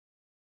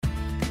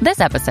This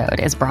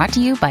episode is brought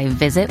to you by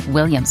Visit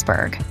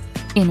Williamsburg.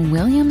 In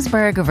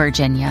Williamsburg,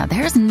 Virginia,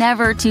 there's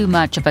never too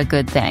much of a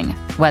good thing.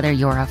 Whether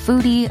you're a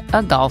foodie,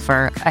 a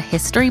golfer, a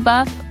history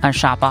buff, a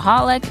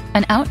shopaholic,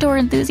 an outdoor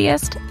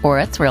enthusiast, or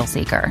a thrill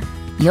seeker,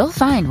 you'll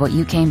find what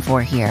you came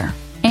for here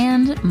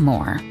and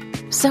more.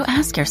 So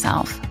ask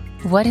yourself,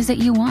 what is it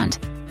you want?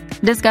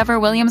 Discover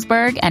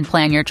Williamsburg and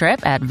plan your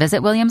trip at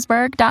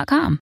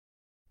visitwilliamsburg.com.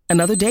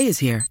 Another day is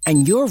here,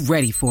 and you're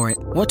ready for it.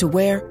 What to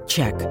wear?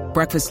 Check.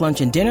 Breakfast, lunch,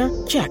 and dinner?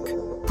 Check.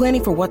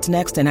 Planning for what's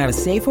next and how to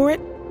save for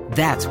it?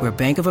 That's where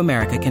Bank of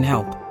America can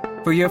help.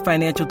 For your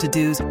financial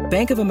to-dos,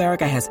 Bank of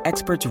America has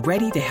experts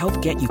ready to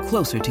help get you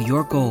closer to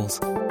your goals.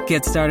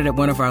 Get started at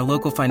one of our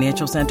local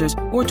financial centers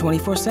or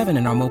 24/7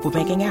 in our mobile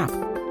banking app.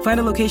 Find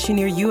a location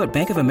near you at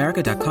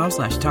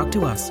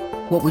bankofamerica.com/talktous.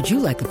 What would you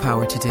like the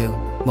power to do?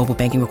 Mobile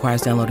banking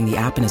requires downloading the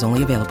app and is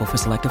only available for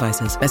select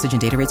devices. Message and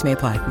data rates may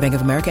apply. Bank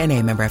of America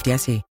N.A., member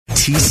FDIC.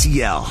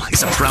 TCL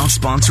is a proud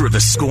sponsor of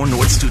the Score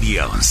North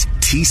Studios.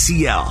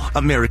 TCL,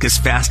 America's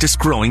fastest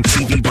growing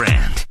TV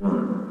brand.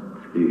 1,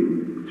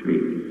 2,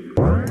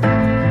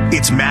 3.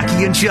 It's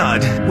Mackie and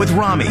Judd with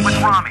Rami.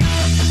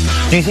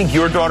 Do you think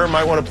your daughter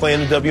might want to play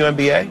in the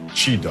WNBA?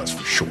 She does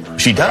for sure.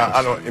 She does?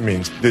 I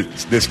mean,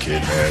 this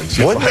kid, man.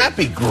 Wouldn't that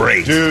be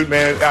great? Dude,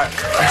 man, I'm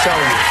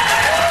telling you.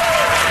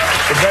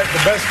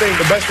 The best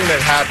thing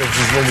that happens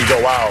is when we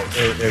go out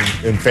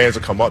and fans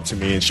will come up to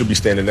me and she'll be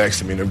standing next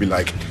to me and they'll be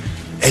like,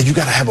 hey, you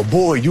got to have a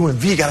boy.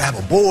 UNV got to have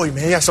a boy,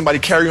 man. You got somebody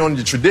carry on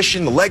the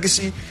tradition, the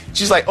legacy.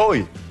 She's like, oh,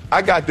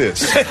 I got this.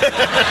 You know, boy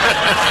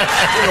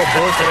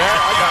for that.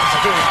 I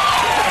got you.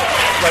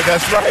 Like,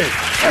 that's right.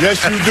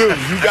 Yes, you do.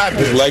 You got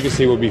this. His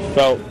legacy will be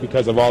felt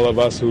because of all of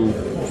us who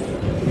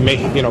make,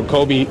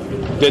 Kobe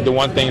did the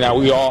one thing that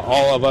we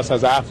all of us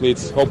as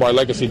athletes hope our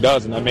legacy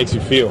does, and that makes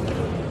you feel.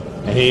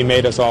 And he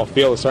made us all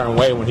feel a certain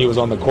way when he was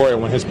on the court,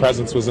 when his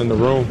presence was in the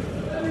room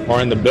or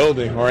in the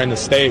building or in the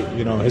state.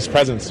 His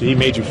presence, he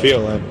made you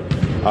feel. And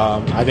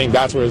I think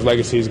that's where his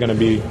legacy is going to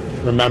be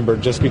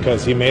remembered, just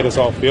because he made us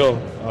all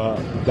feel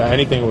that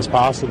anything was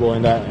possible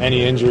and that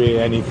any injury,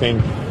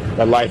 anything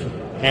that life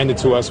handed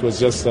to us was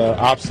just an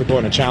obstacle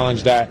and a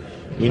challenge that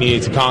we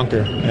needed to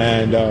conquer.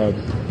 And,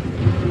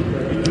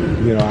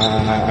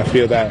 I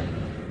feel that,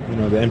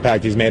 the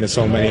impact he's made in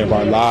so many of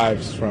our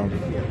lives, from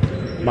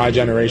my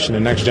generation, the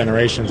next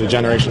generations, the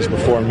generations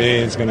before me,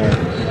 is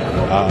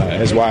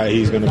why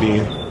he's going to be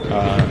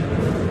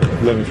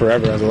living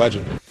forever as a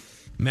legend.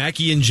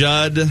 Mackie and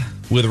Judd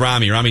with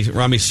Rami.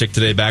 Rami's sick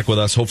today, back with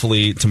us.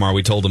 Hopefully tomorrow.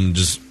 We told him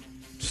just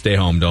stay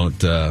home, don't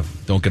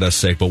get us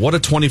sick. But what a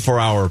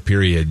 24-hour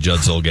period,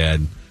 Judd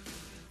Zulgad.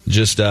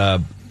 Just, I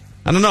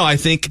don't know, I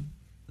think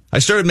I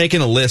started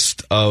making a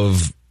list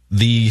of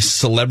the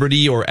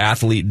celebrity or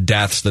athlete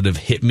deaths that have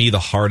hit me the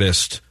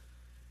hardest,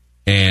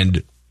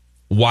 and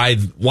why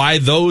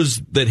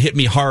those that hit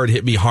me hard,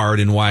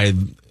 and why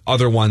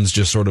other ones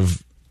just sort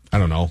of, I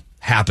don't know,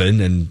 happen,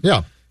 and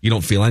you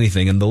don't feel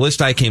anything. And the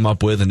list I came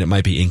up with, and it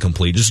might be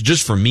incomplete,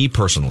 just for me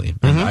personally,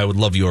 and I would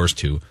love yours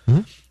too.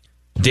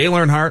 Dale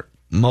Earnhardt,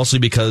 mostly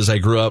because I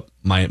grew up,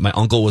 my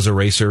uncle was a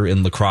racer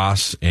in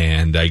lacrosse,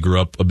 and I grew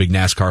up a big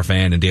NASCAR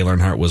fan, and Dale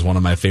Earnhardt was one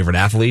of my favorite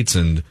athletes.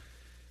 And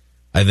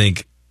I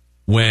think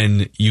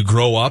when you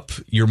grow up,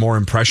 you're more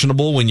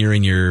impressionable when you're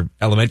in your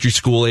elementary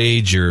school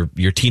age, your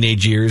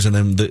teenage years. And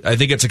then I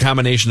think it's a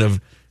combination of,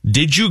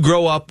 did you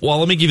grow up? Well,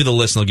 let me give you the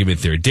list and I'll give you a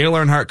theory. Dale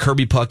Earnhardt,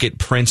 Kirby Puckett,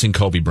 Prince, and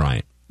Kobe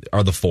Bryant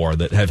are the four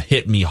that have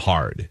hit me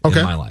hard in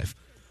my life.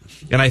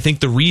 And I think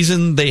the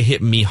reason they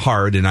hit me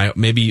hard, and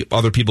maybe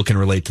other people can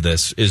relate to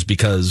this, is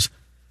because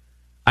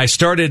I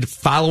started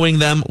following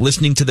them,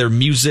 listening to their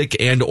music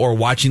and or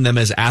watching them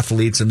as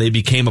athletes, and they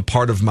became a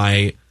part of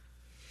my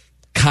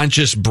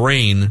conscious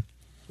brain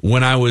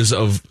when I was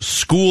of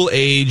school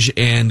age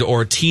and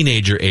or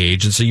teenager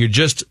age. And so you're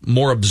just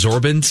more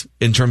absorbent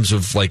in terms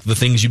of like the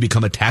things you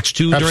become attached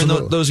to during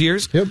those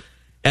years. Yep.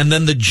 And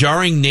then the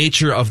jarring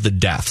nature of the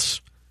deaths.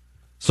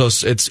 So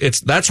it's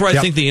that's where I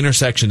think the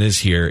intersection is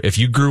here. If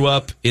you grew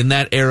up in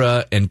that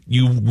era and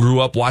you grew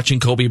up watching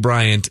Kobe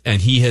Bryant,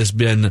 and he has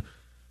been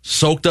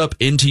soaked up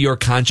into your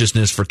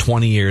consciousness for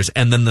 20 years,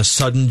 and then the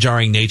sudden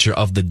jarring nature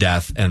of the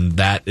death, and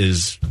that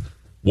is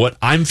what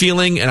I'm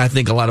feeling, and I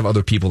think a lot of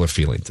other people are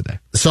feeling today.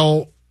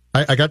 So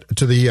I got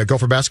to the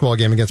Gopher basketball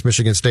game against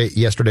Michigan State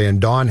yesterday,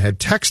 and Dawn had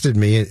texted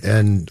me,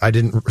 and I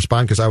didn't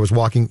respond because I was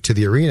walking to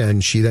the arena,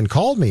 and she then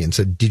called me and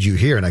said, did you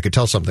hear? And I could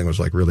tell something was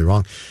like really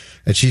wrong.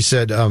 And she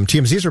said,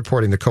 TMZ is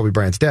reporting that Kobe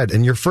Bryant's dead.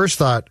 And your first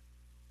thought,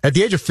 at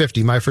the age of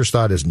 50, my first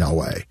thought is no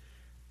way.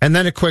 And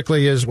then it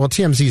quickly is, well,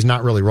 TMZ is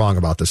not really wrong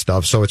about this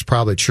stuff, so it's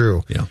probably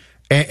true. Yeah.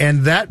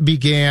 And that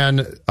began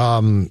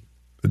the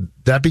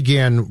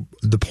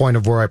point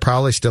of where I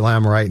probably still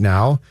am right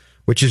now,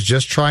 which is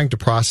just trying to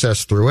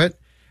process through it.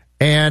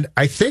 And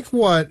I think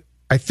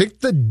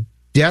the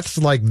deaths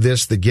like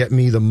this that get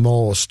me the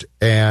most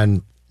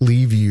and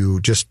leave you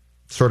just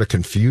sort of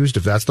confused,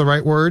 if that's the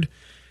right word,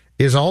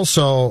 is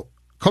also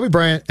Kobe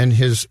Bryant and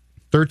his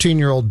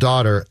 13-year-old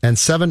daughter and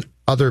 7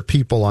 other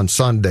people on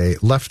Sunday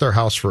left their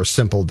house for a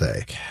simple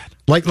day.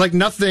 Like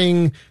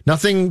nothing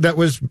that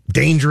was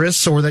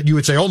dangerous or that you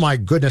would say, oh my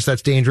goodness,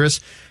 that's dangerous.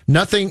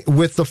 Nothing,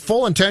 with the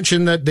full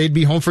intention that they'd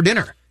be home for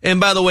dinner. And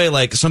by the way,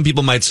 like, some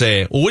people might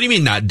say, well, what do you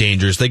mean not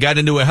dangerous? They got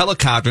into a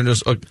helicopter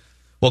and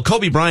well,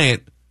 Kobe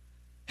Bryant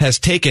has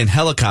taken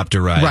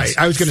helicopter rides. Right,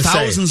 I was going to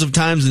say thousands of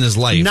times in his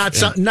life.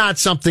 Not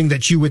something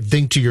that you would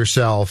think to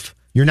yourself,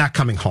 you're not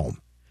coming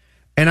home.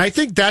 And I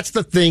think that's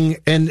the thing,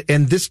 and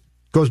this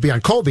goes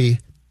beyond Kobe.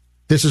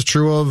 This is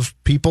true of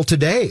people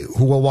today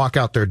who will walk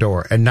out their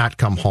door and not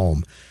come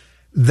home.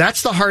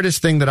 That's the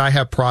hardest thing that I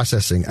have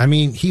processing. I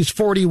mean, he's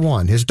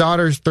 41. His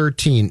daughter's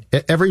 13.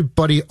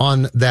 Everybody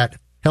on that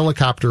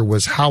helicopter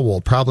was how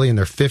old? Probably in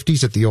their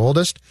 50s at the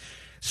oldest.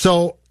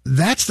 So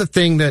that's the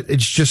thing that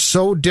it's just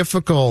so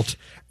difficult.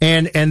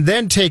 And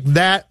then take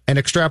that and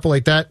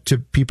extrapolate that to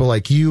people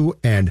like you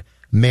and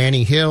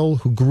Manny Hill,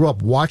 who grew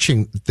up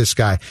watching this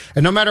guy.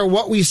 And no matter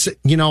what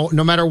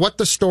no matter what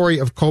the story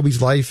of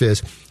Kobe's life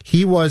is,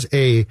 he was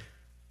a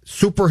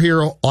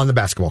superhero on the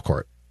basketball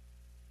court.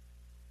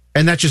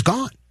 And that's just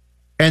gone.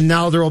 And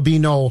now there will be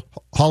no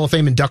Hall of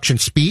Fame induction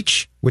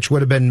speech, which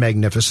would have been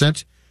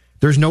magnificent.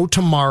 There's no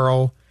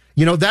tomorrow.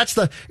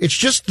 It's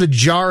just the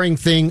jarring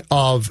thing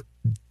of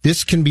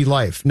this can be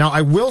life. Now,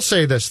 I will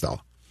say this,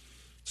 though.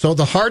 So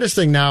the hardest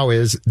thing now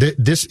is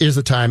this is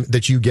the time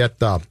that you get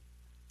the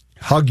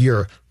hug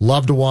your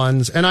loved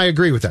ones. And I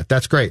agree with that.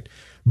 That's great.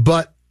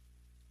 But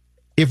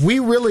if we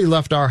really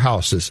left our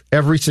houses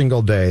every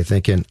single day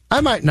thinking,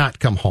 I might not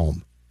come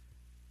home,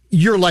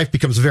 your life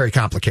becomes very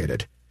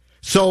complicated.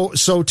 So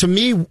to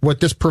me,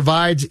 what this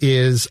provides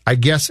is, I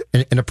guess,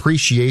 an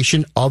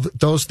appreciation of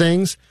those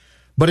things.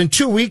 But in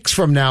 2 weeks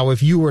from now,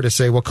 if you were to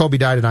say, well, Kobe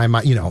died and I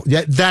might,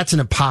 that's an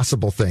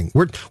impossible thing.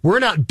 We're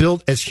not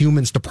built as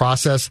humans to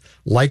process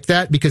like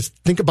that, because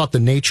think about the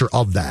nature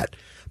of that.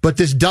 But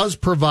this does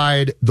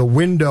provide the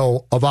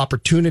window of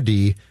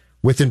opportunity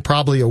within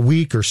probably a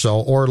week or so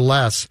or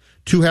less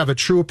to have a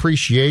true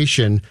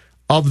appreciation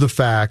of the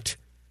fact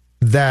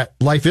that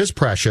life is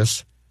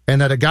precious,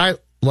 and that a guy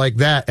like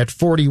that at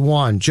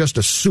 41, just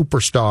a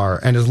superstar,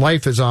 and his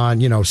life is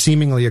on,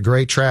 seemingly a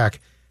great track,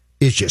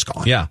 is just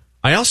gone. Yeah.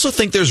 I also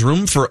think there's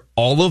room for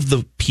all of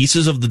the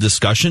pieces of the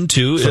discussion,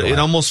 too. It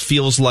almost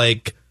feels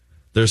like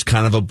there's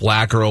kind of a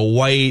black or a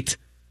white,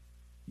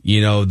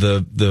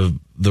 the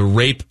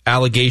rape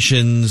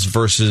allegations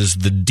versus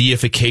the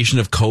deification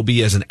of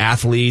Kobe as an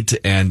athlete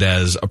and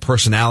as a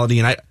personality.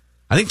 And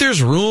I think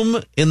there's room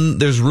in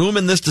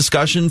this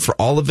discussion for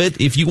all of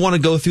it. If you want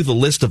to go through the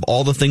list of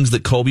all the things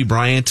that Kobe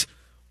Bryant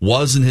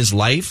was in his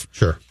life,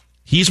 sure,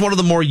 he's one of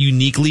the more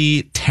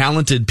uniquely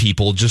talented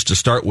people, just to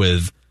start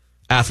with.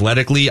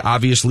 Athletically,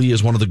 obviously,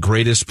 is one of the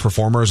greatest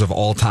performers of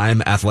all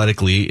time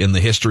athletically in the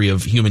history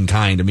of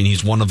humankind. I mean,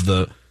 he's one of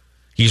the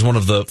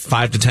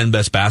 5 to 10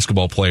 best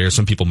basketball players.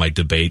 Some people might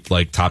debate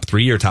like top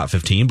 3 or top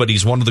 15, but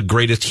he's one of the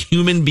greatest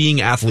human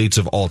being athletes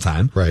of all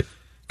time. Right.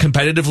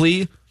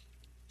 Competitively,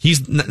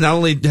 he's not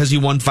only has he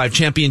won 5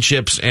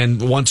 championships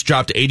and once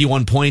dropped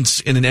 81 points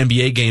in an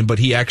NBA game, but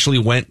he actually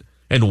went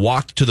and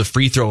walked to the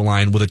free throw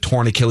line with a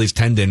torn Achilles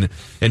tendon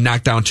and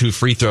knocked down 2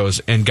 free throws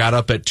and got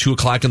up at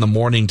 2:00 in the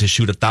morning to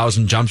shoot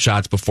 1,000 jump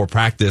shots before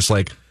practice.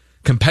 Like,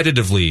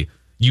 competitively,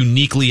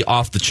 uniquely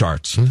off the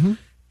charts. Mm-hmm.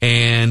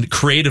 And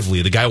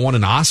creatively, the guy won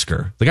an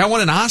Oscar. The guy won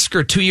an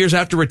Oscar 2 years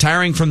after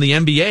retiring from the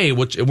NBA,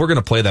 which we're going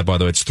to play that, by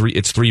the way.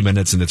 It's 3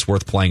 minutes and it's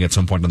worth playing at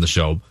some point on the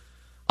show.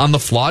 On the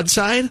flawed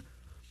side,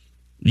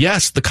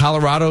 yes, the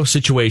Colorado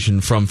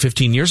situation from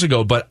 15 years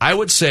ago, but I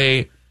would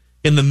say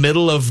in the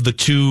middle of the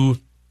two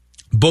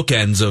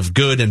bookends of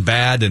good and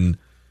bad and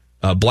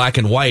black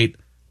and white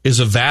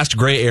is a vast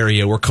gray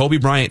area where Kobe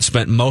Bryant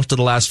spent most of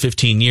the last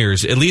 15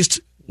 years, at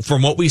least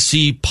from what we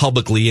see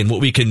publicly and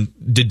what we can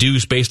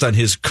deduce based on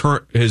his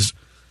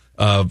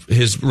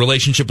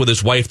relationship with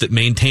his wife that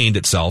maintained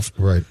itself.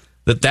 Right.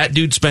 That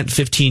dude spent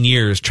 15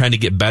 years trying to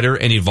get better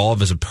and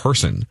evolve as a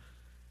person.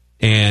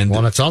 And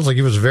it sounds like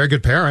he was a very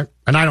good parent.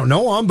 And I don't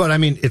know him, but I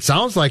mean, it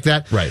sounds like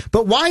that. Right.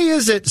 But why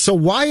is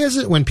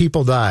it when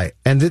people die,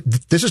 and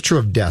this is true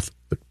of death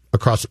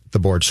across the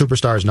board,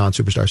 superstars,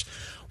 non-superstars,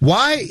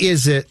 why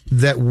is it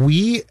that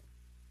we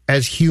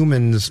as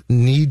humans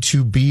need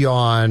to be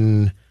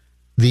on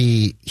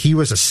the he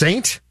was a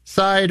saint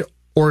side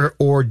or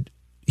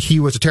he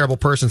was a terrible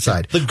person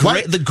side?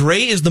 The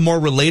gray is the more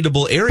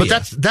relatable area.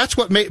 But that's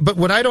what but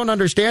what I don't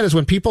understand is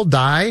when people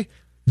die,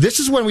 this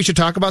is when we should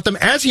talk about them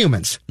as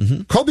humans.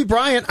 Mm-hmm. Kobe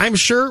Bryant, I'm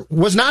sure,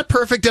 was not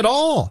perfect at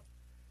all.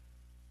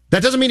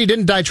 That doesn't mean he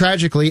didn't die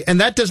tragically,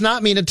 and that does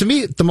not mean, and to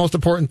me, the most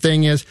important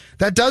thing is,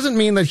 that doesn't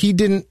mean that he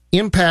didn't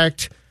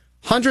impact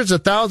hundreds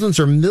of thousands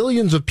or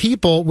millions of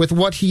people with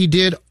what he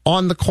did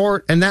on the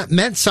court, and that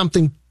meant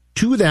something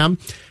to them.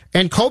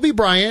 And Kobe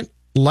Bryant,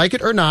 like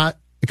it or not,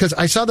 because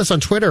I saw this on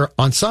Twitter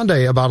on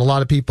Sunday about a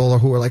lot of people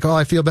who were like, oh,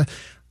 I feel bad.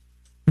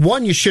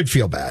 One, you should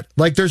feel bad.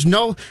 Like, there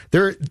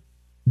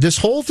this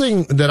whole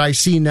thing that I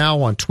see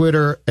now on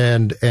Twitter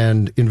and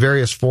in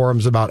various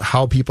forums about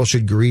how people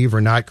should grieve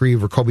or not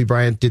grieve, or Kobe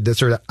Bryant did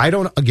this or that, I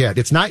don't get.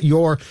 It's not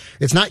your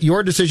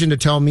decision to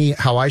tell me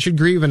how I should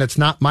grieve, and it's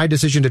not my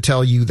decision to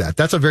tell you that.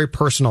 That's a very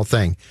personal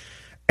thing.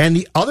 And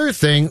the other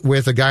thing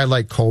with a guy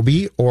like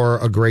Kobe or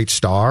a great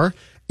star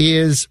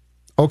is,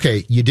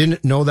 okay, you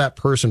didn't know that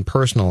person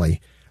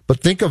personally, but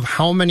think of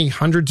how many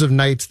hundreds of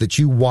nights that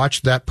you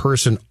watched that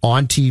person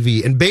on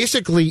TV and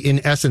basically,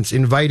 in essence,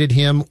 invited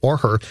him or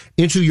her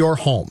into your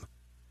home.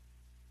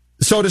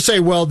 So to say,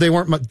 well, they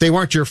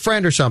weren't your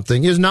friend or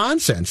something is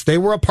nonsense. They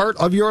were a part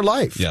of your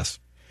life. Yes.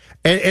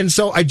 And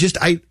so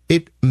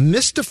it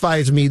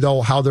mystifies me,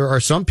 though, how there are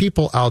some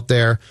people out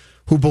there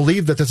who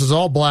believe that this is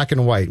all black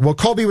and white. Well,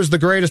 Kobe was the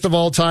greatest of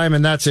all time,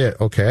 and that's it.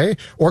 Okay.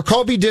 Or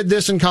Kobe did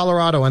this in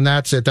Colorado, and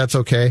that's it. That's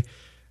okay.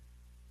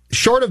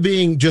 Short of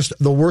being just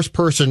the worst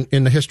person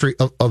in the history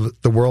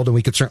of the world, and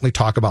we could certainly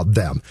talk about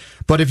them.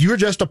 But if you're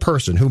just a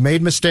person who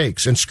made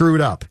mistakes and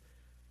screwed up,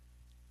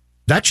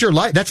 that's your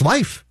life. That's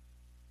life.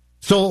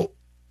 So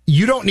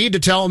you don't need to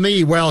tell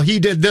me, well, he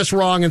did this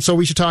wrong, and so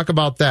we should talk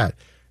about that.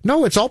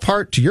 No, it's all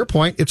part, to your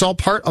point, it's all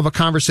part of a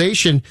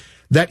conversation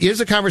that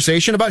is a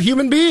conversation about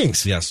human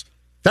beings. Yes.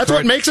 That's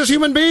correct. What makes us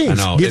human beings.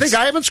 I know. Do you think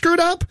I haven't screwed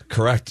up?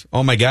 Correct.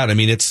 Oh my God. I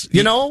mean, it's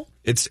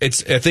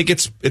I think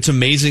it's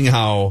amazing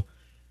how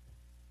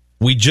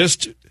we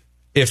just,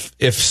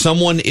 if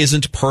someone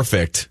isn't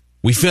perfect,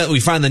 we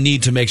find the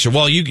need to make sure,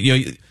 well,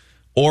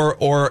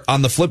 or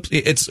on the flip,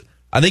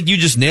 I think you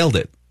just nailed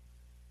it.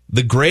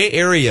 The gray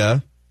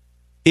area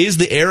is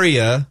the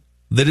area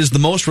that is the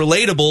most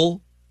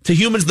relatable to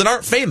humans that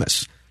aren't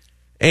famous.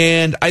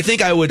 And I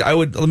think I would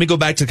let me go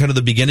back to kind of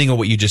the beginning of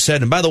what you just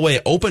said. And by the way,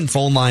 open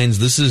phone lines.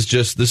 This is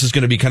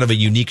going to be kind of a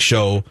unique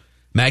show.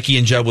 Mackie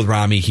and Judd with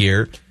Rami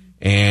here,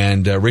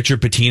 and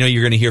Richard Pitino.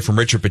 You're going to hear from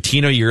Richard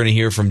Pitino. You're going to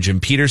hear from Jim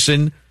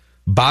Peterson.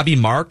 Bobby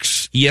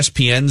Marks,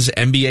 ESPN's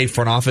NBA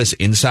front office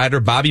insider.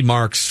 Bobby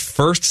Marks'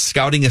 first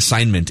scouting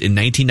assignment in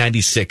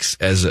 1996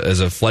 as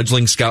a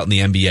fledgling scout in the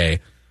NBA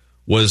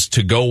was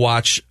to go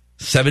watch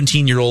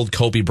 17-year-old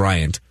Kobe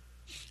Bryant.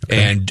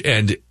 Okay.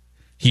 And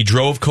he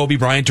drove Kobe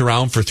Bryant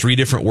around for 3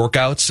 different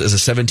workouts as a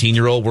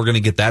 17-year-old. We're going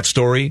to get that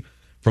story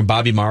from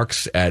Bobby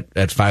Marks at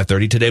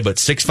 5:30 today. But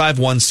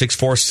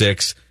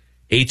 651-646-8255.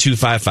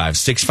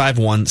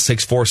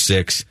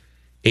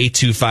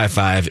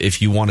 651-646-8255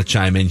 if you want to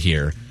chime in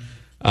here.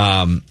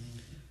 I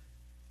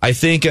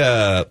think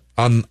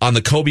on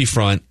the Kobe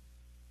front,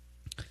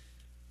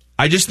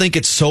 I just think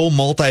it's so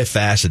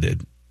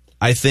multifaceted.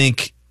 I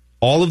think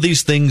all of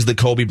these things that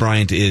Kobe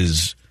Bryant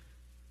is,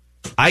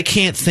 I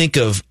can't think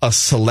of a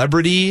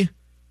celebrity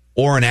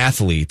or an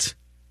athlete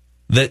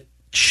that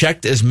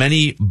checked as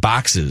many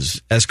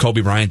boxes as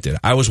Kobe Bryant did.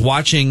 I was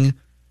watching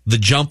The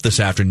Jump this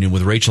afternoon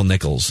with Rachel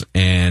Nichols,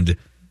 and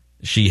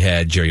she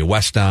had Jerry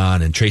West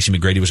on, and Tracy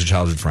McGrady was her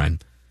childhood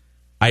friend.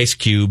 Ice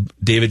Cube,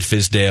 David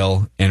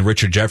Fisdale, and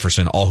Richard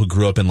Jefferson, all who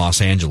grew up in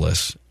Los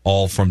Angeles,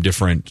 all from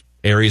different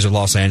areas of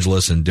Los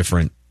Angeles and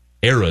different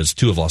eras,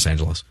 too, of Los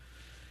Angeles.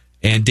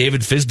 And David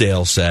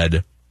Fisdale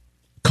said,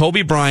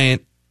 Kobe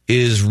Bryant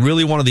is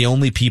really one of the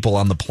only people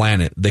on the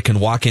planet that can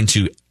walk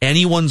into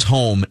anyone's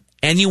home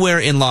anywhere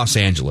in Los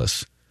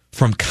Angeles,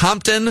 from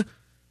Compton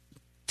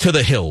to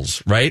the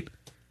hills, right?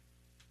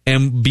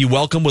 And be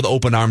welcomed with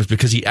open arms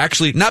because he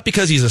actually, not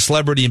because he's a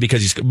celebrity and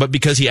but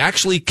because he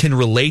actually can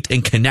relate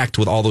and connect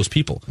with all those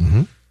people.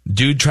 Mm-hmm.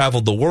 Dude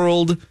traveled the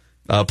world,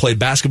 played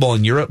basketball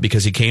in Europe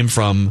because he came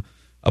from,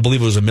 I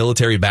believe it was a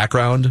military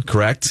background,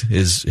 correct?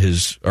 His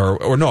father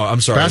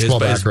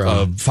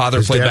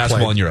played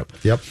basketball in Europe.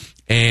 Yep.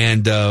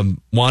 And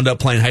wound up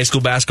playing high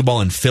school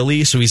basketball in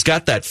Philly. So he's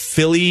got that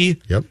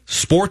Philly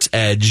sports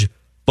edge,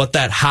 but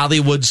that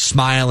Hollywood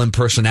smile and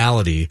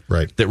personality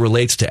that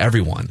relates to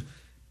everyone.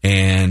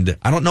 And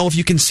I don't know if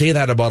you can say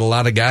that about a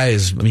lot of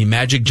guys. I mean,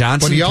 Magic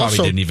Johnson probably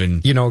didn't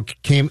even...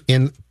 came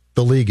in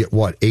the league at,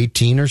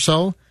 18 or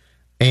so,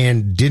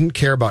 and didn't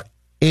care about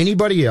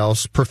anybody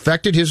else,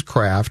 perfected his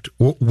craft,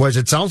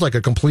 it sounds like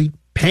a complete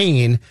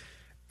pain,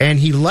 and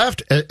he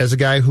left as a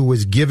guy who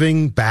was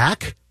giving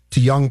back to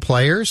young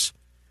players.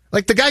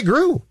 Like, the guy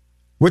grew,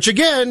 which,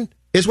 again,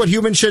 is what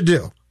humans should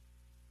do.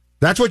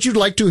 That's what you'd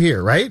like to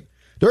hear, right?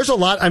 There's a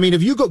lot... I mean,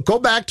 if you go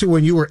back to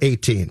when you were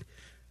 18...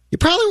 you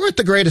probably weren't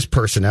the greatest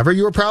person ever.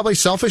 You were probably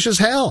selfish as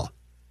hell.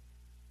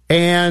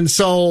 And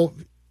so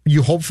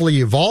you hopefully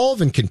evolve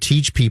and can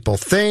teach people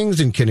things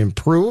and can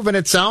improve. And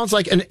it sounds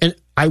like, and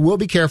I will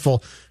be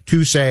careful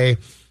to say,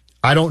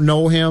 I don't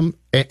know him,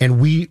 and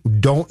we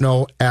don't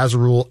know, as a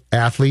rule,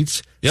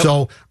 athletes. Yep.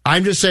 So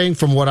I'm just saying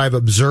from what I've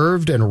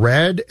observed and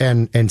read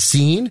and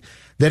seen,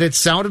 that it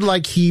sounded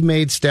like he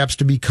made steps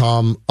to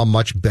become a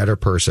much better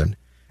person.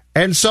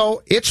 And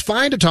so it's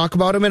fine to talk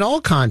about him in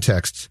all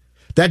contexts.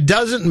 That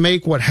doesn't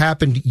make what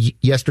happened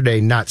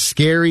yesterday not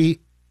scary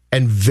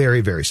and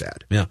very, very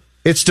sad. Yeah.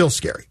 It's still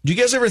scary. Do you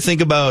guys ever think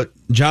about,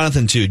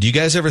 Jonathan, too, do you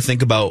guys ever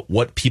think about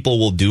what people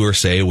will do or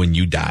say when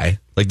you die?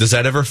 Like, does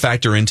that ever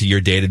factor into your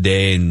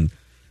day-to-day and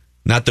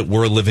not that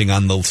we're living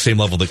on the same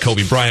level that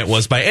Kobe Bryant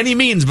was by any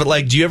means, but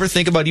like, do you ever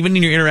think about, even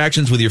in your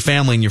interactions with your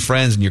family and your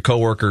friends and your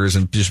coworkers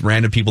and just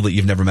random people that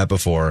you've never met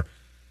before,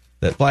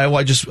 that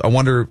I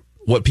wonder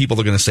what people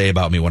are going to say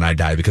about me when I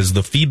die? Because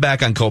the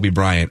feedback on Kobe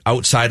Bryant,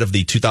 outside of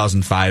the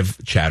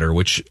 2005 chatter,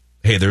 which,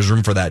 hey, there's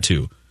room for that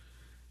too,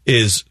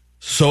 is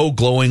so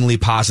glowingly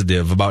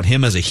positive about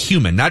him as a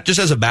human, not just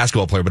as a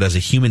basketball player, but as a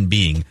human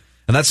being.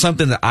 And that's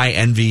something that I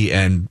envy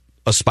and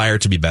aspire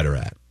to be better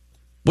at.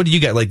 What do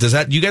you get? Like, do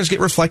you guys get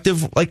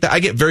reflective like that? I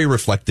get very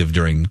reflective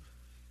during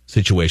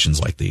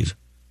situations like these.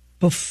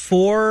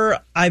 Before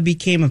I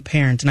became a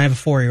parent, and I have a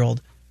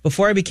 4-year-old,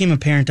 before I became a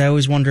parent, I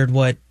always wondered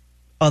what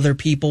other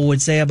people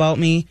would say about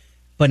me.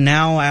 But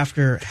now,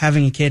 after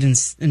having a kid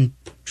and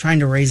trying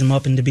to raise him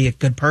up and to be a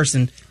good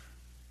person,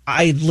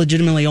 I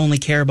legitimately only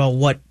care about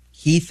what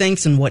he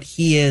thinks and what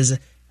he is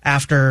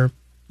after,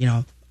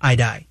 I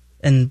die.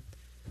 And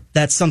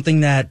that's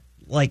something that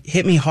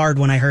hit me hard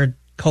when I heard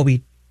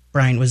Kobe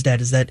Bryant was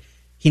dead, is that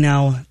he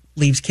now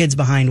leaves kids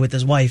behind with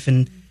his wife,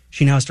 and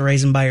she now has to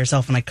raise them by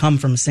herself. And I come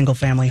from a single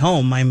family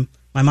home.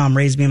 My mom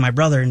raised me and my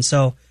brother. And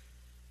so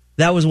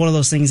that was one of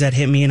those things that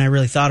hit me, and I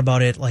really thought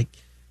about it. Like,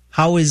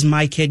 how is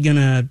my kid going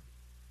to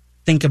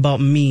think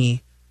about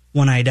me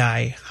when I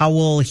die? How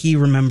will he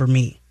remember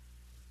me?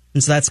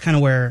 And so that's kind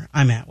of where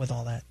I'm at with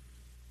all that.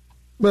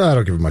 Well, I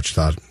don't give it much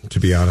thought, to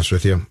be honest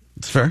with you.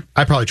 It's fair.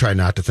 I probably try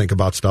not to think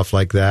about stuff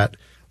like that.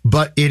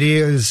 But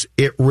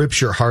it rips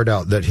your heart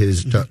out that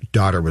his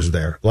daughter was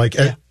there. Like,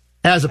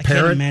 as a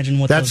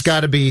parent, that's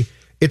got to be,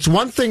 it's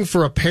one thing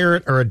for a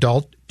parent or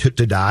adult to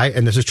die,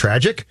 and this is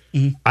tragic.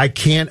 Mm-hmm. I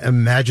can't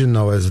imagine,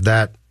 though,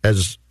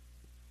 as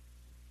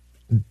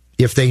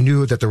if they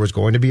knew that there was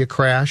going to be a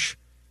crash,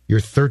 your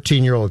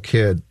 13-year-old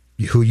kid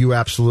who you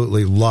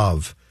absolutely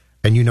love,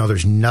 and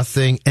there's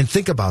nothing, and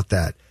think about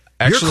that.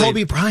 Actually, you're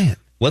Kobe Bryant.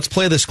 Let's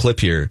play this clip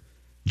here.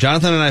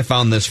 Jonathan and I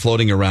found this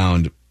floating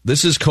around.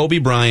 This is Kobe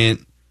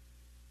Bryant.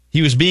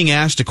 He was being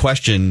asked a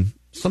question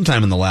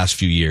sometime in the last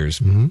few years.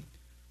 Mm-hmm.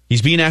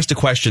 He's being asked a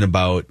question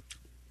about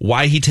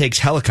why he takes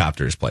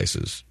helicopters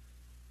places.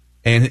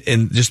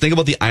 And just think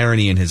about the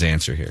irony in his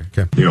answer here.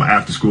 Okay.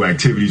 After school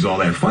activities, all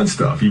that fun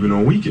stuff, even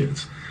on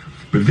weekends.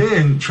 But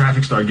then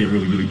traffic started getting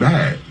really, really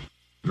bad,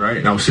 right?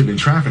 And I was sitting in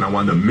traffic, and I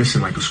wound up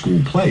missing a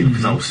school play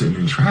because I was sitting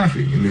in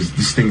traffic. And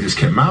this thing just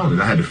kept mounting.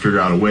 I had to figure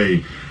out a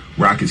way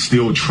where I could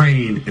still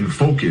train and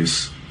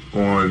focus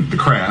on the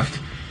craft,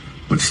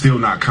 but still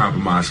not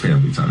compromise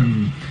family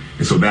time.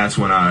 And so that's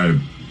when I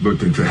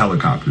looked into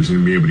helicopters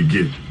and be able to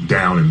get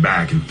down and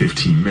back in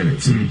 15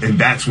 minutes. And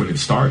that's when it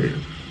started.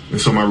 And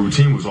so my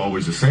routine was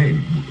always the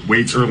same.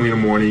 Weights early in the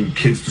morning,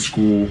 kids to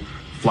school,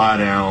 fly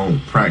down,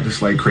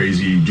 practice like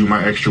crazy, do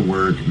my extra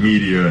work,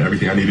 media,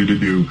 everything I needed to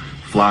do,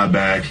 fly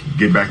back,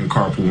 get back in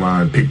carpool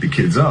line, pick the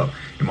kids up.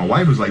 And my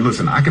wife was like,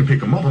 listen, I can pick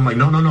them up. I'm like,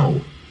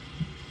 no.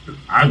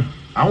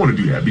 I want to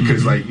do that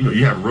because,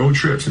 you have road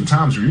trips and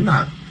times where you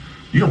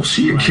don't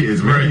see your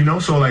kids, man,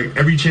 right. So,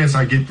 every chance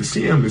I get to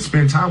see them and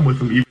spend time with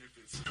them, even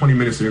if it's 20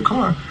 minutes in the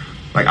car,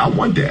 I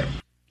want that.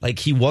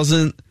 He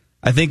wasn't,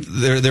 I think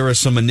there was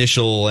some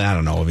initial, I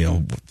don't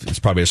know, it's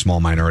probably a small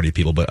minority of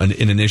people, but an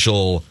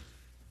initial,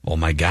 oh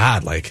my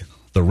God,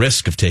 the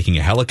risk of taking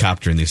a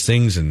helicopter and these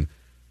things. And,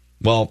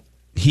 well,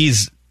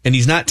 he's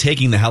not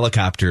taking the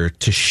helicopter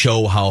to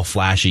show how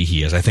flashy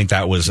he is. I think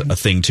that was a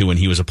thing, too, when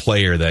he was a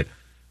player that,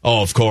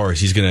 oh, of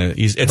course, it's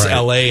right.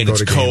 LA and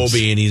it's Kobe games.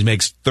 And he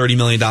makes $30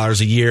 million a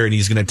year and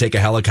he's going to take a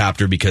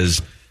helicopter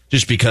because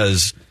he's going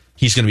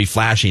to be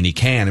flashy and he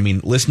can. I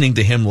mean, listening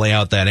to him lay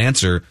out that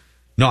answer,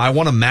 no, I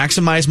want to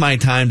maximize my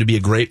time to be a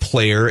great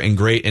player and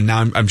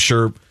now I'm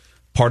sure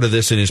part of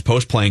this in his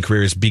post-playing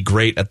career is be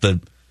great at the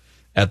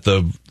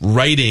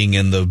writing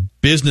and the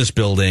business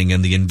building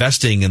and the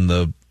investing in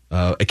the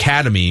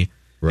academy,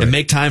 right, and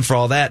make time for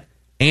all that,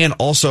 and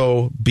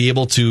also be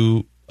able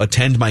to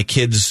attend my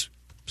kids'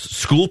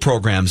 school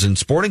programs and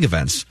sporting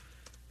events.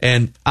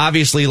 And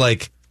obviously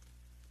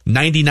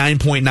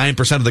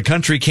 99.9% of the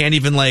country can't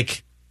even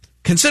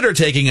consider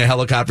taking a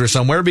helicopter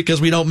somewhere because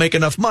we don't make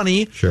enough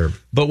money. Sure.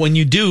 But when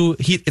you do,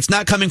 it's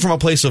not coming from a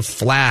place of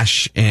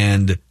flash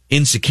and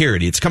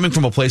insecurity. It's coming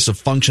from a place of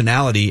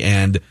functionality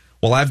and,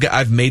 well,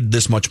 I've made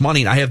this much money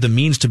and I have the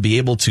means to be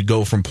able to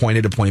go from point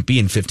A to point B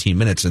in 15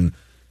 minutes and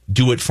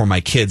do it for my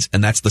kids.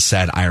 And that's the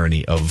sad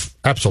irony of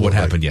what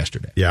happened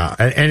yesterday. Yeah.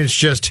 And it's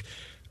just,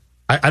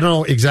 I don't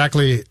know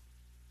exactly.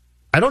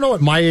 I don't know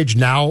at my age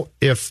now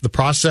if the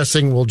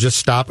processing will just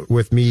stop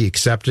with me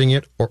accepting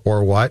it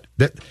or what.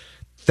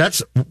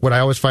 That's what I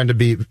always find to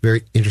be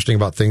very interesting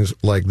about things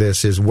like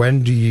this is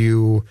when do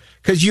you,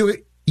 because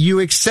you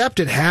accept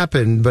it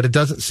happened, but it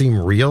doesn't seem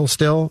real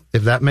still,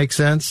 if that makes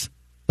sense.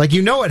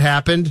 It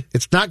happened.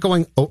 It's not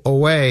going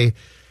away.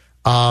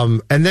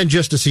 And then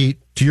just to see,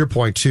 to your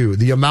point too,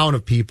 the amount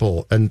of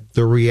people and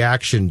the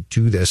reaction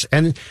to this.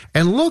 And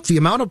look, the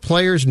amount of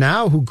players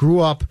now who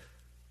grew up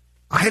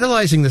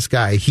idolizing this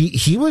guy.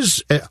 He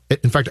was,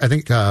 in fact, I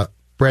think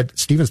Brad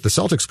Stevens, the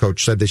Celtics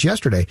coach, said this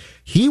yesterday.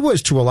 He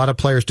was to a lot of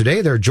players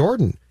today, they're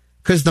Jordan.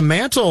 Because the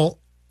mantle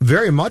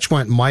very much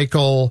went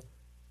Michael,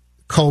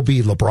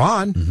 Kobe,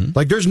 LeBron.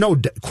 Like, there's no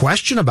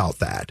question about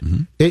that.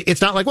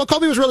 It's not like, well,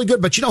 Kobe was really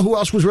good, but you know who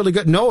else was really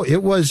good? No,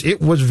 it was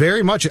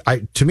very much,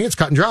 to me, it's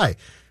cut and dry.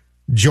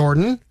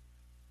 Jordan,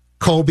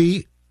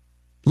 Kobe,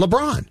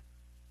 LeBron.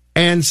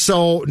 And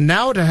so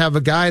now to have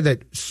a guy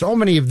that so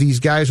many of these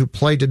guys who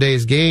played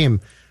today's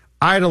game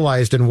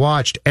idolized and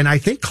watched, and I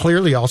think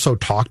clearly also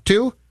talked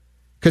to,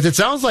 because it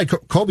sounds like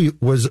Kobe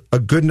was a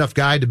good enough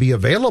guy to be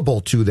available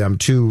to them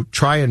to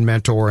try and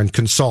mentor and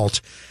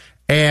consult.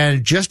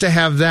 And just to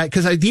have that,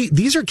 because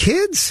these are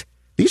kids.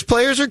 These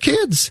players are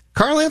kids.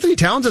 Karl Anthony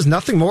Towns is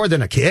nothing more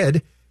than a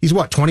kid. He's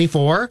what,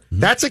 24?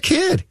 That's a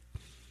kid.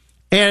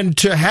 And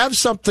to have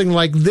something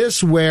like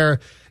this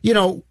where, you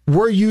know,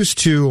 we're used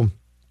to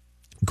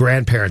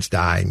grandparents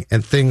dying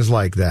and things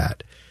like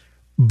that.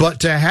 But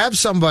to have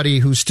somebody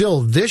who's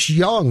still this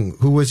young,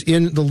 who was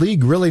in the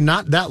league really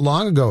not that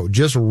long ago,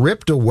 just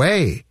ripped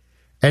away,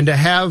 and to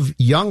have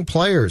young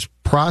players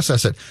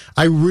process it,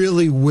 I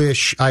really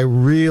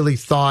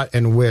thought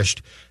and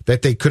wished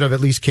that they could have at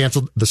least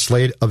canceled the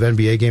slate of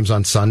NBA games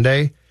on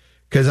Sunday,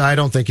 because I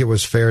don't think it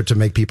was fair to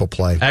make people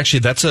play. Actually,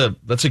 that's a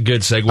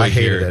good segue here. I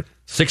hated it.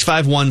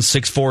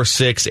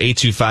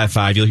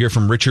 651-646-8255. You'll hear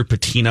from Richard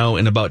Pitino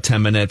in about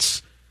 10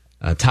 minutes.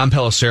 Tom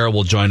Pelissero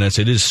will join us.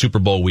 It is Super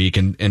Bowl week,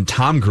 and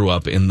Tom grew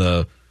up in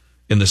the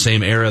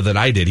same era that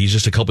I did. He's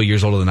just a couple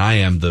years older than I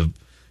am.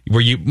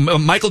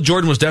 Michael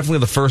Jordan was definitely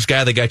the first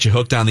guy that got you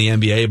hooked on the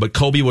NBA, but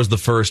Kobe was the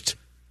first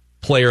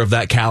player of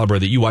that caliber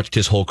that you watched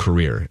his whole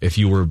career. If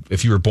you were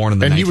born in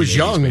the 1980s, and he was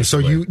young,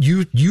 basically. So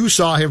you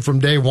saw him from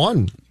day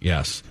one.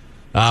 Yes.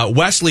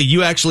 Wesley,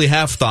 you actually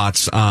have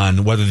thoughts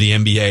on whether the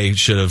NBA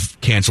should have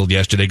canceled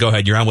yesterday. Go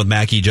ahead. You're on with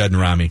Mackie, Judd, and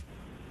Rami.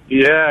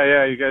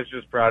 Yeah, you guys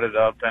just brought it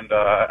up, and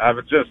I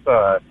was just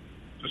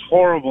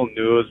horrible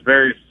news,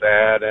 very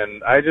sad,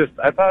 and I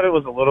thought it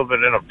was a little bit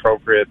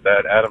inappropriate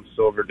that Adam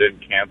Silver didn't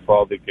cancel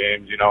all the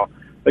games. You know,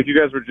 like you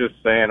guys were just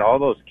saying, all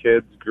those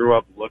kids grew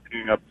up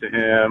looking up to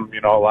him.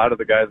 You know, a lot of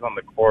the guys on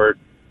the court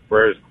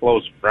were his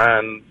close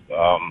friends.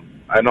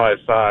 I know I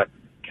saw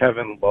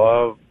Kevin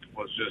Love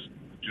was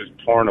just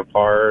torn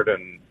apart,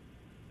 and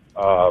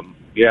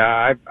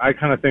I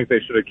kind of think they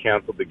should have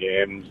canceled the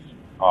games.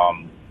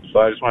 So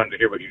I just wanted to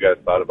hear what you guys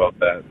thought about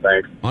that.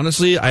 Thanks.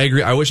 Honestly, I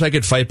agree. I wish I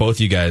could fight both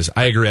you guys.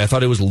 I agree. I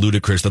thought it was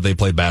ludicrous that they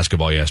played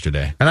basketball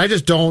yesterday. And I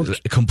just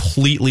don't.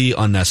 Completely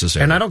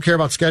unnecessary. And I don't care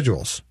about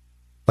schedules.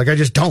 Like, I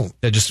just don't.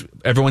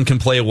 Everyone can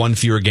play one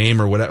fewer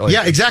game or whatever. Like,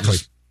 yeah, exactly.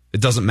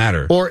 It doesn't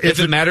matter. Or if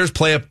it matters,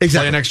 play an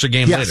extra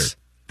game later.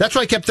 That's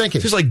what I kept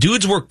thinking. It's like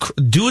dudes were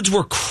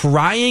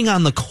crying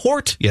on the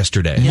court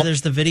yesterday. Yeah,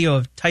 there's the video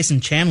of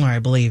Tyson Chandler, I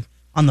believe,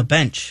 on the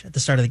bench at the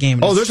start of the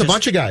game. Oh, there's a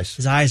bunch of guys.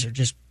 His eyes are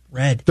just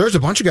red. There's a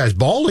bunch of guys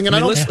bawling, and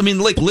don't blame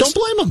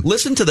them.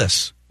 Listen to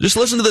this. Just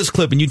listen to this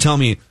clip, and you tell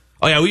me,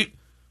 oh, yeah,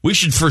 we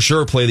should for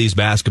sure play these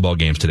basketball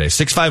games today.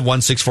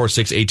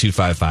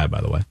 651-646-8255, by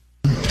the way.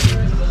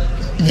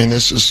 I mean,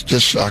 this is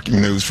just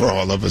shocking news for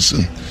all of us,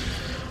 and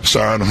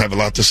sorry I don't have a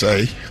lot to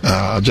say.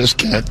 I just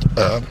can't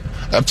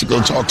have to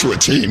go talk to a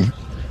team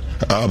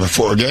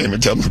before a game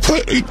and tell them to play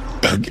a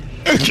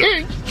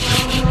game.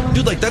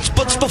 Dude, like,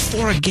 that's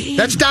before a game.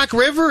 That's Doc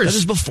Rivers. That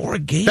is before a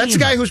game. That's a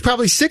guy who's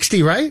probably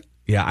 60, right?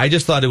 Yeah, I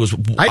just thought it was.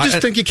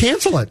 I think you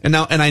cancel it. And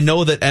I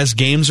know that as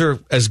games are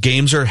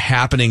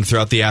happening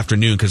throughout the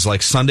afternoon, because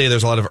like Sunday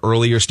there's a lot of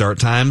earlier start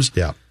times.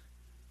 Yeah.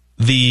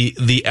 The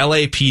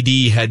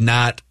LAPD had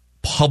not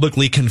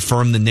publicly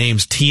confirmed the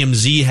names.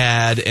 TMZ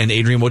had, and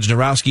Adrian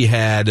Wojnarowski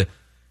had,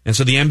 and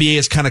so the NBA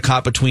is kind of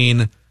caught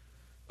between.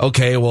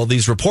 Okay, well,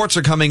 these reports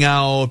are coming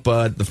out,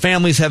 but the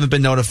families haven't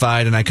been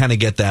notified, and I kind of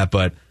get that,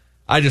 but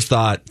I just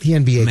thought, the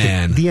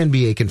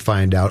NBA can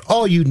find out.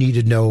 All you need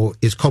to know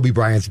is Kobe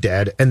Bryant's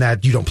dead, and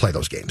that you don't play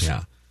those games.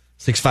 Yeah.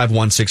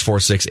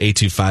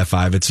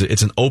 651-646-8255.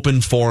 It's an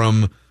open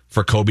forum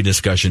for Kobe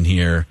discussion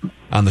here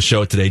on the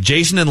show today.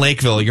 Jason in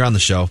Lakeville, you're on the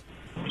show.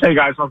 Hey,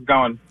 guys. How's it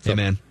going? Hey,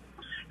 man.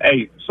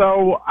 Hey,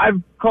 so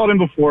I've called in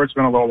before. It's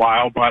been a little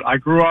while, but I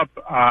grew up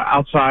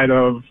outside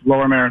of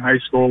Lower Merion High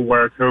School,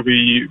 where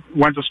Kobe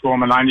went to school.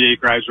 I'm a 98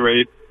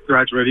 graduate. He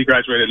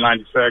graduated in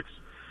 96.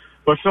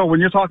 But Phil, when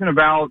you're talking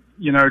about,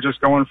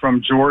 just going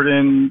from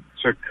Jordan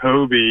to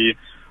Kobe,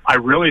 I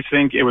really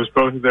think it was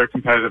both of their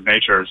competitive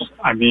natures.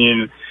 I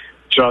mean,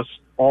 just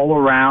all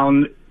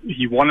around,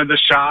 he wanted the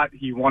shot,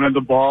 he wanted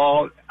the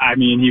ball. I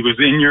mean, he was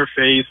in your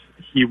face.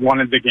 He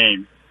wanted the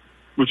game.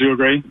 Would you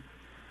agree?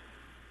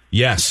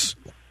 Yes.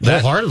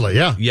 Wholeheartedly,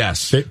 yeah.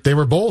 Yes. They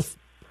were both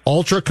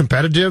ultra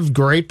competitive,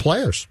 great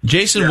players.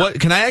 Jason, what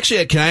can I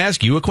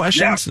ask you a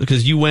question?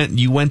 Because you went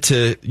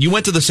to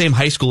the same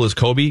high school as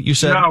Kobe, you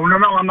said? No,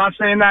 I'm not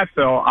saying that,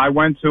 Phil. I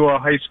went to a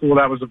high school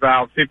that was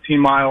about 15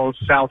 miles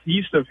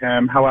southeast of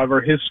him. However,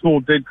 his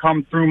school did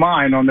come through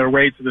mine on their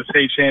way to the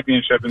state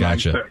championship in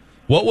 96.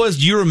 Do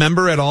you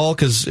remember at all?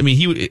 Because, I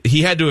mean,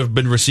 he had to have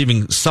been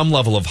receiving some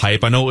level of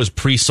hype. I know it was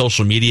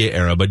pre-social media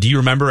era, but do you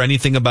remember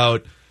anything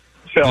about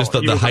Phil, just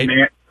the hype?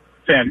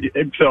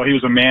 Phil, he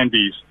was a man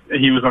beast.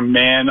 He was a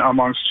man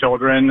amongst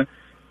children.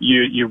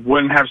 you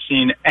wouldn't have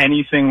seen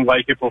anything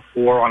like it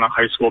before on a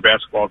high school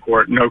basketball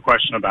court. No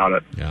question about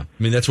it. Yeah.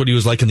 I mean, that's what he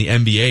was like in the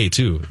NBA,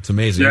 too. It's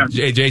amazing. Yeah.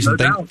 Hey, Jason,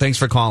 thanks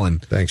for calling.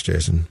 Thanks,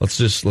 Jason.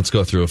 Let's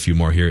go through a few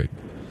more here.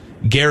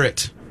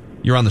 Garrett,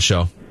 you're on the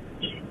show.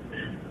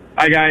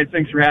 Hi, guys.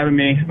 Thanks for having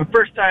me. I'm a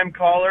first-time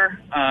caller,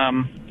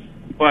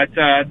 but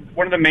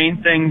one of the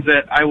main things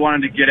that I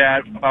wanted to get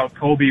at about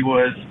Kobe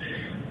was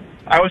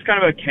I was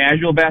kind of a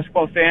casual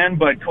basketball fan,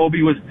 but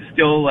Kobe was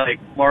still, like,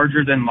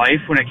 larger than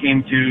life when it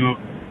came to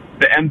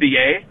the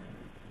NBA.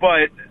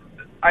 But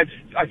I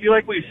feel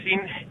like we've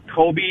seen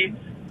Kobe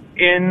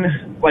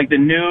in, like, the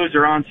news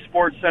or on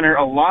SportsCenter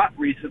a lot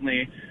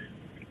recently,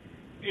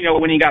 you know,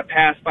 when he got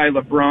passed by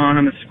LeBron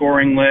on the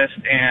scoring list,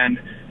 and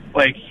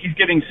like he's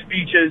giving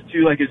speeches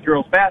to like his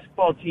girls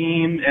basketball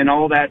team and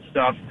all that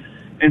stuff.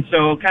 And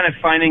so kind of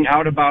finding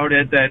out about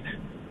it, that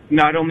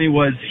not only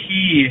was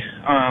he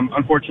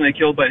unfortunately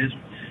killed, but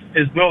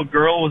his little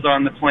girl was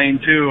on the plane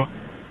too.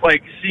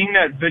 Like seeing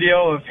that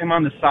video of him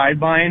on the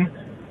sideline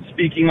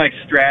speaking like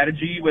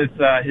strategy with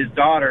his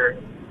daughter,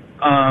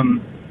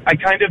 I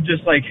kind of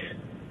just like,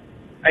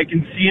 I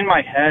can see in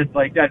my head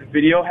like that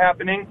video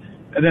happening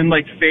and then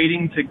like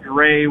fading to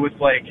gray with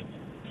like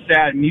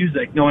sad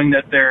music, knowing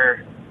that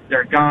they're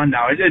gone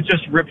now. It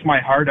just ripped my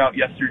heart out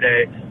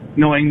yesterday,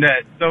 knowing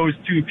that those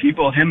two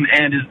people, him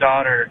and his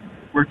daughter,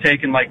 were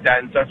taken like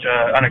that in such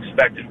a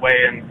unexpected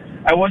way. And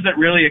I wasn't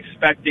really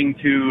expecting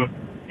to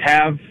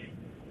have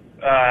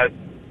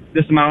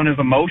this amount of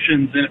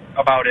emotions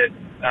about it,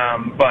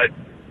 but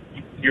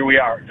here we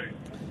are.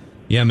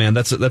 Yeah, man,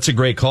 that's a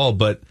great call.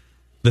 But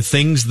the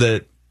things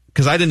that,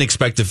 because I didn't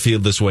expect to feel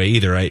this way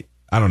either. I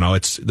don't know.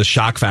 It's the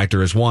shock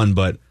factor is one,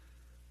 but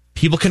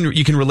you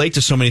can relate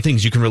to so many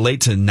things. You can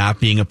relate to not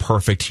being a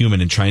perfect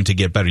human and trying to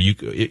get better.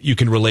 You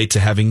can relate to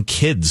having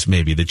kids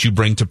maybe that you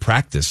bring to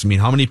practice. I mean,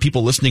 how many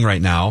people listening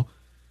right now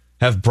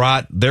have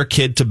brought their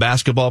kid to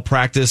basketball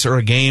practice or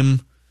a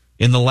game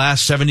in the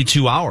last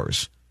 72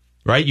 hours,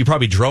 right? You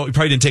probably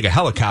didn't take a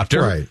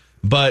helicopter, right?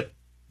 But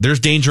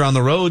there's danger on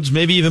the roads,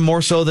 maybe even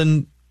more so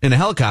than in a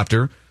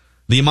helicopter.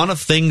 The amount of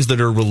things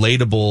that are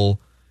relatable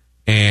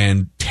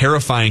and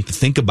terrifying to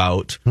think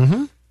about,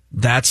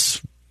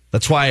 that's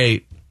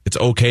why it's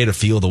okay to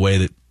feel the way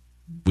that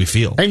we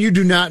feel. And you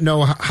do not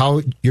know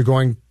how you're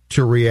going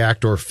to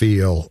react or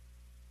feel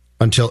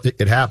until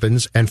it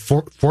happens. And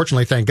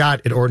fortunately, thank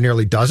God, it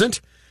ordinarily doesn't.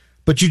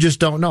 But you just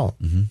don't know.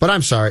 But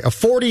I'm sorry, a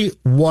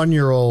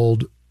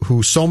 41-year-old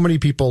who so many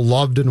people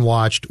loved and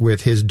watched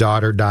with his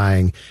daughter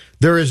dying,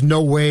 there's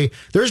no way,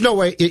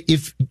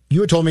 if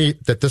you had told me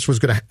that this was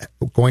going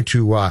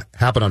to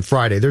happen on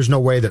Friday, there's no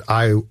way that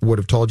I would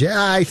have told you,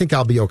 I think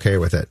I'll be okay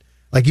with it.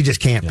 Like, you just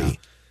can't be.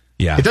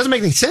 Yeah. It doesn't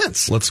make any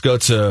sense. Let's go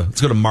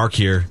to Mark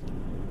here.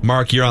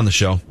 Mark, you're on the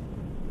show.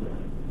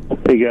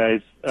 Hey,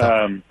 guys.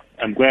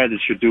 I'm glad that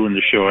you're doing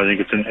the show. I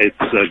think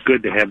it's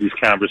good to have these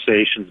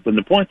conversations. But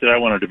the point that I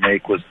wanted to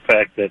make was the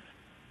fact that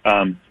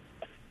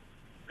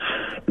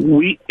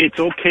it's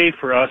okay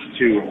for us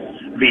to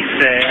be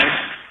sad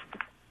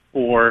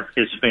for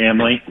his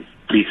family,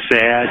 be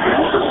sad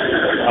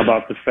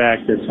about the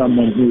fact that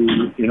someone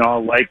who, in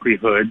all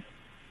likelihood,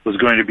 was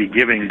going to be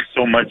giving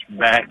so much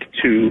back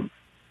to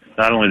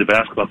not only the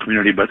basketball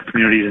community, but the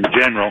community in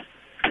general,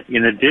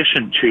 in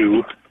addition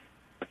to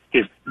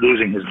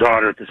losing his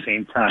daughter at the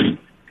same time.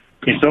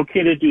 It's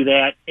okay to do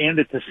that, and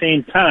at the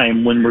same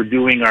time, when we're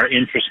doing our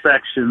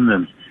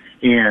introspection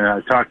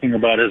and talking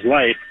about his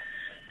life,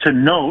 to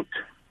note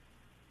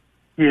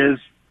his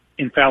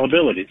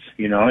infallibilities,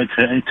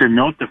 and to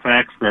note the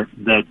fact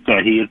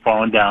that he had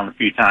fallen down a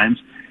few times,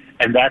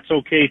 and that's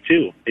okay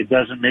too. It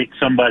doesn't make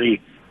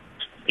somebody.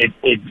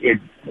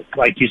 It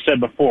like you said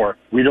before,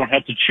 we don't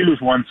have to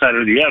choose one side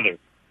or the other.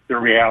 The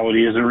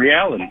reality is a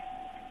reality,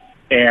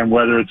 and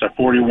whether it's a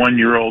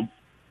 41-year-old,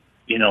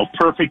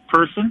 perfect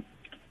person,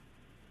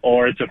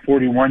 or it's a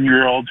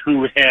 41-year-old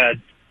who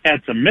had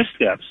some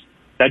missteps,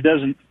 that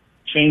doesn't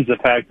change the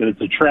fact that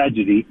it's a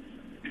tragedy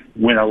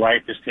when a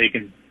life is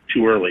taken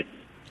too early.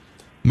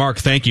 Mark,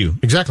 thank you.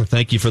 Exactly.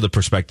 Thank you for the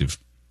perspective.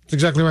 That's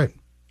exactly right.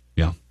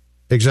 Yeah.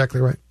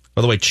 Exactly right.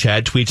 By the way,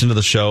 Chad tweets into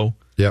the show.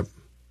 Yep.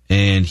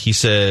 And he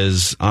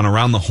says, on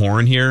Around the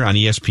Horn here on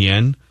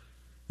ESPN,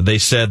 they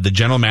said the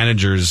general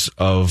managers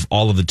of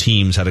all of the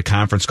teams had a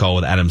conference call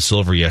with Adam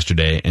Silver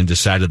yesterday and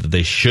decided that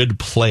they should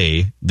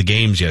play the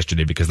games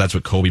yesterday because that's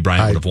what Kobe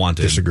Bryant would have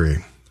wanted. I disagree.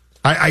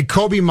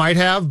 Kobe might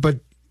have, but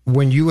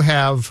when you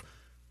have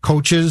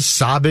coaches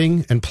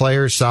sobbing and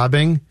players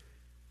sobbing,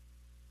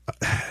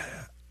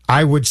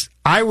 I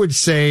would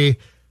say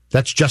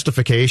that's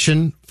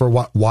justification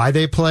for why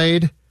they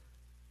played,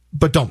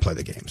 but don't play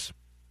the games.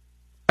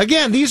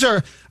 Again, these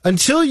are,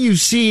 until you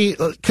see,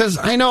 because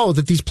I know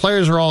that these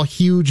players are all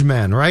huge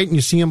men, right? And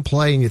you see them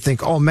play and you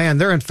think, oh man,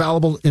 they're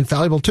infallible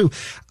too.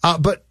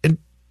 But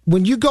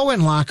when you go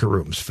in locker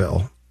rooms,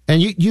 Phil,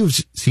 and you've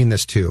seen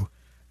this too,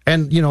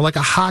 and like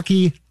a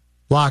hockey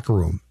locker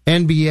room,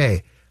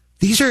 NBA,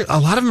 a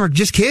lot of them are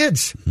just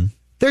kids.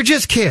 They're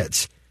just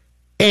kids.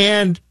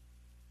 And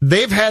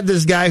they've had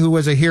this guy who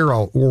was a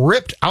hero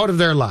ripped out of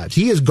their lives.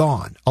 He is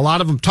gone. A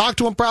lot of them talk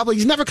to him probably.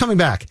 He's never coming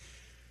back.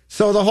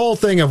 So the whole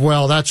thing of,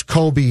 well, that's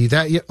Kobe.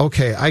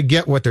 Okay, I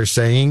get what they're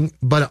saying.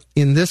 But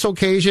in this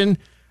occasion,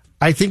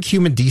 I think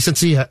human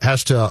decency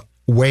has to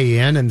weigh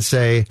in and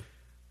say,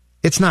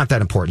 it's not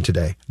that important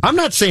today. I'm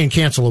not saying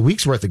cancel a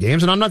week's worth of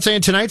games, and I'm not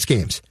saying tonight's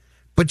games.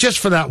 But just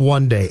for that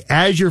one day,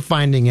 as you're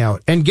finding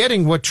out and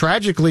getting what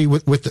tragically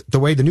with the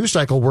way the news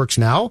cycle works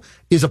now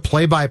is a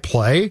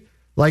play-by-play.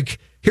 Like,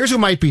 here's who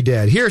might be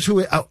dead. Here's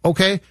who,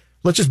 okay,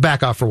 let's just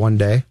back off for one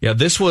day. Yeah,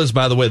 this was,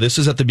 by the way, this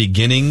is at the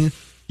beginning,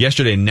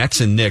 yesterday,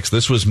 Nets and Knicks.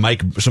 This was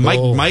Mike. So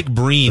Mike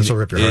Breen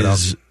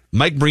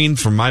Mike Breen,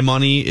 for my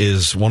money,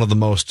 is one of the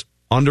most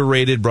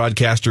underrated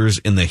broadcasters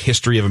in the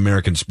history of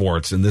American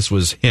sports. And this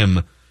was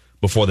him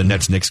before the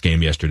Nets-Knicks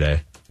game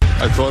yesterday.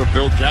 I thought of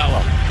Bill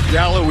Gallo.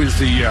 Gallo is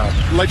the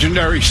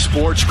legendary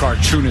sports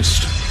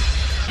cartoonist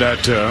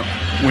that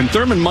when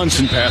Thurman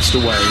Munson passed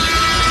away,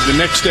 the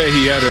next day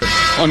he had an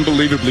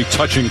unbelievably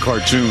touching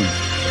cartoon.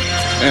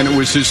 And it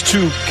was his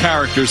two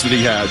characters that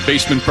he had,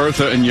 Basement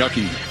Bertha and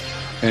Yucky.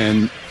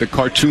 And the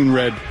cartoon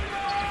read,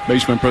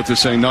 Basement Bertha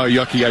saying, no,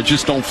 Yucky, I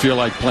just don't feel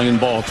like playing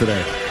ball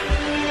today.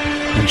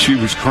 And she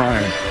was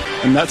crying.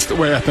 And that's the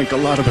way I think a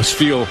lot of us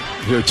feel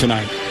here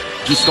tonight.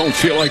 Just don't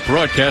feel like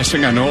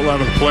broadcasting. I know a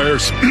lot of the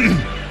players,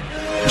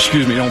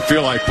 don't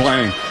feel like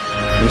playing.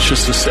 It's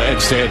just a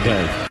sad, sad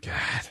day.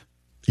 God.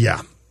 Yeah.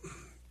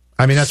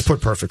 I mean, that's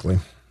put perfectly.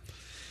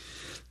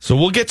 So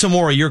we'll get to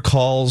more of your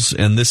calls,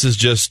 and this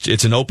is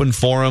it's an open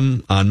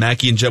forum on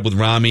Mackie and Jeb with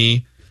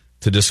Rami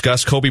to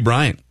discuss Kobe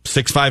Bryant.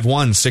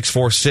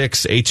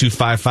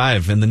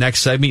 651-646-8255. In the next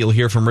segment, you'll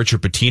hear from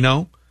Richard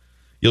Pitino.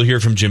 You'll hear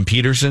from Jim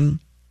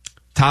Peterson.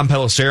 Tom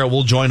Pelissero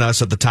will join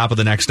us at the top of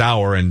the next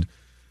hour, and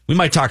we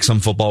might talk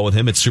some football with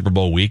him. It's Super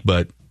Bowl week,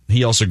 but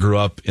he also grew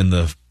up in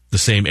the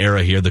same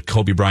era here, the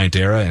Kobe Bryant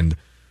era. And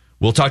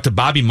we'll talk to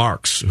Bobby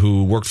Marks,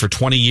 who worked for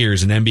 20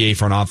 years in NBA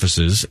front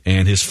offices,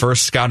 and his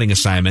first scouting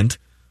assignment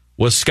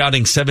was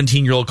scouting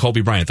 17-year-old Kobe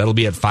Bryant. That'll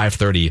be at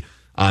 5:30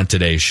 on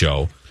today's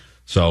show.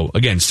 So,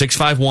 again,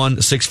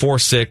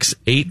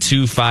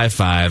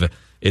 651-646-8255.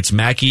 It's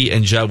Mackie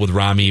and Judd with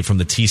Rami from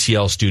the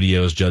TCL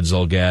studios, Judd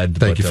Zulgad.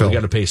 Thank you, Phil. We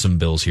got to pay some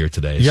bills here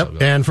today. Yep,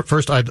 and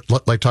first I'd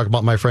like to talk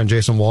about my friend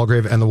Jason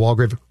Walgrave and the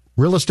Walgrave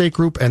Real Estate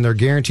Group and their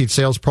guaranteed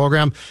sales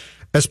program.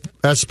 As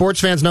sports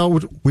fans know,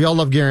 we all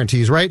love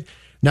guarantees, right?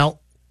 Now,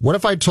 what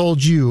if I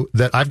told you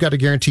that I've got a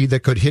guarantee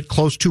that could hit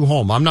close to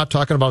home? I'm not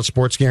talking about a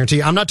sports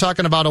guarantee. I'm not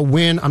talking about a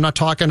win. I'm not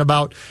talking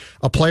about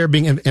a player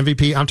being an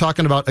MVP. I'm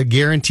talking about a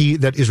guarantee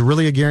that is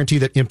really a guarantee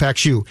that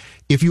impacts you.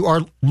 If you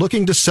are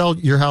looking to sell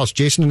your house,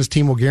 Jason and his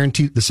team will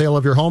guarantee the sale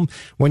of your home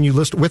when you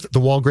list with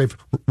the Walgrave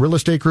Real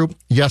Estate Group.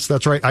 Yes,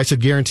 that's right. I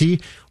said guarantee.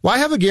 Why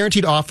have a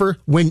guaranteed offer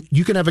when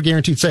you can have a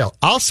guaranteed sale?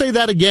 I'll say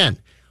that again.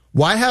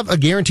 Why have a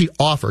guaranteed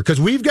offer?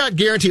 Because we've got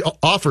guaranteed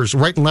offers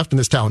right and left in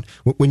this town.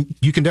 When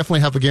you can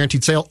definitely have a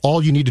guaranteed sale,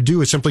 all you need to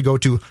do is simply go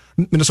to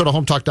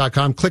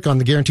MinnesotaHometalk.com, click on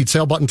the guaranteed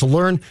sale button to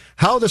learn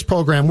how this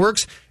program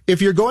works.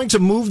 If you're going to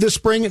move this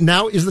spring,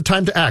 now is the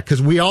time to act, because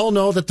we all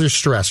know that there's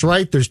stress,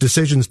 right? There's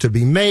decisions to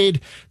be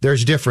made.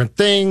 There's different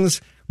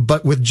things.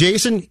 But with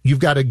Jason, you've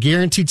got a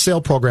guaranteed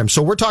sale program.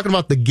 So we're talking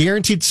about the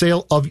guaranteed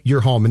sale of your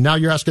home. And now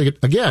you're asking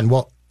again,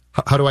 well,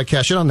 how do I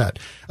cash in on that?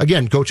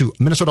 Again, go to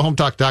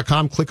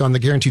MinnesotaHometalk.com, click on the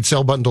guaranteed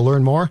sale button to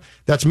learn more.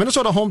 That's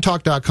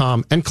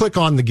MinnesotaHometalk.com and click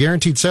on the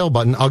guaranteed sale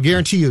button. I'll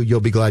guarantee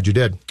you'll be glad you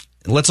did.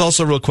 Let's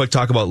also real quick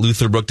talk about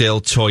Luther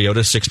Brookdale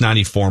Toyota,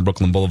 694 on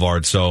Brooklyn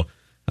Boulevard. So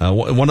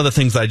one of the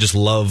things that I just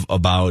love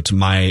about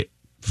my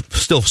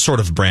still sort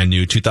of brand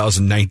new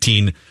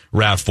 2019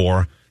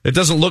 RAV4, it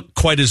doesn't look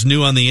quite as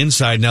new on the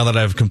inside now that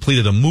I've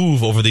completed a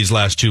move over these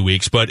last 2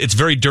 weeks, but it's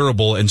very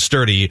durable and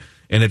sturdy,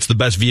 and it's the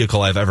best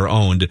vehicle I've ever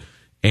owned.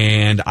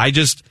 And I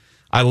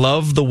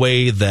love the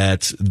way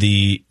that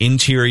the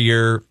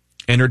interior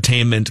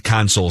entertainment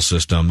console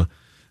system,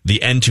 the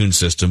Entune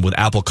system with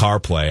Apple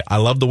CarPlay, I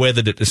love the way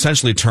that it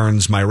essentially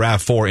turns my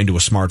RAV4 into a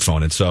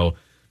smartphone. And so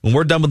when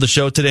we're done with the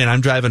show today and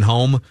I'm driving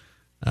home,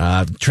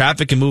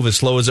 traffic can move as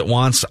slow as it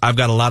wants. I've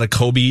got a lot of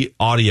Kobe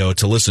audio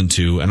to listen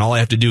to, and all I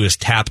have to do is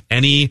tap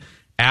any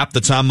app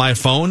that's on my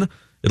phone.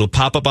 It'll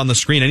pop up on the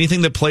screen.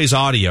 Anything that plays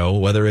audio,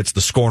 whether it's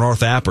the Score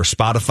North app or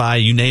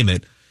Spotify, you name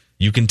it,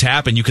 you can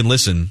tap and you can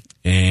listen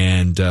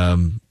and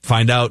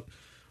find out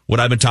what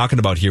I've been talking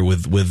about here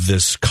with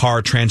this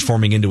car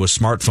transforming into a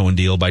smartphone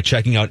deal by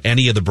checking out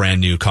any of the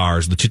brand new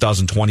cars, the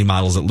 2020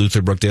 models at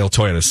Luther Brookdale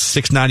Toyota,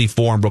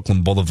 694 on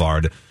Brooklyn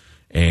Boulevard.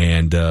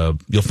 And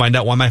you'll find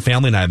out why my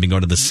family and I have been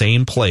going to the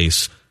same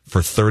place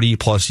for 30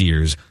 plus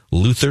years,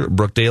 Luther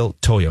Brookdale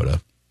Toyota.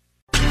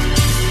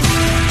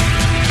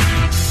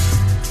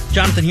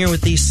 Jonathan here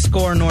with the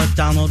Score North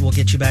download. We'll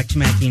get you back to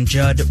Mackie and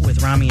Judd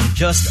with Rami in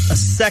just a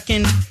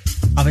second.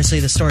 Obviously,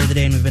 the story of the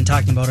day, and we've been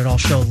talking about it all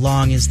show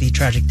long, is the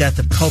tragic death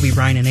of Kobe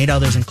Bryant and 8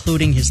 others,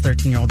 including his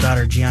 13-year-old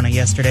daughter, Gianna,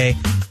 yesterday.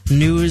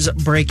 News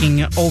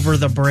breaking over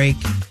the break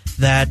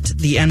that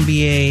the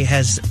NBA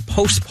has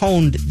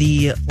postponed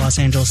the Los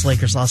Angeles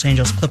Lakers-Los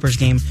Angeles Clippers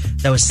game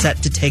that was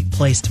set to take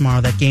place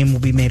tomorrow. That game will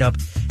be made up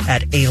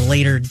at a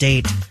later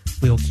date.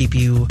 We will keep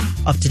you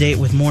up to date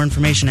with more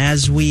information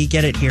as we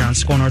get it here on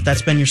Score North.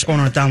 That's been your Score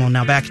North download.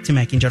 Now back to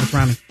Mackey and Judd with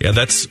Rami. Yeah,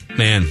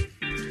 man,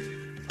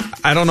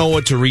 I don't know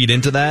what to read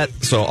into that,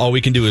 so all we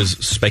can do is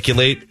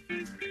speculate.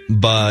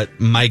 But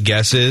my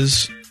guess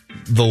is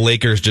the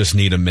Lakers just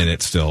need a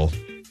minute still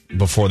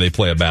before they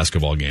play a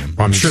basketball game.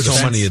 I'm sure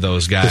so many of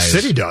those guys.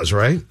 The city does,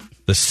 right?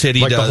 The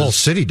city does. The whole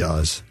city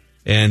does.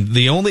 And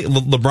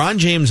LeBron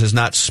James has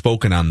not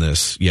spoken on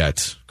this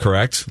yet,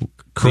 correct?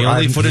 The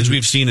only footage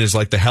we've seen is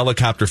like the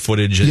helicopter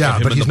footage of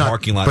him in the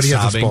parking lot but he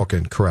sobbing. hasn't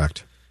spoken,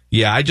 correct.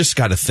 Yeah, I just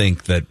got to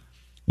think that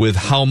with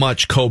how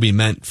much Kobe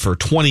meant for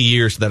 20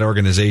 years to that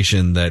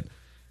organization, that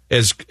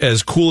as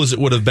cool as it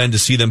would have been to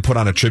see them put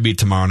on a tribute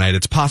tomorrow night,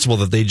 it's possible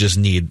that they just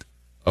need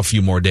a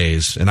few more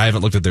days. And I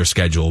haven't looked at their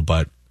schedule,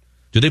 but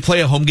do they play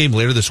a home game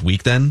later this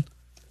week then?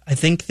 I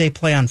think they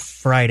play on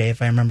Friday,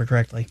 if I remember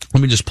correctly.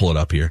 Let me just pull it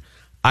up here.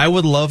 I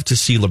would love to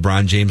see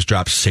LeBron James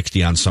drop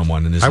 60 on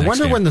someone in his next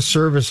wonder game. when the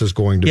service is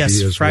going to be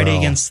as Friday well.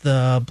 against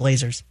the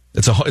Blazers.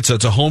 It's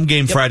a home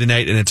game Friday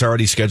night, and it's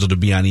already scheduled to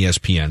be on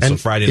ESPN. And so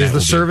Friday night is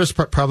the service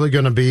probably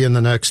going to be in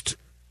the next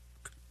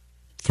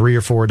 3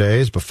 or 4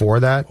 days before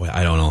that? Well,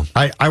 I don't know.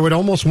 I would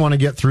almost want to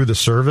get through the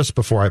service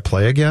before I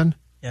play again.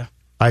 Yeah.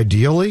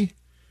 Ideally.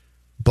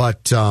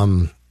 But,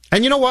 and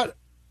you know what?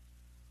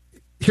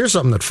 Here's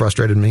something that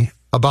frustrated me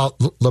about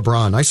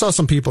LeBron. I saw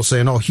some people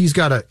saying, "Oh, he's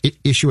got to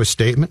issue a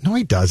statement." No,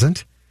 he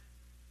doesn't.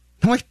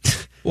 No,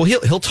 well,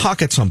 he'll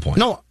talk at some point.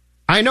 No,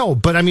 I know,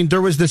 but I mean,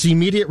 there was this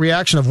immediate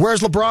reaction of,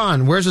 "Where's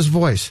LeBron? Where's his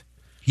voice?"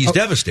 He's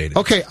devastated.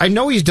 Okay, I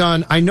know he's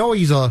done. I know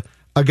he's a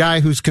guy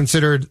who's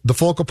considered the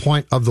focal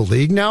point of the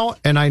league now,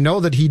 and I know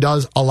that he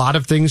does a lot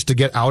of things to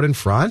get out in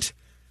front.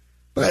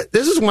 But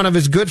this is one of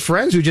his good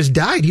friends who just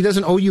died. He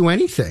doesn't owe you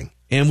anything.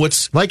 And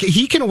what's like,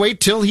 he can wait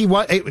till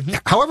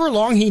however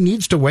long he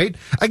needs to wait.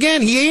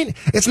 Again,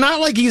 it's not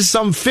like he's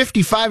some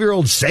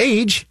 55-year-old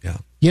sage. Yeah.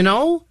 You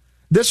know,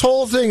 this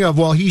whole thing of,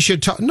 well, he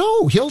should talk.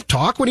 No, he'll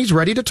talk when he's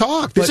ready to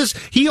talk.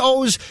 He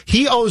owes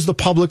the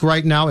public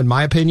right now, in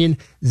my opinion,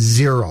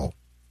 zero.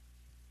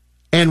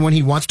 And when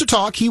he wants to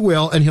talk, he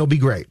will, and he'll be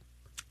great.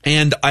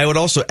 And I would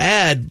also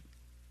add,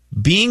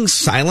 being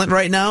silent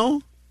right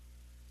now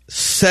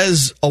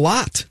says a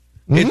lot.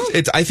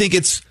 Mm-hmm. I think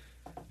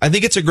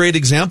it's a great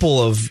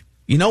example of,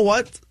 you know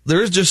what?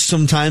 There's just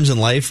some times in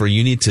life where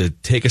you need to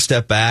take a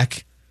step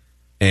back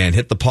and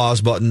hit the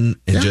pause button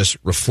and just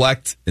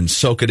reflect and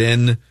soak it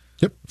in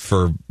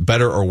for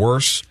better or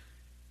worse.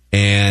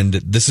 And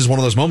this is one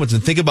of those moments.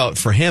 And think about,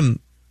 for him,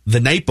 the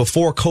night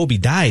before Kobe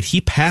died,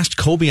 he passed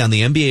Kobe on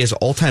the NBA's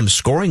all-time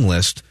scoring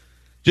list.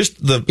 Just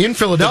in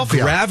Philadelphia.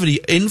 The gravity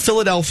in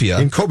Philadelphia.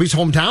 In Kobe's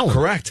hometown.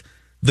 Correct.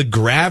 The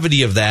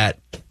gravity of that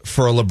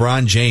for a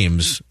LeBron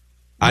James,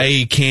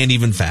 I can't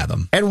even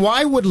fathom. And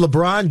why would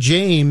LeBron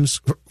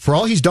James, for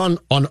all he's done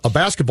on a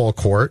basketball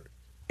court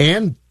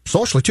and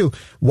socially too,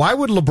 why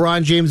would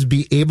LeBron James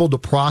be able to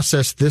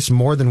process this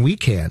more than we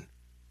can?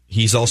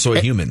 He's also a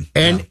human.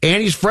 And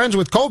he's friends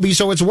with Kobe,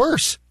 so it's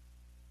worse.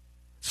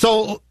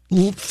 So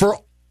for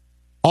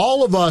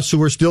all of us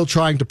who are still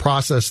trying to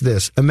process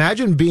this,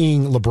 imagine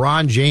being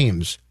LeBron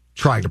James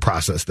trying to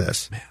process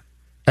this. Man.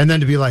 And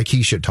then to be like,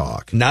 he should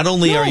talk.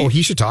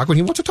 He should talk when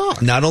he wants to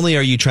talk. Not only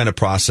are you trying to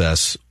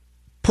process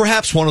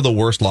perhaps one of the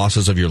worst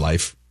losses of your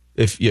life.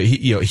 If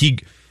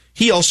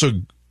he also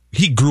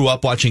grew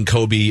up watching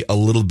Kobe a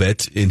little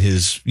bit in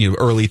his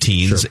early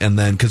teens, and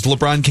then because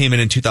LeBron came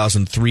in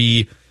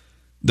 2003,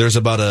 there's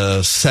about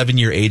a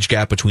 7-year age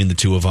gap between the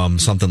two of them,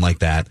 something like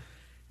that.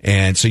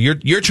 And so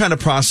you're trying to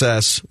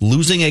process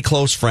losing a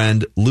close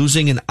friend,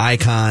 losing an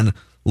icon,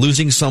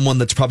 losing someone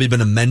that's probably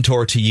been a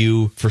mentor to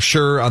you for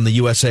sure on the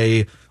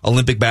USA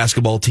Olympic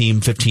basketball team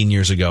 15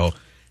 years ago.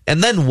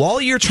 And then while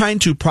you're trying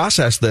to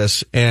process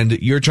this and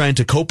you're trying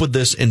to cope with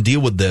this and deal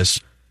with this,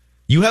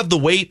 you have the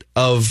weight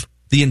of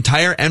the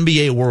entire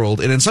NBA world,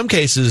 and in some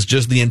cases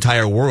just the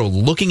entire world,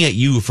 looking at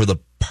you for the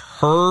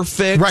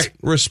perfect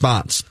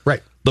response.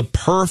 Right. The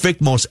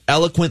perfect, most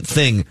eloquent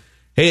thing.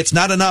 Hey, it's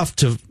not enough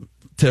to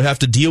have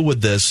to deal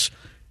with this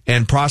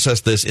and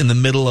process this in the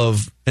middle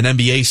of an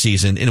NBA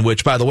season in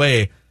which, by the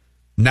way,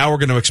 now we're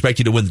going to expect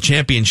you to win the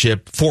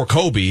championship for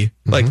Kobe.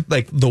 Mm-hmm.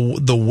 Like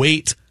the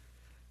weight,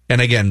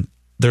 and again,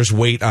 there's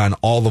weight on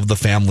all of the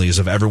families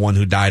of everyone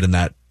who died in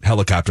that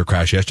helicopter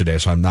crash yesterday,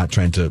 so I'm not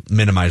trying to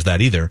minimize that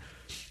either.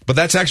 But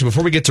that's actually,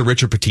 before we get to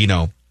Richard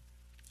Pitino,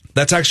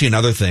 that's actually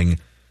another thing,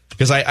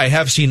 because I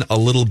have seen a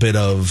little bit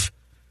of,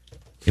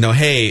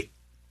 hey,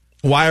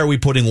 why are we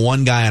putting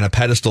one guy on a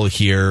pedestal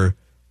here?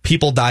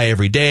 People die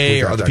every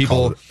day, or other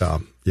people.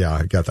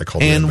 I got that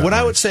called. And what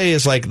I would say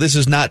is, like, this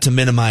is not to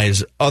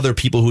minimize other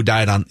people who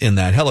died in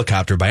that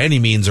helicopter by any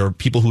means, or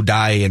people who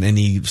die in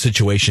any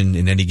situation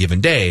in any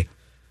given day.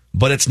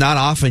 But it's not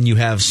often you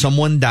have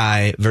someone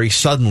die very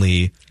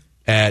suddenly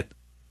at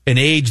an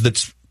age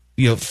that's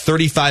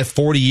 35,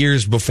 40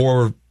 years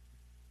before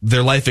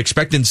their life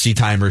expectancy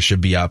timer should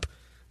be up.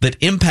 that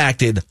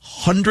impacted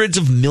hundreds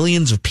of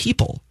millions of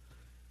people.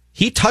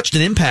 He touched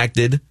and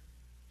impacted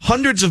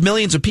hundreds of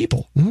millions of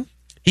people,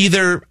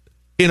 either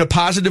in a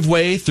positive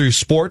way through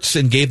sports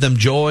and gave them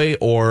joy,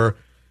 or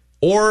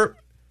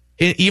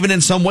even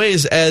in some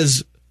ways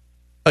as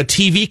a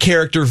TV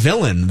character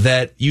villain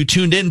that you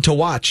tuned in to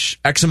watch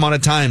X amount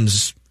of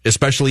times,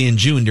 especially in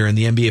June during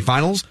the NBA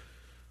Finals,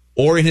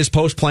 or in his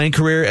post-playing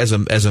career as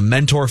a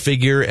mentor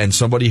figure and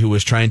somebody who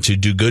was trying to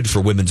do good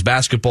for women's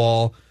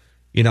basketball.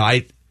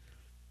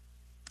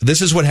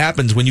 This is what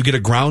happens when you get a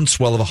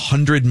groundswell of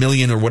 100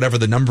 million or whatever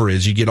the number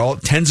is. You get all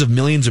tens of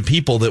millions of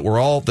people that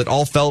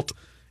all felt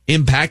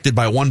impacted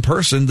by one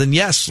person. Then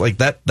yes, like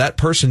that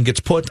person gets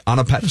put on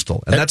a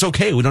pedestal, and that's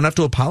okay. We don't have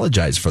to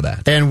apologize for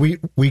that. And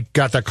we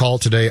got that call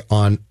today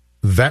on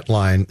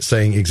Vetline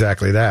saying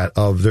exactly that.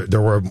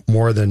 There were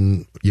more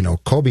than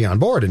Kobe on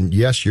board, and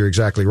yes, you're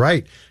exactly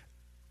right.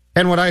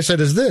 And what I said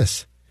is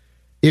this: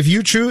 if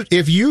you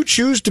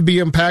choose to be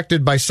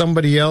impacted by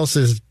somebody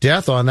else's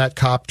death on that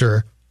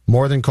copter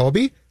more than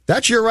Kobe,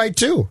 that's your right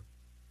too.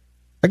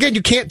 Again,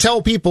 you can't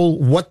tell people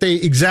what they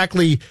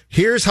exactly,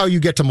 here's how you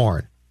get to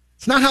mourn.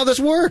 It's not how this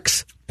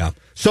works. Yeah.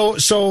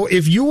 So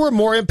if you were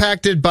more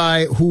impacted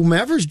by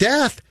whomever's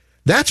death,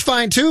 that's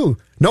fine too.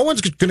 No one's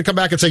going to come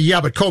back and say,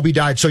 yeah, but Kobe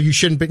died, so you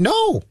shouldn't be.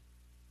 No.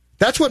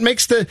 That's what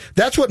makes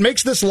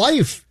this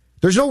life.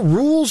 There's no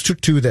rules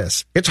to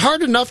this. It's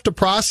hard enough to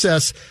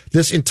process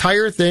this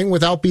entire thing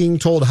without being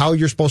told how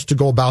you're supposed to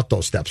go about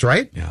those steps,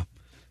 right? Yeah.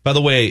 By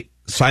the way,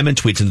 Simon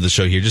tweets into the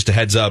show here, just a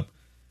heads up.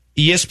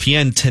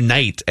 ESPN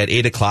tonight at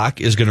 8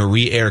 o'clock is going to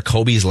re-air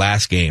Kobe's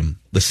last game,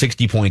 the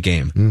 60-point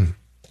game.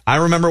 I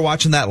remember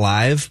watching that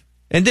live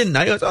and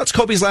it's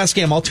Kobe's last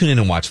game. I'll tune in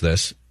and watch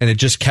this. And it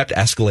just kept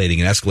escalating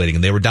and escalating.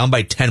 And they were down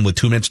by 10 with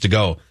 2 minutes to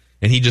go.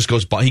 And he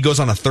goes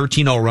on a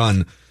 13-0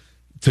 run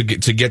to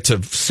get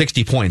to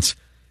 60 points.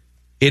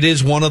 It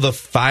is one of the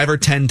 5 or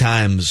 10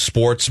 times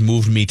sports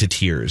moved me to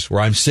tears,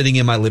 where I'm sitting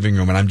in my living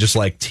room and I'm just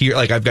like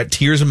I've got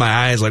tears in my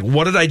eyes. Like,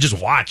 what did I just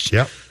watch?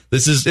 Yep.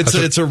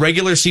 It's a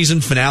regular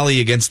season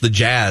finale against the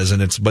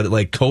Jazz, but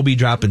like Kobe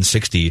dropping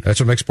 60. That's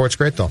what makes sports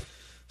great, though.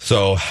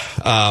 So,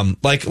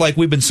 like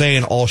we've been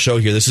saying all show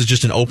here, this is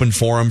just an open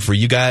forum for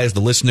you guys,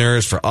 the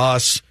listeners, for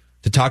us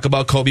to talk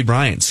about Kobe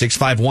Bryant.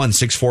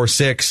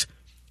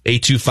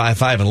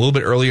 651-646-8255. And a little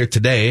bit earlier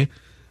today,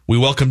 we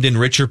welcomed in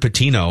Richard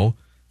Pitino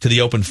to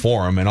the open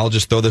forum, and I'll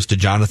just throw this to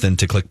Jonathan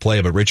to click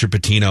play. But Richard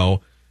Pitino,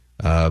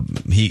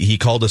 he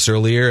called us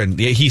earlier, and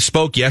he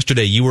spoke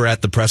yesterday. You were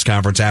at the press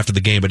conference after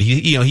the game, but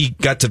he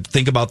got to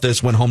think about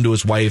this, went home to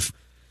his wife,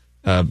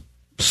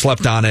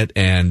 slept on it,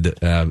 and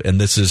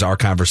this is our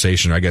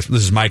conversation. Or I guess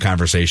this is my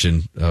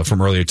conversation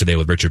from earlier today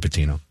with Richard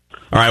Pitino.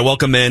 All right,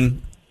 welcome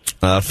in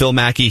Phil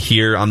Mackey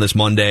here on this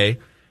Monday,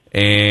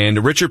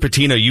 and Richard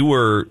Pitino. You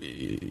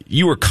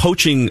were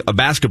coaching a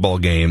basketball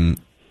game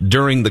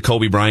during the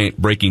Kobe Bryant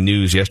breaking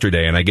news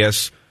yesterday, and I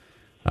guess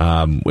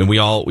when we're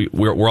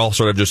all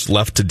sort of just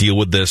left to deal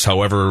with this,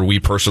 however we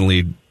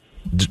personally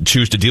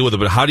choose to deal with it.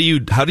 But how do you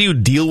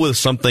deal with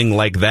something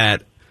like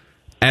that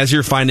as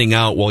you're finding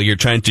out while you're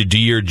trying to do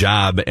your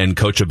job and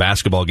coach a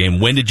basketball game?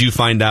 When did you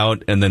find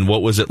out, and then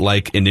what was it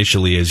like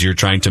initially as you're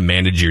trying to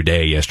manage your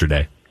day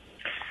yesterday?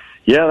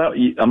 Yeah,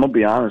 I'm gonna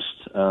be honest.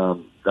 That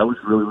was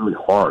really, really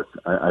hard.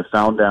 I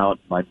found out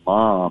my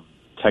mom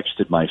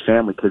texted my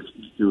family because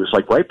it was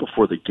like right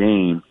before the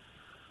game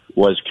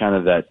was kind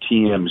of that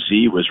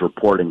TMZ was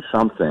reporting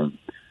something.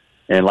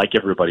 And like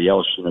everybody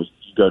else, you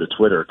go to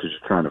Twitter because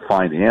you're trying to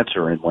find the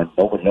answer. And when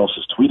nobody else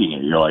is tweeting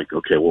it, you're like,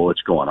 okay, well,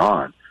 what's going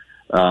on?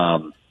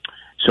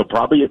 So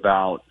probably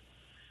about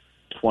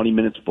 20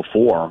 minutes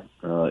before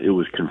it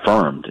was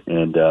confirmed.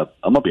 And I'm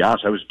going to be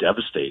honest, I was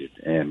devastated.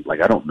 And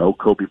I don't know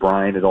Kobe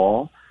Bryant at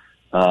all.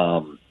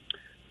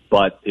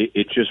 But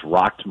it just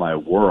rocked my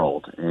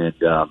world. And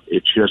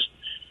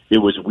it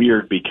was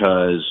weird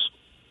because,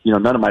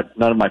 none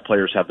of my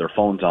players have their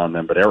phones on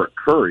them, but Eric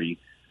Curry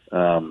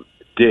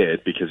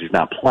did because he's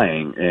not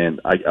playing. And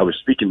I was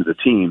speaking to the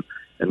team,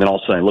 and then all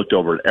of a sudden I looked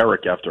over at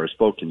Eric after I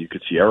spoke, and you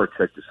could see Eric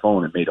checked his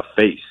phone and made a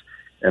face.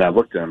 And I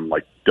looked at him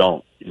like,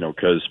 don't,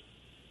 because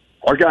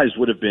our guys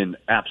would have been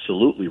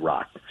absolutely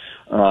rocked.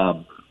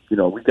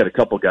 We've got a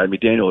couple of guys.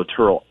 Daniel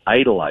Otero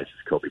idolizes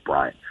Kobe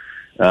Bryant.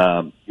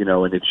 And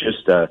it's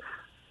just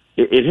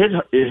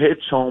it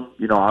hits home,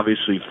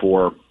 obviously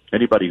for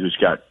anybody who's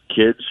got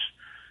kids.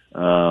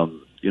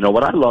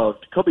 What I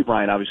loved, Kobe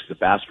Bryant, obviously the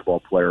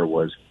basketball player,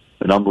 was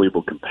an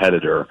unbelievable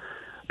competitor,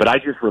 but I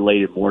just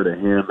related more to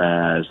him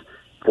as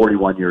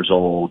 41 years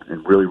old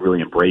and really,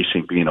 really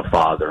embracing being a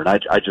father. And I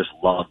just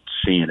loved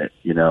seeing it.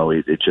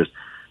 It just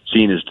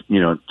seeing his,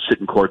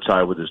 sitting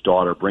courtside with his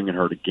daughter, bringing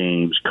her to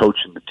games,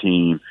 coaching the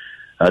team.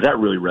 That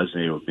really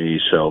resonated with me.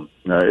 So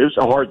it was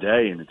a hard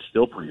day, and it's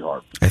still pretty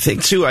hard. I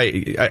think, too,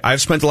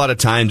 I've spent a lot of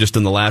time just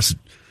in the last,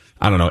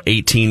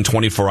 18,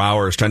 24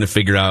 hours trying to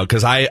figure out,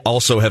 because I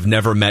also have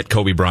never met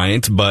Kobe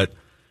Bryant, but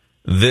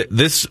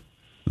this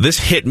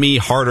hit me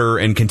harder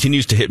and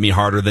continues to hit me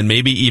harder than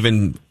maybe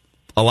even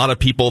a lot of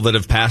people that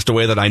have passed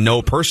away that I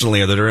know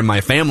personally or that are in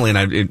my family, and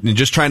I'm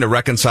just trying to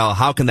reconcile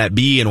how can that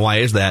be and why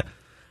is that.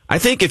 I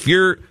think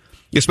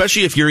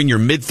especially if you're in your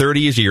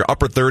mid-30s or your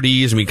upper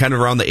 30s, I mean, kind of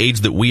around the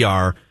age that we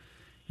are,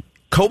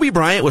 Kobe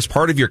Bryant was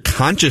part of your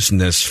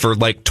consciousness for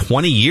like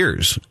 20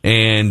 years.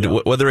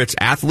 And whether it's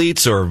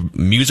athletes or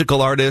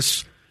musical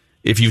artists,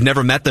 if you've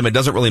never met them, it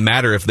doesn't really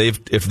matter if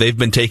they've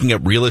been taking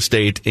up real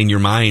estate in your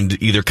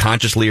mind, either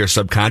consciously or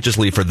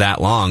subconsciously, for that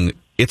long.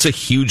 It's a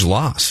huge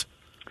loss.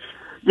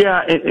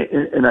 Yeah,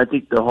 and I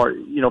think the hard,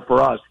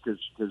 for us,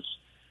 because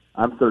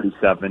I'm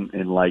 37,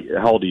 and like,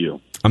 how old are you?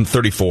 I'm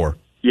 34.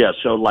 Yeah,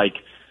 so like,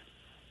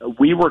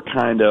 we were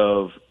kind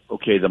of,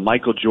 okay, the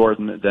Michael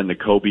Jordan, then the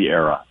Kobe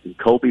era. And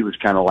Kobe was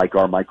kind of like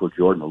our Michael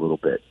Jordan a little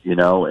bit,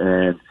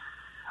 and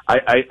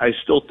I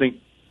still think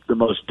the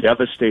most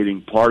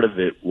devastating part of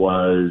it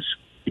was,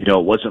 it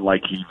wasn't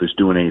like he was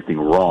doing anything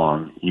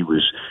wrong. He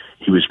was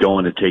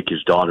going to take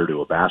his daughter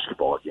to a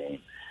basketball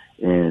game.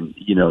 And,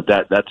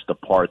 that's the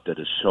part that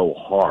is so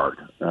hard.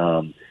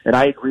 And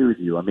I agree with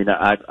you. I mean,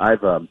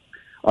 I've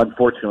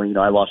unfortunately,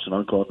 I lost an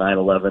uncle at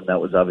 9/11.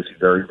 That was obviously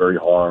very, very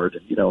hard.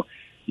 And,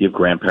 you have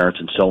grandparents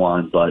and so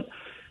on. But,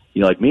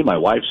 like me, my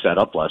wife sat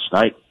up last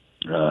night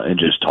and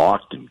just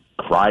talked and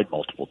cried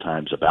multiple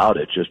times about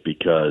it, just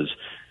because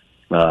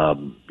he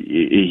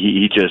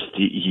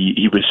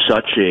was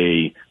such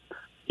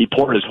he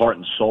poured his heart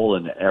and soul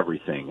into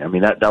everything. I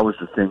mean, that was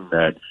the thing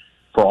that,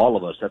 for all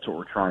of us, that's what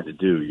we're trying to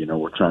do.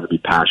 We're trying to be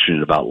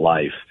passionate about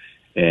life.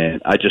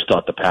 And I just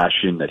thought the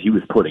passion that he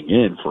was putting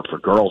in for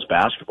girls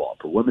basketball,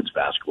 for women's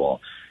basketball,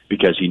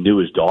 because he knew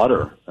his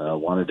daughter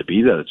wanted to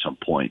be there at some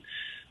point.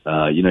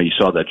 You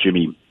saw that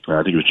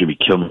I think it was Jimmy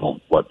Kimmel,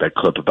 that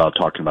clip about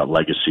talking about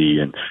legacy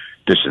and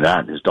this and that.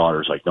 And his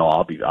daughter's like, no,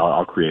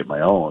 I'll create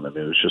my own. I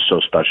mean, it was just so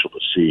special to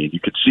see. And you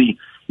could see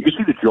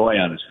the joy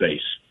on his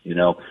face,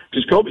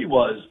 because Kobe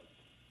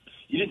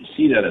you didn't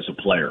see that as a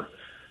player.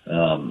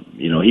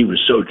 He was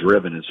so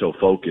driven and so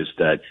focused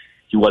that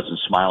he wasn't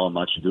smiling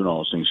much and doing all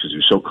those things because he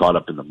was so caught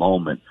up in the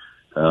moment,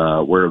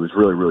 where it was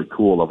really, really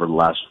cool over the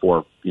last 3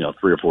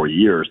 or 4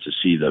 years to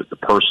see the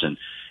person.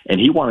 And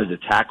he wanted to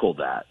tackle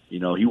that. He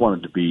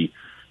wanted to be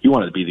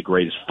the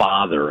greatest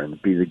father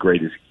and be the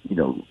greatest,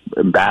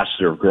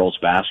 ambassador of girls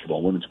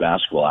basketball, women's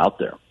basketball out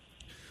there.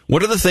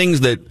 What are the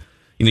things that,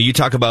 you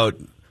talk about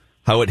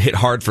how it hit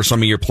hard for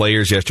some of your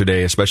players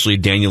yesterday, especially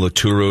Daniel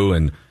Oturu,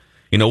 and,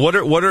 what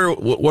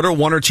are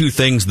one or two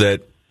things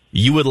that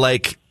you would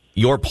like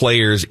your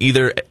players,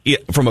 either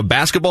from a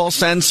basketball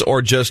sense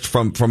or just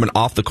from an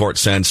off the court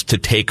sense, to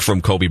take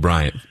from Kobe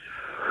Bryant?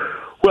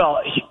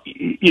 Well,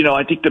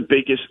 I think the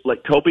biggest,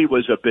 like, Kobe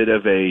was a bit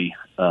of a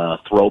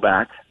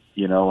throwback,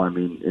 in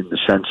the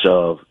sense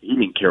of he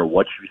didn't care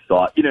what you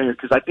thought,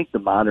 because I think the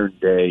modern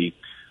day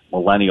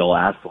millennial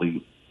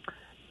athlete,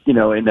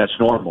 and that's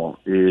normal,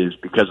 is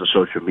because of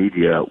social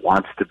media,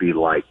 wants to be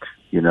liked.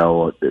 They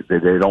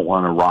don't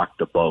want to rock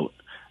the boat.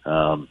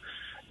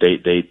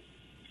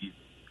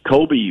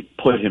 Kobe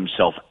put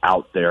himself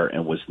out there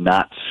and was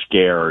not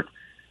scared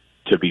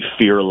to be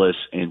fearless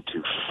and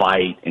to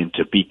fight and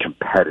to be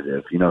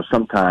competitive.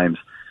 Sometimes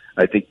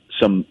I think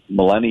some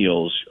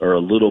millennials are a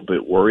little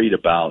bit worried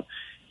about,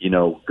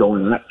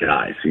 going at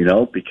guys,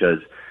 because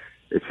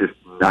it's just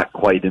not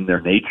quite in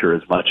their nature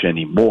as much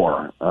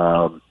anymore.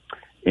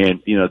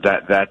 And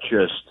that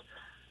just,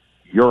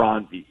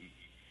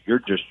 you're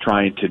just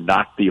trying to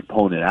knock the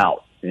opponent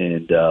out.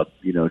 And,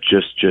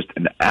 just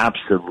an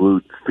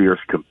absolute fierce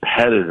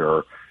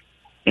competitor.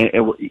 And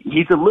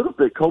he's a little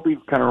bit, Kobe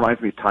kind of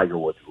reminds me of Tiger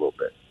Woods a little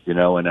bit,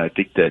 and I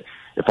think that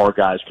if our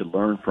guys could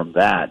learn from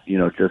that,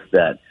 just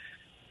that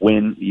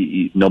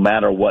win, no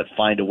matter what,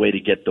 find a way to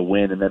get the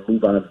win and then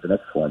move on to the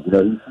next one. He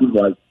seemed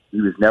like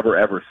he was never,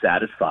 ever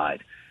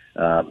satisfied.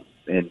 And,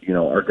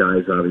 our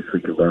guys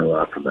obviously could learn a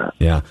lot from that.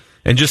 Yeah.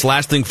 And just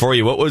last thing for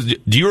you,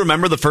 do you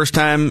remember the first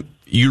time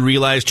you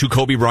realized who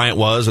Kobe Bryant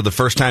was, or the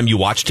first time you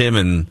watched him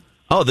and,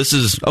 this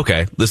is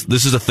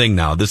a thing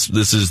now. This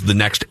is the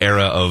next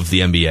era of the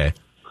NBA?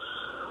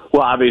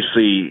 Well,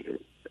 obviously,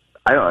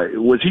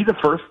 was he the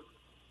first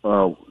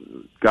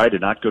guy to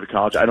not go to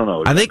college? I don't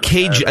know. I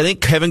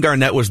think Kevin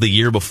Garnett was the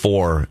year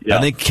before. Yeah.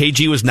 I think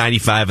KG was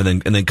 95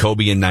 and then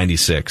Kobe in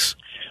 96.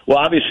 Well,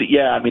 obviously,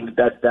 yeah. I mean,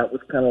 that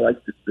was kind of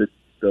like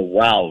the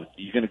wow,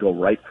 you're going to go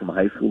right from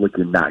high school, like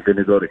you're not going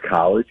to go to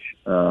college.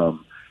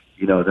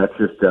 That's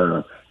just,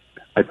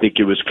 I think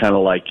it was kind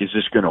of like, is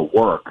this going to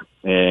work?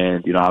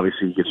 And,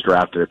 obviously he gets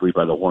drafted, I believe,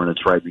 by the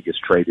Hornets, right? He gets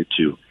traded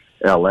to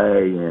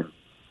L.A. And,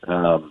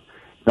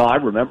 no, I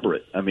remember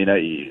it. I mean,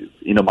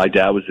 my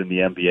dad was in the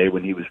NBA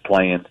when he was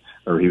playing,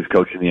 or he was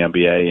coaching the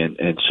NBA.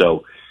 And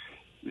so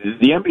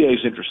the NBA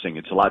is interesting.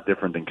 It's a lot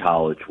different than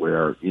college,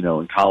 where,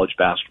 in college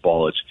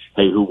basketball, it's,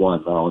 hey, who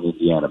won? Oh, in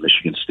Indiana,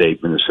 Michigan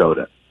State,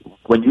 Minnesota.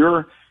 When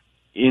you're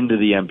into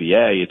the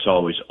NBA, it's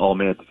always, oh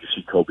man, did you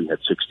see Kobe had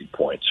 60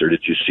 points, or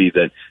did you see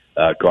that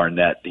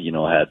Garnett,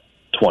 had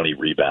 20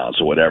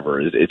 rebounds or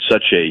whatever? It's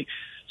such a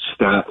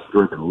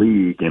stats-driven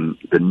league, and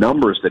the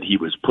numbers that he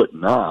was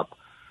putting up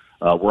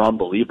were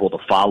unbelievable to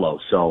follow.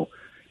 So,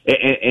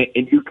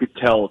 And you could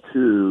tell,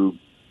 too,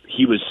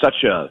 he was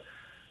such a,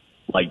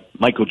 like,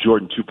 Michael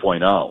Jordan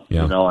 2.0.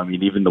 Yeah. You know, I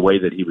mean, even the way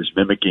that he was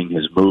mimicking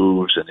his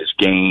moves and his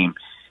game.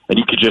 And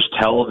you could just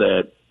tell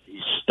that he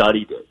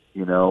studied it,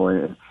 you know.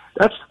 And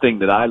that's the thing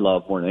that I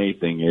love more than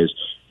anything is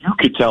you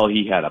could tell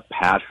he had a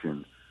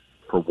passion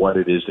for what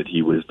it is that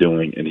he was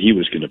doing, and he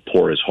was going to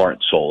pour his heart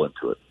and soul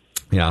into it.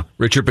 Yeah.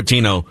 Richard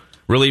Pitino,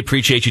 really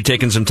appreciate you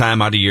taking some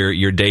time out of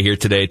your day here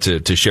today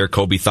to share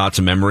Kobe thoughts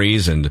and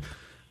memories, and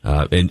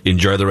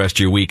enjoy the rest of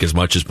your week as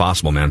much as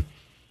possible, man.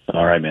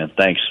 All right, man.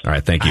 Thanks. All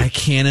right, thank you. I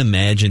can't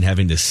imagine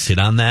having to sit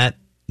on that,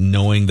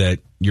 knowing that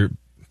you're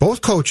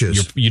both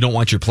coaches. You don't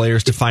want your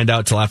players to find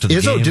out till after the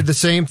game. Izzo did the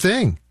same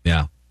thing.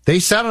 Yeah, they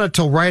sat on it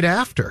till right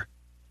after.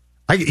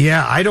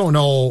 I don't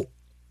know,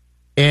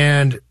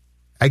 and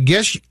I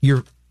guess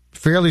you're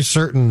fairly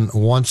certain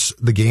once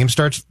the game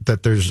starts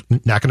that there's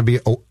not going to be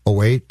a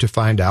way to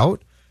find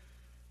out.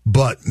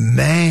 But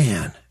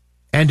man,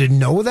 and to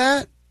know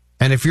that,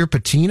 and if you're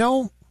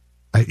Pitino,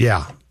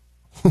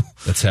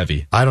 that's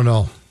heavy. I don't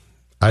know.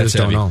 I just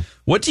don't know.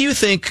 What do you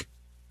think?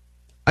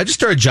 I just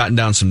started jotting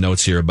down some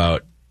notes here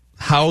about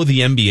how the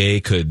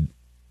NBA could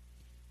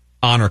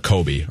honor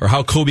Kobe, or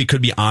how Kobe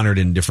could be honored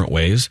in different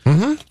ways.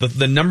 Mm-hmm.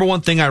 The number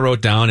one thing I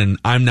wrote down, and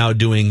I'm now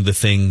doing the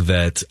thing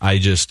that I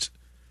just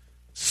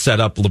set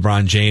up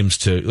LeBron James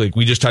to, like,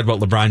 we just talked about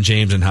LeBron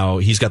James and how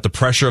he's got the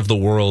pressure of the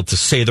world to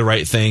say the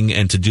right thing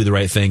and to do the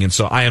right thing. And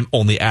so I am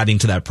only adding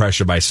to that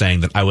pressure by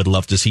saying that I would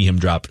love to see him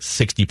drop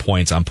 60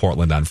 points on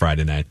Portland on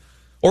Friday night,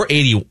 or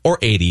 80.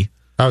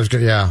 I was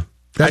good. Yeah.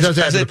 That does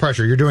add to the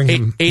pressure. You're doing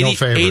him 80, no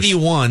favors.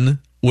 81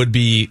 would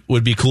be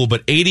cool,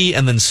 but 80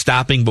 and then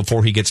stopping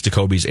before he gets to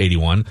Kobe's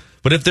 81.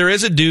 But if there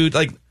is a dude,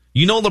 like,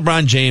 you know,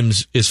 LeBron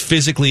James is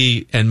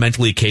physically and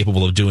mentally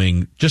capable of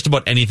doing just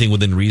about anything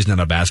within reason on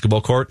a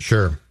basketball court.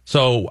 Sure.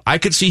 So I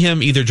could see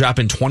him either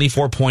dropping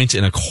 24 points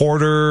in a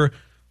quarter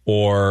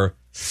or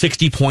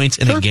 60 points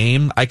in a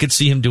game. I could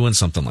see him doing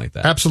something like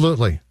that.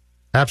 Absolutely.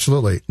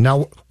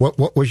 Now,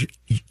 what was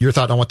your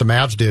thought on what the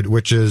Mavs did,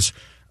 which is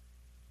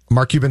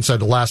Mark Cuban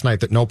said last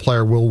night that no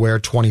player will wear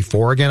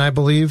 24 again, I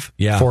believe,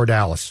 for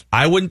Dallas.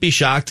 I wouldn't be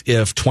shocked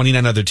if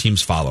 29 other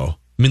teams follow.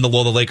 I mean, the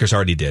Lakers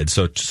already did,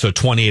 so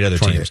 28 other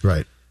teams.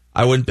 Right.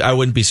 I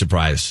wouldn't be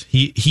surprised.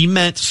 He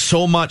meant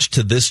so much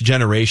to this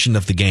generation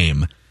of the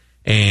game,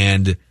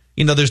 and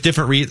you know, there's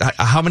different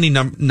how many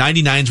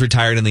 99s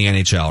retired in the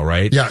NHL,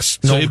 right? Yes.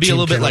 So it'd be a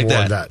little bit like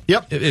that.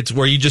 Yep. It's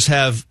where you just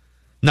have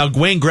now.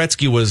 Wayne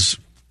Gretzky was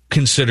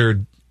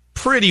considered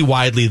pretty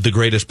widely the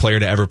greatest player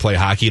to ever play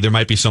hockey. There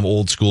might be some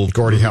old school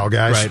Gordie Howe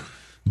guys, right?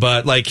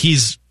 But like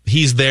he's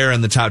there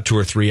in the top 2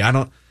 or 3.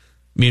 I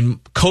mean,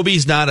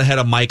 Kobe's not ahead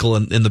of Michael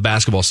in the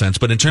basketball sense,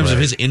 but in terms of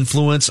his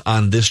influence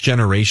on this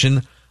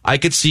generation, I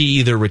could see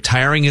either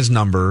retiring his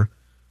number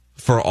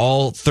for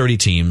all 30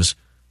 teams,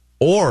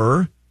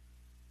 or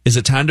is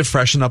it time to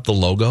freshen up the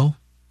logo?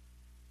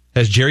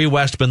 Has Jerry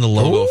West been the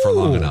logo for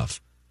long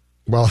enough?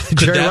 Well,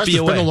 Jerry West has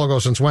been the logo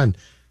since when?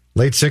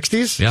 Late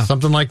 60s? Yeah.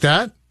 Something like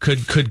that?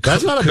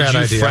 That's not a bad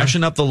idea.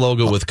 Freshen up the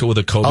logo with a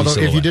Kobe Although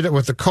silhouette? If you did it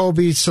with the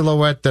Kobe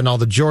silhouette, then all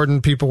the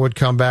Jordan people would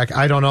come back.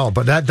 I don't know,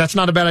 but that's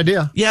not a bad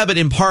idea. Yeah, but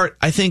in part,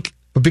 I think,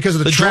 but because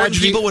of the Jordan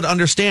tragedy, people would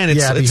understand.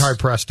 It'd be hard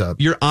pressed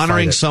up. You're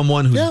honoring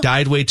someone who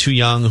died way too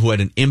young, who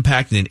had an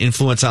impact and an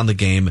influence on the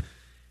game.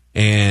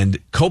 And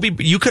Kobe,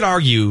 you could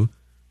argue,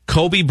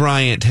 Kobe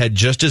Bryant had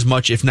just as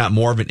much, if not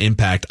more, of an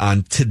impact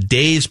on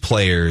today's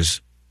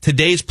players.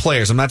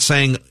 I'm not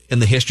saying in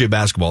the history of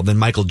basketball, than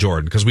Michael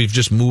Jordan, because we've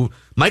just moved.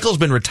 Michael's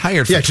been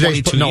retired for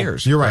 22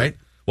 years. You're right.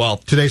 Well,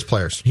 today's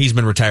players. He's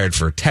been retired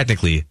for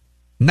technically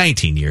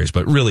 19 years,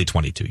 but really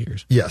 22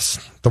 years. Yes.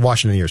 The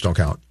Washington years don't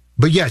count.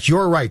 But yes,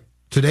 you're right.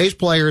 Today's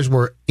players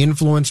were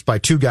influenced by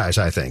 2 guys,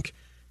 I think.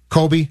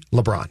 Kobe,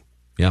 LeBron.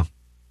 Yeah.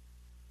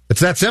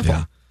 It's that simple.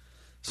 Yeah.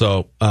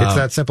 So it's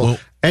that simple. Well,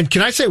 and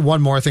can I say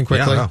one more thing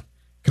quickly? Yeah,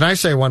 Can I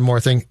say one more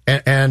thing?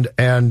 And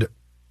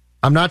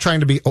I'm not trying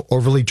to be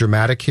overly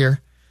dramatic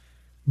here,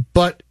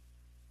 but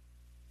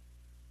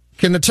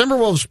can the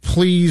Timberwolves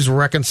please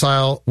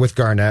reconcile with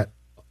Garnett?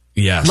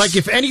 Yes. Like,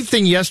 if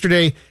anything,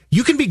 yesterday,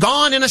 you can be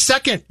gone in a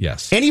second.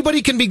 Yes.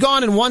 Anybody can be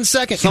gone in 1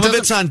 second. Some of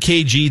it's on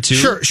KG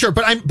too. Sure.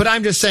 But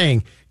I'm just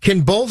saying,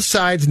 can both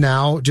sides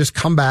now just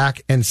come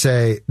back and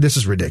say, this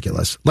is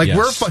ridiculous? Like,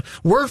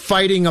 we're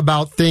fighting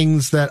about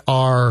things that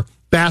are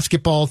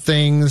basketball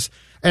things.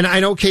 And I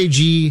know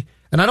KG,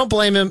 and I don't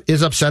blame him,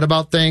 is upset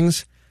about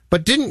things.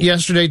 But didn't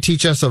yesterday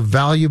teach us a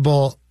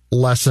valuable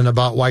lesson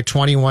about why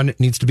 21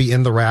 needs to be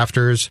in the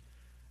rafters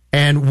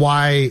and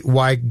why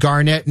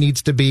Garnett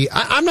needs to be...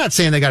 I'm not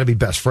saying they got to be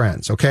best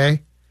friends,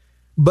 okay?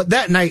 But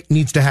that night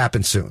needs to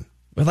happen soon.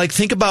 But like,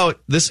 think about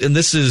this, and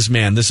this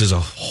is a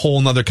whole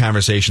nother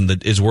conversation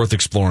that is worth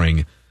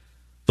exploring.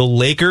 The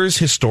Lakers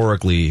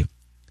historically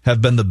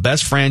have been the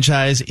best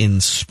franchise in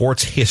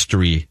sports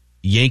history.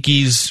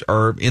 Yankees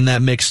are in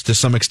that mix to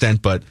some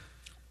extent, but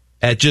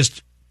at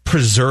just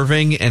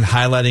preserving and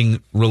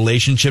highlighting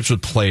relationships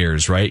with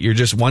players, right?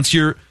 Once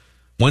you're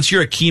Once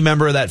you're a key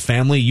member of that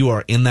family, you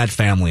are in that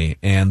family,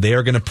 and they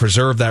are going to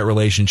preserve that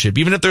relationship.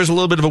 Even if there's a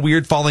little bit of a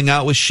weird falling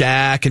out with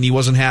Shaq and he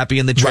wasn't happy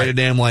and they traded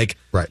him, like,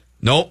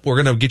 nope, we're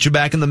going to get you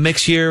back in the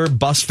mix here.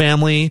 Buss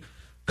family,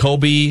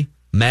 Kobe,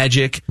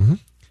 Magic.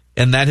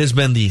 And that has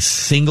been the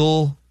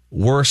single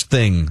worst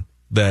thing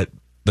that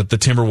the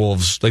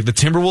Timberwolves, like the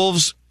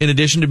Timberwolves, in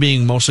addition to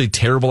being mostly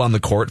terrible on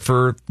the court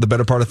for the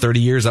better part of 30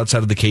 years outside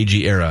of the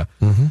KG era,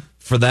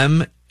 for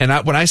them, and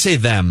when I say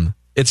them,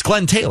 it's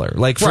Glenn Taylor.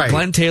 Like, for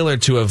Glenn Taylor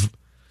to have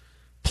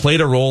played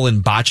a role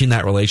in botching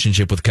that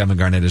relationship with Kevin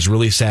Garnett is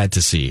really sad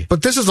to see.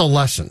 But this is a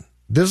lesson.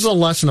 This is a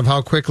lesson of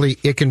how quickly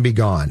it can be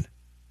gone.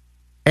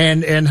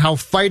 And how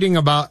fighting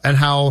about and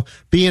how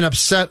being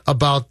upset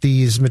about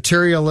these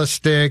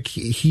materialistic,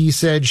 he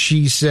said,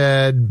 she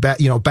said,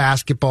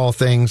 basketball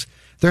things,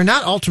 they're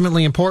not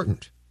ultimately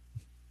important.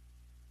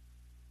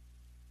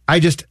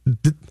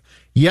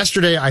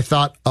 Yesterday I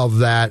thought of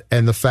that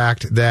and the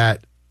fact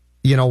that,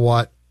 you know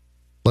what,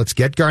 let's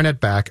get Garnett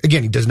back.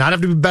 Again, he does not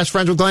have to be best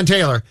friends with Glenn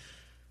Taylor.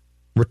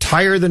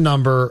 Retire the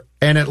number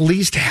and at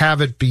least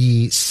have it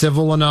be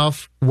civil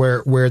enough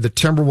where the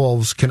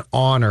Timberwolves can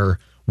honor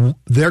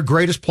their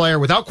greatest player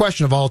without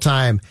question of all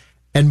time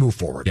and move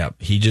forward. Yeah,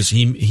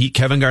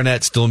 Kevin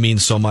Garnett still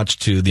means so much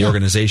to the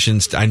organization.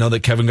 I know that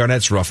Kevin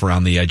Garnett's rough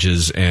around the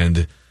edges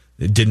and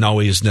didn't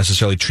always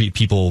necessarily treat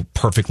people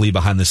perfectly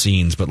behind the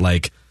scenes, but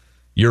like,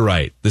 you're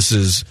right. This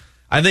is,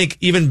 I think,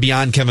 even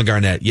beyond Kevin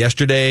Garnett,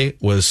 yesterday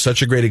was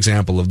such a great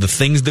example of the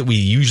things that we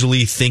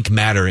usually think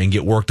matter and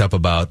get worked up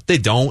about. They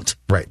don't.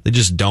 They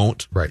just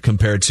don't.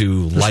 Compared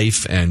to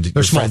life and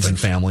your friends and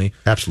family.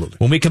 Absolutely.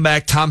 When we come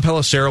back, Tom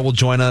Pelissero will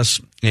join us,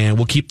 and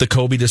we'll keep the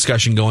Kobe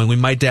discussion going. We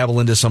might dabble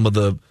into some of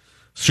the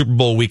Super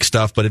Bowl week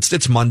stuff, but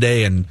it's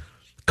Monday, and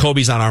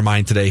Kobe's on our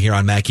mind today here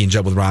on Mackie and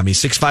Judd with Rami.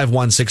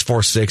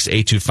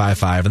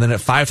 651-646-8255. And then at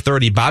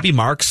 5:30, Bobby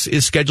Marks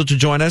is scheduled to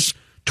join us.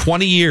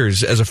 20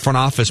 years as a front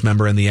office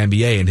member in the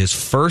NBA, and his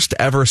first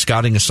ever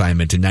scouting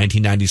assignment in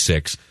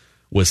 1996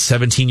 was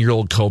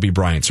 17-year-old Kobe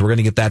Bryant. So we're going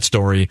to get that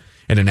story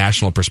in a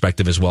national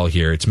perspective as well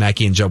here. It's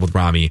Mackie and Judd with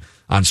Rami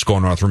on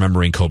Score North,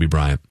 remembering Kobe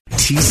Bryant.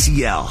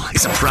 TCL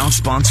is a proud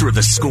sponsor of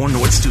the Score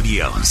North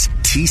Studios.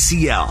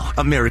 TCL,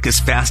 America's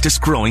fastest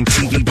growing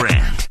TV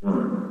brand.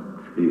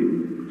 1,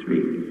 2,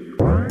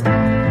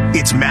 3.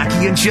 It's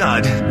Mackie and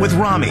Judd with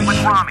Rami.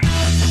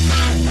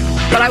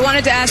 But I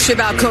wanted to ask you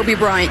about Kobe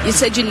Bryant. You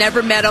said you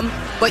never met him,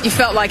 but you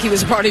felt like he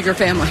was a part of your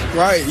family.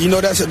 Right. You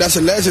know, that's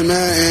a legend,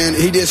 man,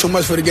 and he did so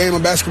much for the game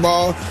of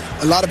basketball.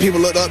 A lot of people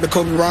looked up to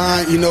Kobe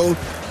Bryant,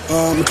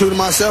 including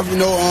myself.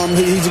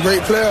 He's a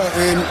great player,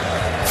 and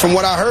from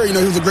what I heard, he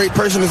was a great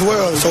person as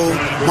well. So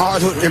my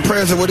heart was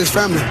impressed with his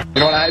family.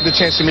 I had the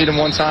chance to meet him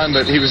one time,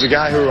 but he was a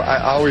guy who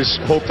I always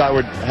hoped I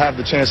would have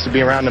the chance to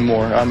be around him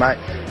more. I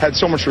had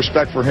so much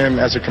respect for him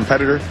as a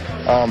competitor.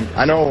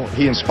 I know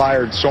he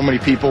inspired so many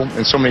people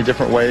in so many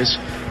different ways.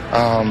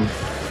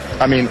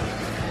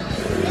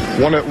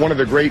 One of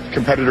the great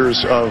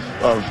competitors of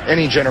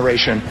any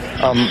generation,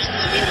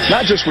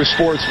 not just with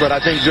sports, but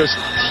I think just,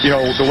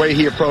 the way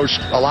he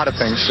approached a lot of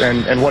things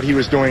and what he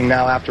was doing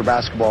now after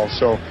basketball.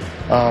 So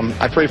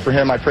I pray for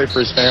him. I pray for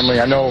his family.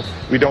 I know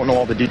we don't know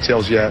all the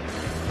details yet,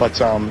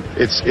 but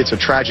it's a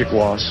tragic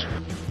loss.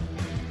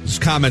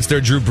 Just comments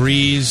there. Drew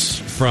Brees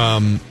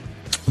from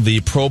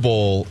the Pro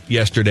Bowl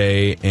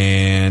yesterday,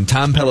 and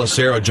Tom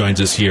Pelissero joins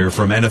us here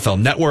from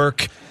NFL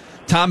Network.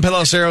 Tom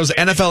Pelissero's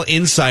NFL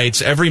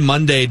Insights every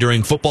Monday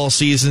during football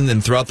season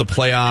and throughout the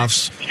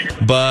playoffs.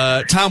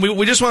 But, Tom,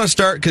 we just want to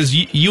start because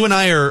you and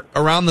I are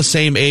around the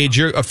same age.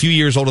 You're a few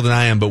years older than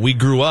I am, but we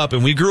grew up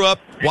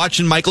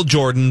watching Michael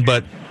Jordan.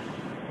 But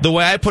the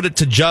way I put it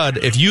to Judd,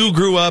 if you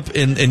grew up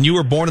and you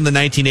were born in the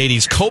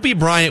 1980s, Kobe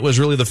Bryant was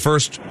really the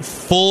first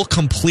full,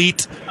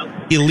 complete,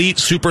 elite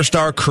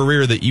superstar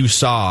career that you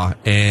saw.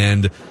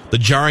 And the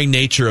jarring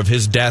nature of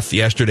his death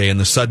yesterday and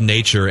the sudden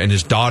nature, and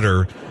his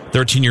daughter,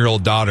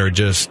 13-year-old daughter,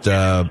 just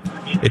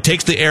it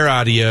takes the air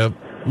out of you.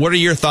 What are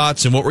your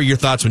thoughts, and what were your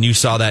thoughts when you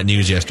saw that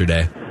news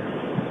yesterday?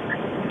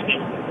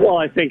 Well,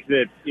 I think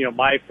that,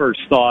 my first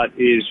thought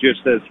is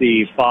just as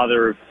the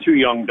father of two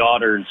young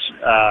daughters,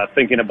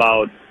 thinking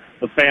about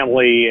the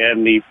family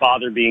and the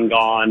father being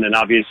gone, and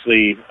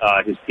obviously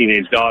his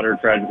teenage daughter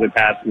tragically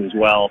passing as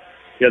well.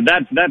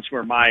 That's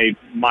where my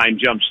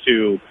mind jumps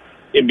to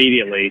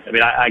immediately.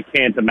 I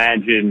can't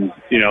imagine,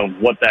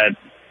 what that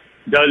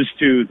does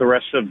to the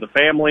rest of the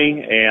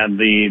family and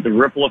the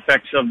ripple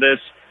effects of this.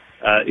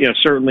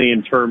 Certainly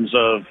in terms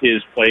of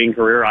his playing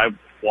career, I've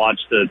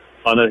watched a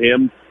ton of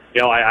him.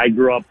 I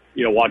grew up,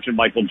 watching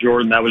Michael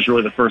Jordan. That was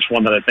really the first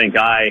one that I think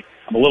I'm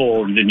a little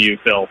older than you,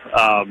 Phil.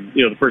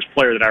 The first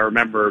player that I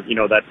remember,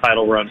 that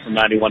title run from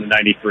 91 to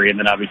 93, and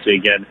then obviously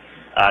again,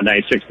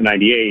 96 to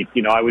 98.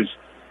 I was,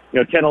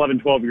 10,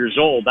 11, 12 years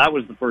old. That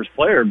was the first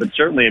player, but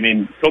certainly,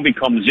 Kobe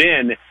comes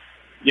in.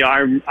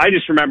 I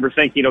just remember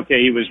thinking, okay,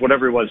 he was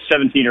whatever he was,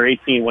 17 or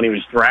 18 when he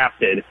was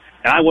drafted,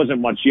 and I wasn't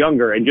much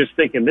younger, and just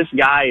thinking this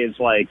guy is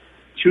like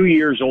 2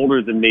 years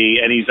older than me,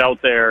 and he's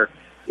out there,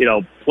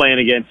 playing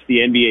against the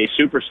NBA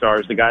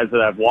superstars, the guys that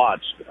I've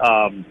watched.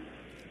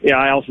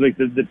 I also think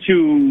that the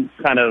two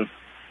kind of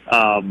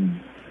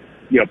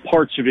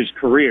parts of his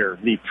career,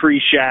 the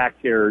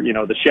pre-Shaq or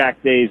the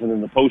Shaq days and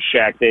then the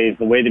post-Shaq days,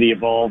 the way that he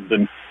evolved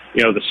and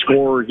the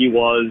scorer he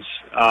was.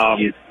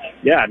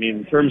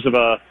 In terms of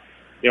a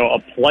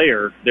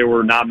player, there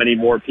were not many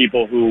more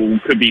people who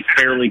could be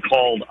fairly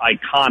called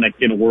iconic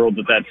in a world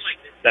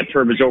that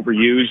term is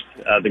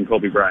overused than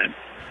Kobe Bryant.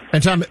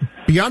 And Tom,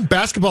 beyond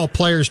basketball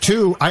players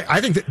too, I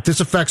think that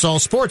this affects all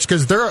sports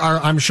because there are,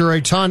 I'm sure,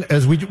 a ton,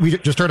 as we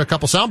just heard a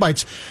couple sound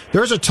bites,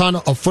 there's a ton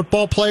of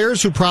football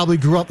players who probably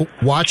grew up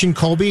watching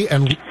Kobe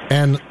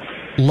and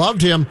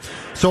loved him.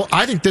 So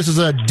I think this is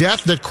a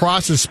death that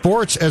crosses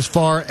sports as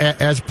far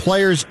as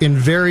players in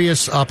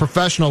various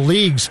professional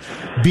leagues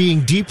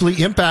being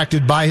deeply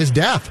impacted by his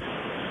death.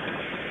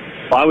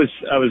 I was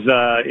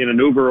in an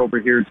Uber over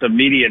here to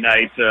media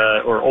night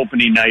or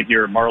opening night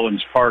here at Marlins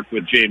Park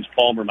with James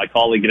Palmer, my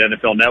colleague at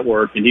NFL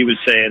Network, and he was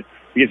saying,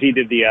 because he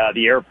did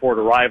the airport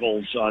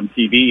arrivals on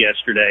TV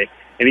yesterday,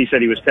 and he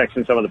said he was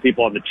texting some of the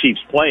people on the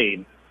Chiefs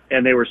plane,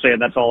 and they were saying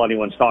that's all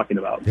anyone's talking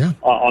about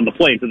on the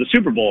plane to the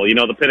Super Bowl,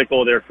 the pinnacle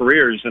of their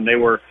careers, and they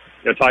were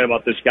talking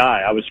about this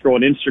guy. I was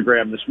scrolling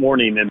Instagram this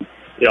morning, and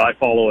I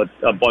follow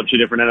a bunch of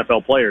different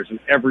NFL players,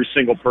 and every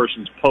single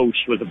person's post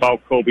was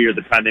about Kobe or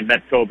the time they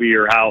met Kobe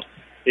or how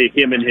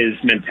him and his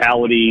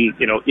mentality,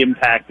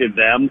 impacted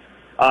them.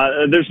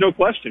 There's no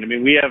question. I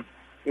mean, we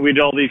did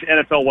all these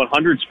NFL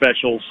 100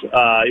 specials,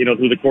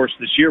 through the course of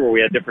this year where we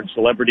had different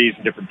celebrities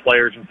and different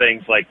players and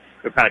things like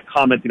kind of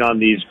commenting on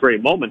these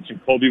great moments. And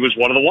Kobe was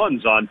one of the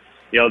ones on,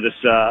 this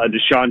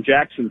Deshaun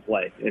Jackson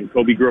play. And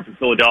Kobe grew up in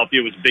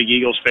Philadelphia, was a big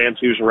Eagles fan,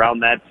 so he was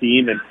around that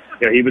team. And,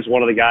 he was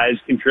one of the guys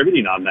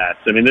contributing on that.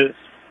 I mean,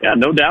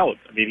 no doubt.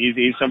 I mean,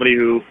 he's somebody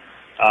who,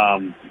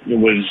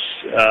 was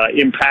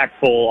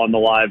impactful on the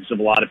lives of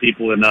a lot of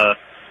people in a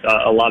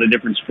lot of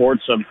different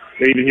sports.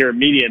 Even here at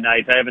media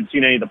night, I haven't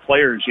seen any of the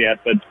players yet,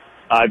 but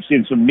I've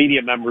seen some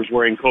media members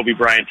wearing Kobe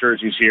Bryant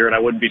jerseys here, and I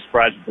wouldn't be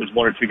surprised if there's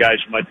one or two guys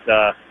who might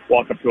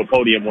walk up to a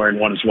podium wearing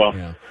one as well.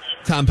 Yeah.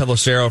 Tom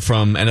Pelissero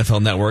from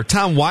NFL Network.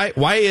 Tom, why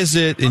is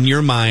it in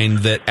your mind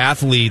that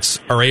athletes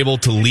are able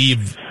to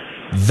leave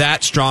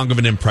that strong of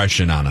an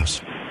impression on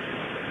us?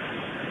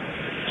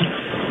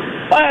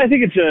 I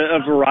think it's a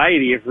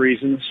variety of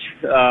reasons.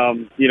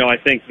 I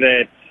think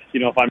that,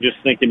 if I'm just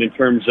thinking in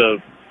terms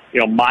of,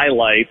 my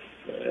life,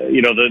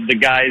 the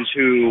guys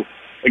who,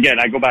 again,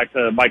 I go back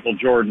to Michael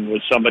Jordan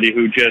was somebody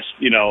who just,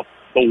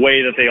 the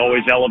way that they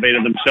always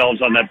elevated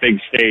themselves on that big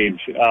stage.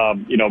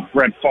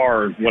 Brett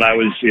Favre, when I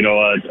was,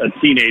 a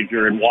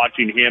teenager and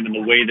watching him and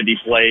the way that he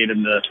played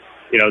and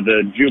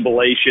the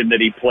jubilation that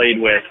he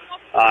played with,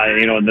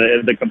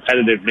 and the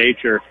competitive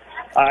nature.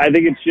 I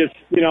think it's just,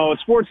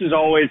 sports is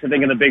always, I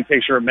think, in the big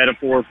picture, a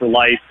metaphor for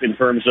life in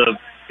terms of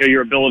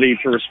your ability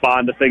to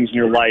respond to things in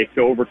your life,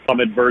 to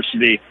overcome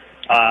adversity.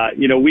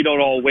 We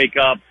don't all wake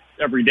up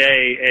every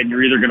day and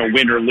you're either going to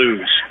win or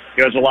lose.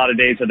 There's a lot of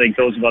days I think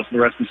those of us in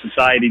the rest of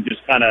society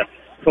just kind of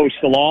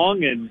coast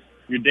along and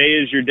your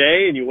day is your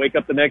day and you wake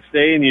up the next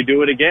day and you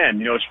do it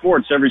again.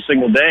 Sports every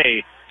single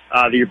day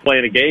that you're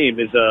playing a game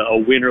is a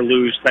win or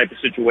lose type of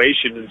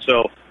situation. And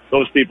so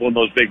those people in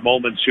those big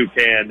moments who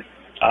can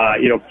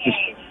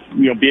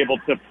be able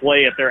to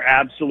play at their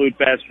absolute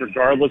best,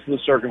 regardless of the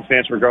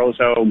circumstance, regardless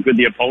how good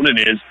the opponent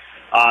is.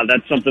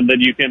 That's something that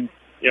you can,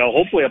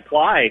 hopefully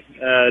apply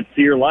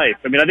to your life.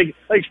 I mean, I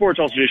think sports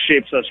also just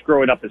shapes us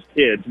growing up as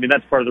kids. I mean,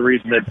 that's part of the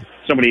reason that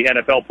so many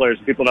NFL players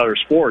and people in other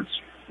sports,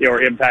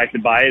 are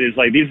impacted by it. Is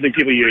like these are the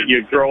people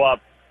you grow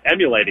up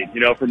emulating.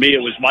 For me,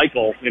 it was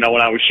Michael. When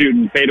I was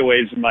shooting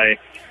fadeaways in my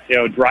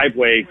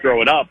driveway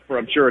growing up. For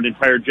I'm sure an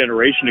entire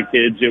generation of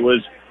kids, it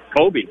was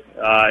Kobe,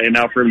 and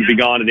now for him to be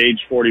gone at age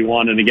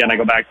 41. And again, I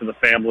go back to the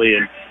family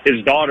and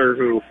his daughter,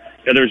 who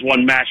there's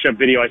one mashup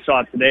video I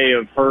saw today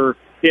of her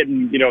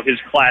hitting, his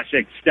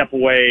classic step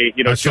away,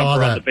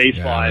 jumper on the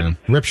baseline.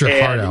 Yeah, rips your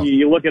heart out.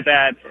 You look at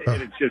that,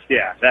 and it's just,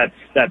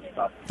 that's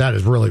tough. That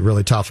is really,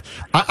 really tough.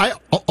 I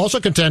also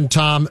contend,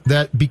 Tom,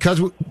 that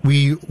because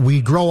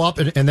we grow up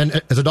and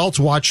then as adults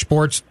watch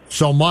sports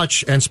so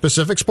much and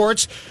specific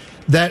sports,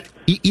 that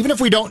even if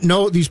we don't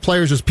know these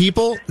players as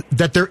people,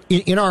 that they're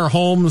in our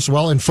homes,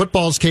 well, in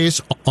football's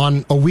case,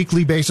 on a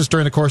weekly basis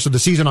during the course of the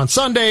season on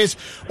Sundays,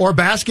 or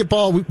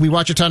basketball, we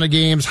watch a ton of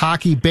games,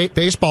 hockey,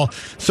 baseball.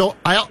 So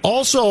I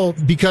also,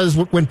 because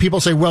when people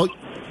say, well,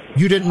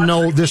 you didn't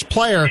know this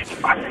player,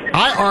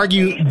 I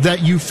argue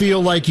that you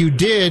feel like you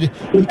did,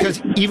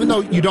 because even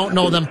though you don't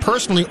know them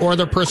personally or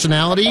their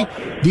personality,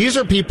 these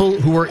are people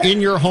who are in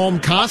your home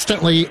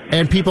constantly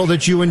and people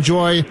that you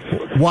enjoy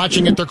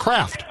watching at their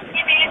craft.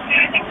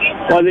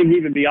 Well, I think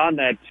even beyond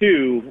that,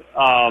 too,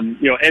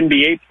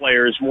 NBA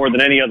players, more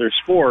than any other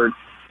sport,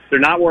 they're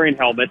not wearing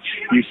helmets.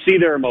 You see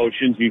their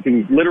emotions. You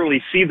can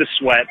literally see the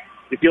sweat.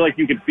 You feel like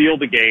you can feel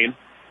the game.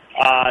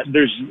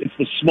 It's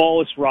the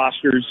smallest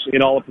rosters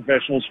in all of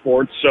professional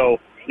sports, so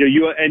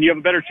you have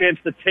a better chance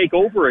to take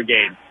over a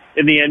game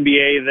in the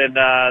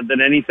NBA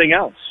than anything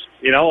else.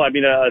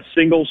 A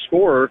single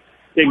scorer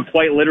can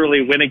quite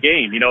literally win a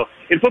game.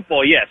 In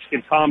football, yes,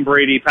 can Tom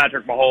Brady,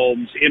 Patrick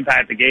Mahomes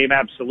impact the game?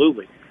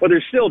 Absolutely. But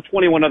there's still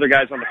 21 other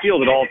guys on the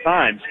field at all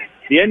times.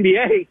 The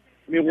NBA,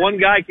 one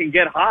guy can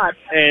get hot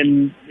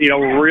and,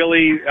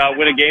 really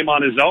win a game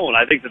on his own.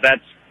 I think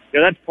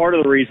that's part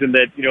of the reason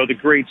that, the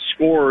great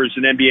scorers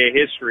in NBA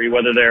history,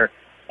 whether they're,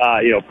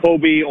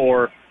 Kobe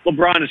or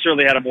LeBron has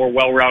certainly had a more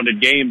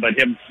well-rounded game, but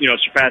him,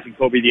 surpassing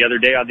Kobe the other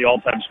day on the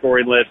all-time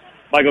scoring list,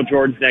 Michael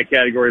Jordan's in that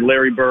category,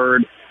 Larry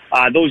Bird,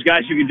 those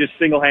guys who can just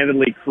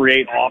single-handedly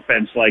create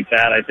offense like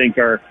that, I think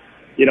are,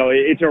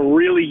 it's a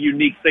really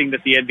unique thing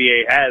that the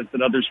NBA has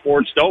that other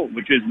sports don't,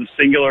 which is the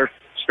singular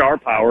star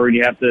power, and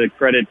you have to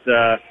credit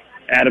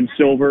Adam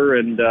Silver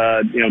and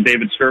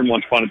David Stern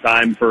once upon a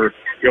time for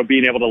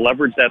being able to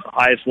leverage that at the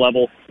highest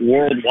level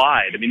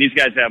worldwide. These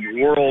guys have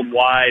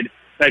worldwide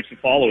types of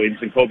followings,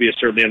 and Kobe is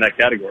certainly in that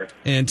category.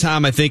 And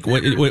Tom, I think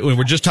when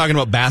we're just talking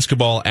about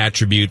basketball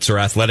attributes or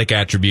athletic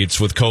attributes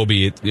with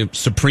Kobe,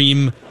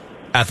 supreme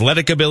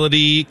athletic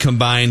ability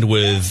combined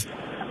with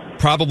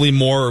probably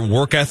more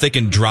work ethic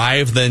and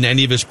drive than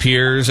any of his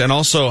peers, and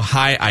also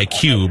high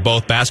IQ,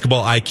 both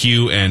basketball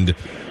IQ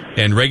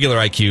and regular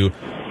IQ.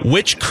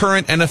 Which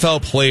current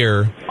NFL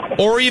player,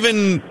 or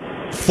even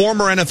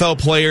former NFL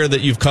player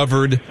that you've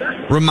covered,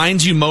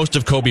 reminds you most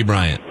of Kobe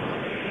Bryant?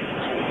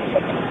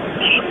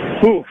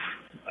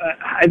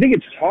 I think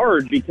it's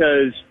hard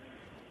because,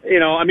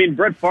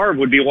 Brett Favre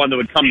would be one that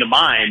would come to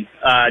mind,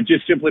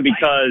 just simply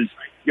because,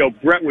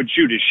 Brett would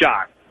shoot his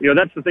shot.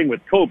 That's the thing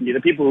with Kobe. The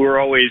people who are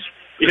always,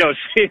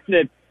 saying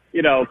that,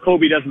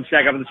 Kobe doesn't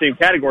stack up in the same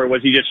category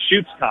was he just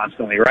shoots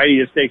constantly, right? He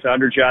just takes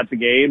 100 shots a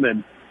game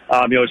and,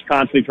 is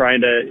constantly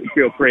trying to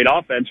create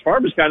offense.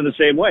 Favre was kind of the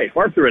same way.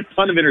 Favre threw a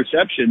ton of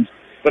interceptions,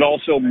 but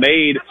also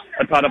made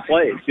a ton of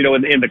plays. In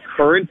the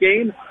current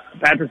game,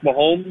 Patrick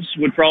Mahomes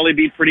would probably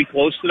be pretty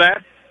close to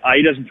that.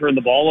 He doesn't turn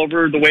the ball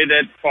over the way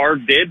that Favre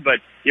did, but,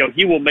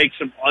 he will make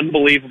some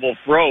unbelievable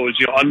throws,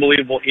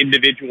 unbelievable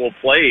individual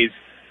plays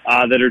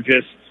that are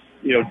just,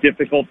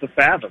 difficult to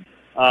fathom.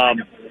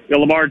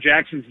 Lamar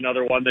Jackson's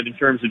another one that in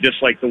terms of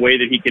just like the way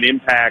that he can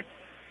impact,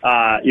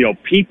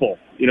 people,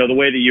 the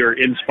way that you're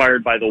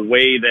inspired by the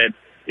way that,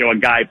 a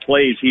guy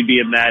plays, he'd be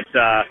in that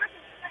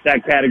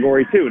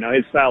category too. Now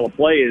his style of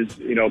play is,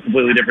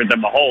 completely different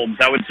than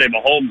Mahomes. I would say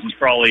Mahomes is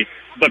probably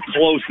the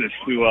closest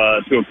to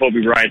a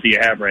Kobe Bryant that you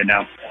have right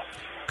now.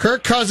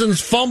 Kirk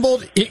Cousins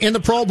fumbled in the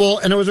Pro Bowl,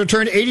 and it was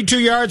returned 82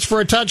 yards for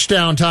a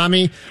touchdown,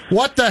 Tommy.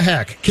 What the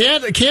heck?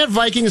 Can't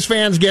Vikings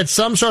fans get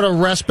some sort of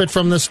respite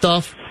from this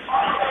stuff?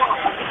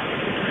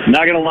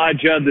 Not going to lie,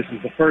 Judd, this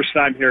is the first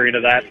time hearing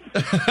of that.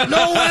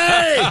 No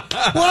way!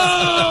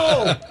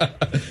 Whoa!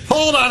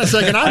 Hold on a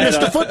second. I'm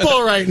Mr.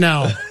 Football right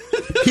now.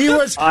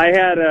 Calais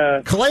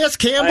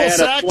Campbell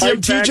sacked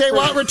him. TJ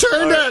Watt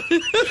returned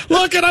it.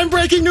 Look, and I'm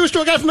breaking news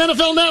to a guy from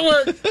NFL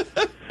Network.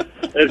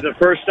 It's the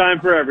first time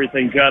for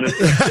everything, Judd. It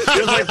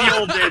feels like the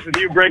old days with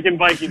you breaking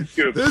Viking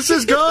scoop. This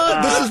is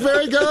good. This is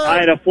very good. I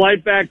had a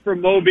flight back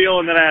from Mobile,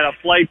 and then I had a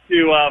flight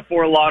to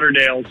Fort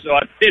Lauderdale. So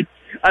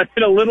I've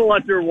been a little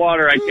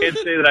underwater. I can't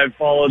say that I've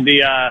followed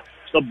the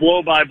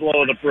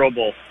blow-by-blow of the Pro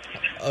Bowl.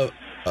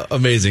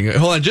 Amazing.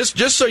 Hold on, just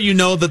so you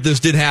know that this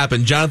did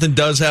happen, Jonathan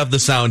does have the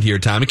sound here,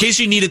 Tom, in case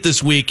you need it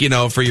this week,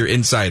 for your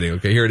insighting.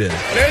 Okay, here it is.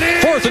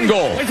 4th and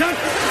goal.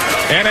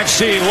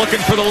 NFC looking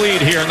for the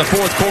lead here in the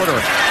fourth quarter.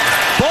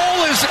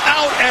 Ball is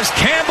out as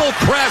Campbell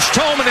crashed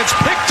home, and it's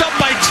picked up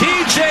by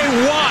T.J.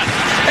 Watt.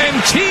 And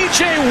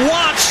T.J.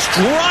 Watt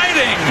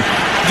striding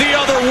the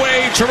other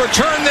way to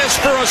return this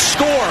for a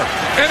score.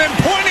 And then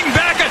pointing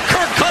back at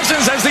Kirk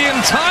Cousins as the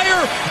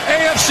entire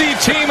AFC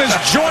team is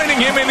joining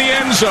him in the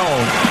end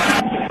zone.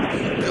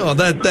 Oh,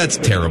 that's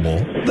terrible.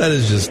 That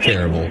is just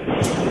terrible.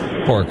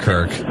 Poor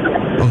Kirk.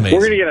 Amazing.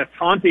 We're going to get a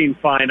taunting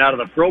fine out of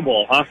the Pro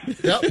Bowl, huh?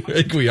 Yep. I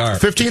think we are.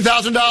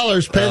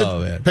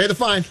 $15,000. Pay the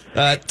fine.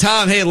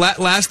 Tom, hey,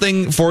 last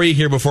thing for you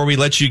here before we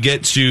let you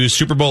get to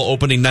Super Bowl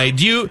opening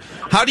night.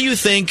 How do you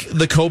think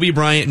the Kobe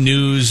Bryant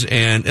news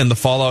and the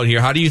fallout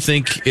here, how do you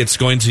think it's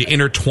going to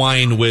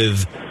intertwine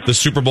with the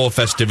Super Bowl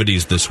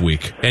festivities this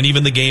week and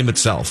even the game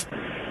itself?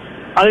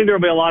 I think there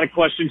will be a lot of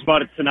questions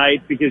about it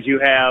tonight because you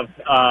have,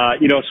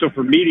 so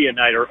for media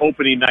night or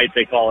opening night,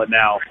 they call it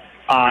now,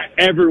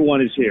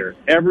 everyone is here.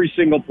 Every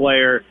single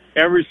player,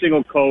 every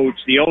single coach,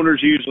 the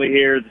owner's usually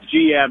here, the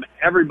GM,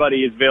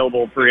 everybody is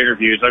available for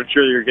interviews. I'm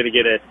sure you're going to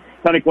get a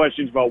ton of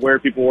questions about where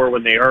people were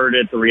when they heard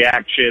it, the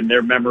reaction,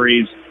 their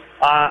memories.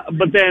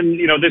 But then,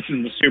 this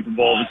is the Super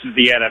Bowl. This is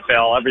the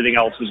NFL. Everything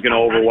else is going to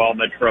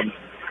overwhelm it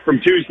from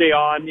Tuesday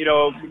on.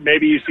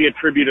 Maybe you see a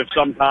tribute of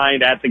some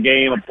kind at the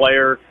game, a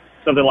player,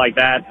 something like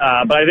that.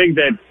 But I think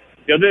that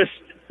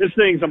this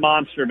thing's a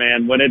monster,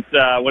 man. When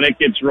it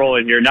gets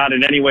rolling here, not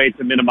in any way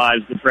to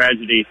minimize the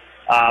tragedy,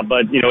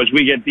 but as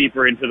we get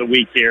deeper into the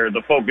week here,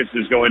 the focus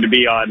is going to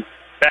be on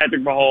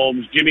Patrick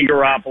Mahomes, Jimmy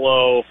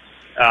Garoppolo,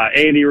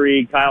 Andy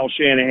Reid, Kyle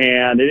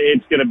Shanahan.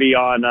 It's going to be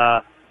on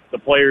the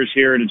players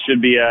here, and it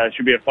should be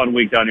a fun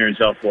week down here in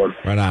South Florida.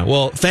 Right on.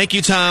 Well, thank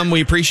you, Tom.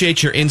 We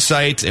appreciate your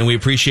insight, and we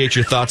appreciate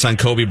your thoughts on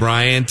Kobe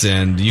Bryant.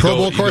 And Pro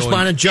Bowl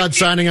correspondent Judd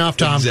signing off,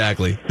 Tom.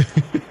 Exactly.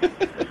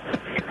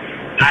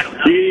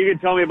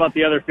 tell me about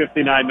the other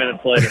 59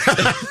 minutes later.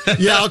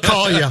 Yeah, I'll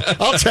call you.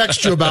 I'll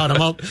text you about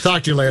him. I'll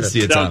talk to you later.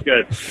 See you, Sounds Tom.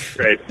 good.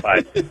 Great.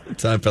 Bye.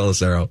 Tom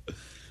Pelissero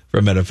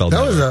from NFL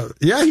That Network.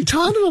 was he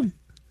taunted him.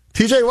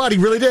 TJ Watt, he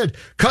really did.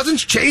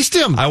 Cousins chased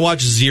him. I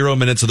watched 0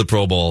 minutes of the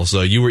Pro Bowl,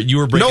 so you were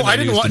breaking. No, I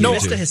didn't watch. No, You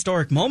missed a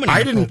historic moment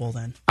in the Pro Bowl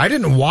then. I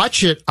didn't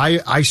watch it.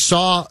 I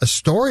saw a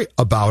story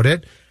about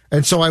it,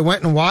 and so I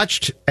went and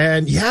watched.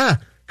 And yeah,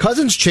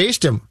 Cousins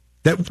chased him.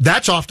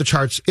 That's off the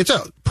charts. It's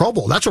a Pro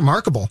Bowl. That's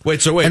remarkable.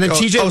 Wait. And then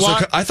TJ Watt.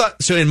 So I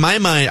thought. So in my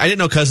mind, I didn't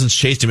know Cousins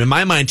chased him. In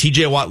my mind,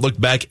 TJ Watt looked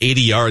back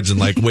 80 yards and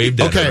like waved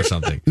at him or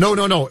something.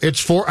 No.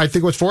 It's I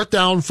think it was fourth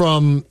down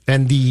from,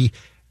 and the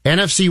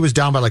NFC was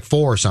down by like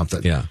 4 or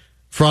something. Yeah.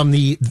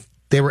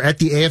 They were at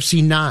the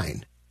AFC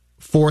 9,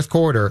 fourth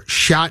quarter,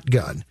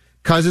 shotgun.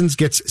 Cousins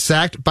gets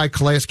sacked by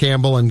Calais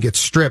Campbell and gets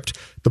stripped.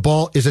 The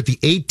ball is at the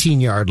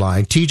 18-yard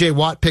line. TJ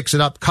Watt picks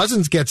it up.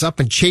 Cousins gets up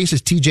and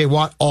chases TJ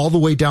Watt all the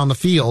way down the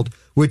field,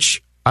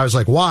 which I was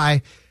like,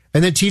 why?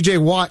 And then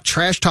TJ Watt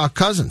trash talk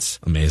Cousins.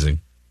 Amazing.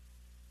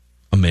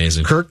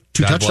 Kirk,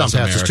 2 God touchdown bless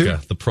passes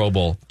America, too. The Pro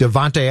Bowl.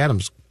 Devontae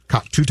Adams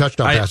caught 2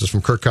 touchdown passes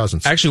from Kirk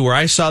Cousins. Actually, where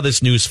I saw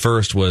this news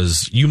first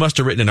was you must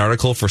have written an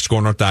article for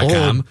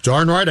ScoreNorth.com. Oh,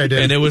 darn right I did.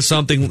 And it was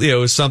something.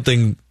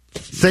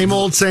 Same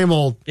old.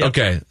 Yep.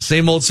 Okay,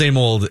 same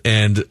old.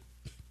 And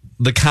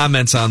the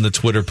comments on the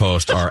Twitter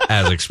post are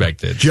as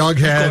expected.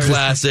 Jughead,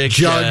 classic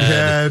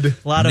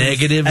Jughead, a lot of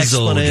negative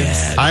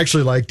Zolgad. I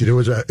actually liked it.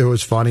 It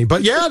was funny,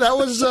 but yeah, that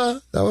was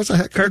a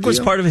heck. Kirk was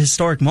part of a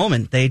historic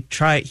moment.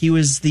 He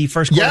was the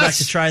first quarterback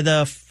to try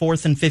the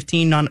 4th and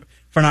 15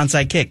 for an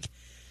onside kick.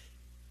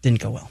 Didn't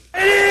go well.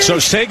 So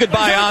say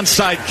goodbye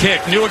onside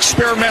kick. New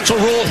experimental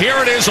rule. Here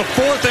it is, a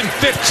 4th and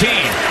 15.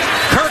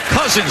 Kirk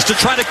Cousins to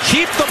try to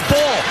keep the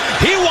ball.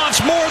 He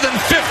wants more than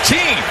 15.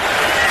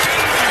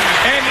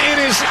 And it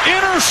is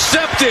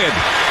intercepted.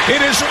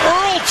 It is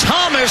Earl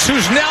Thomas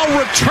who's now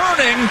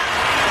returning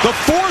the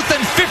 4th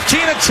and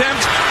 15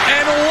 attempt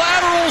and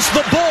laterals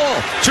the ball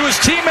to his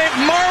teammate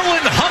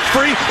Marlon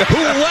Humphrey, who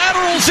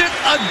laterals it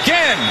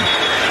again.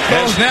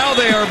 As now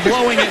they are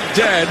blowing it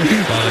dead.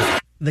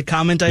 The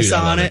comment I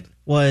saw on it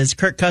was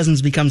Kirk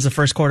Cousins becomes the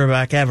first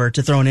quarterback ever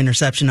to throw an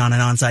interception on an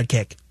onside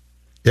kick.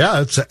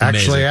 Yeah, it's actually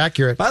Amazing.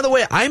 accurate. By the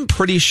way, I'm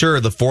pretty sure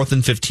the 4th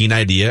and 15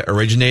 idea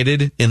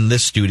originated in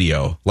this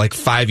studio like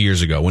 5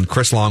 years ago when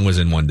Chris Long was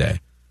in one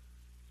day.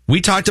 We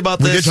talked about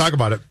this. We did talk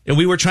about it. And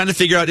we were trying to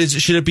figure out,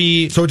 should it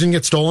be... So it didn't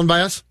get stolen by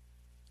us?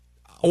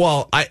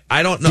 Well,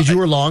 I don't know. Did you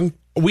or Long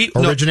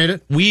originate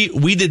it?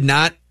 We did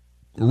not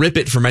rip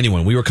it from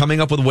anyone. We were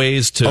coming up with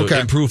ways to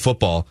improve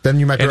football. Then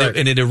you might be right.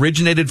 And it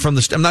originated from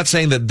the... I'm not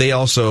saying that they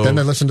also... Then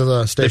they listened to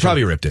the station. They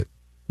probably ripped it.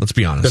 Let's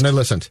be honest. Then they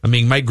listened. I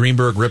mean, Mike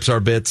Greenberg rips our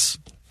bits.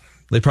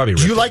 They probably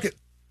ripped Do you like it,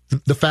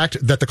 the fact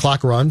that the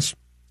clock runs?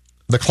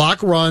 The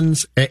clock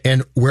runs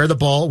and where the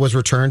ball was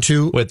returned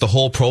to... Wait, the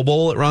whole Pro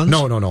Bowl it runs?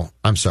 No.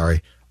 I'm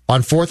sorry.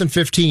 On 4th and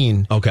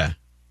 15... Okay.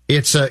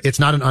 It's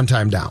not an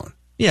untimed down.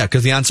 Yeah,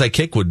 because the onside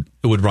kick would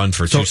run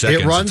for 2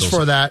 seconds. It runs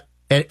for that,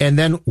 and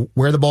then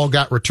where the ball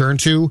got returned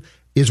to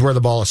is where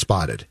the ball is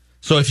spotted.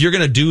 So if you're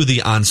going to do the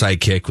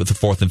onside kick with the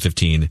 4th and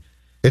 15...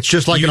 It's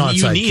just like an onside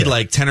kick. You need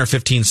like 10 or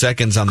 15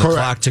 seconds on the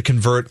clock to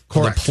convert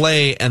the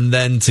play and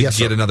then to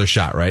get another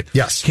shot, right?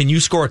 Yes. Can you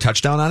score a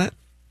touchdown on it?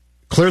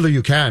 Clearly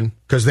you can,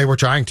 because they were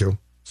trying to.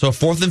 So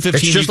 4th and 15,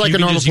 it's just like a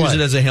normal just play. use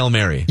it as a Hail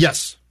Mary.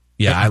 Yes.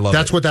 Yeah, I love it.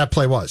 That's what that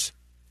play was.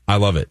 I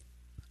love it.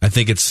 I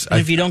think it's... And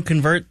if you don't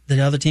convert,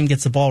 the other team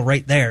gets the ball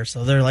right there.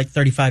 So they're like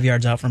 35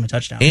 yards out from a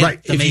touchdown. Right.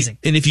 It's amazing.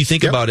 If you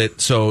think about it,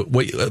 so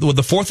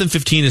the 4th and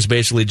 15 is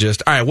basically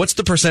just, all right, what's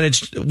the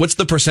percentage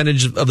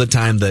of the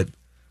time that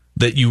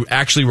you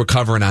actually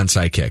recover an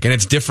onside kick? And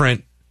it's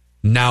different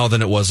now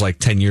than it was like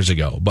 10 years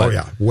ago. But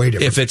way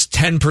different. If it's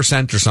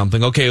 10% or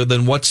something, okay,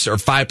 then or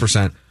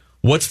 5%,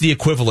 what's the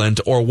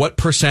equivalent, or what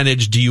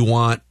percentage do you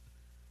want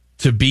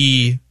to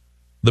be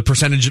the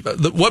percentage?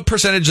 What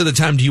percentage of the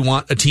time do you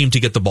want a team to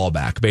get the ball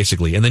back,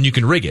 basically? And then you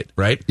can rig it,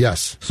 right?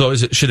 Yes. So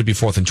should it be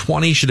 4th and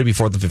 20? Should it be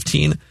 4th and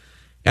 15?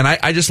 And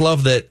I just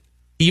love that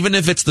even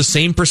if it's the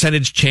same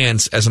percentage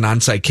chance as an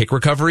onside kick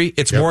recovery,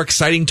 it's more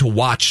exciting to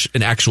watch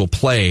an actual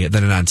play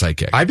than an onside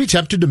kick. I'd be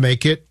tempted to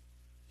make it,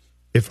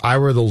 if I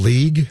were the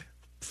league,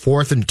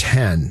 4th and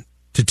 10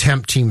 to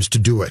tempt teams to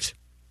do it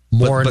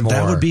more and more. But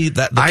that would be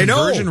the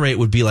conversion rate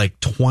would be like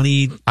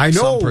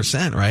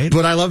 20% right?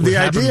 But I love the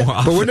idea.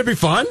 But wouldn't it be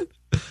fun?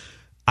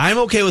 I'm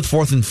okay with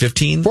 4th and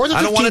 15. 4th and 15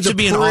 I don't want it to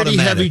be an pretty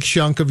automatic. heavy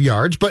chunk of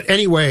yards. But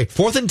anyway,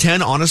 4th and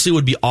 10 honestly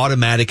would be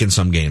automatic in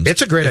some games.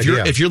 It's a great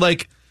idea. If you're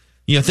like,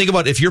 think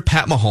about if you're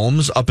Pat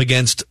Mahomes up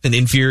against an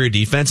inferior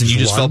defense and you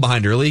just fell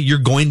behind early, you're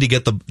going to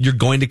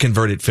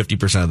convert it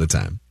 50% of the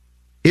time.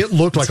 It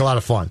looked like a lot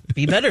of fun.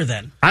 Be better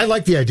then. I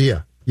like the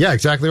idea. Yeah,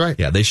 exactly right.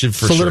 Yeah, they should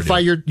solidify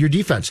your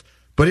defense.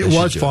 But it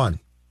was fun.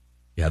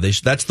 Yeah,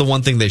 that's the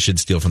one thing they should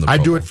steal from the Pro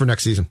I'd do Bowl. it for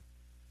next season.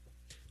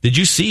 Did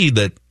you see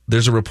that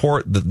there's a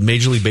report that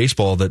Major League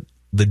Baseball, that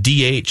the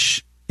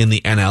DH in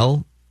the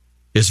NL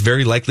is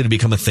very likely to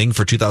become a thing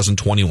for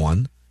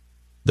 2021?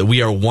 That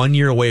we are 1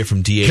 year away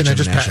from DH in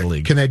the National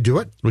League. Can they do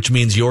it? Which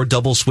means your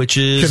double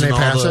switches. Can they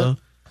pass it?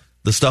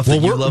 The stuff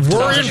that you love to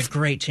watch. Such a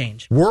great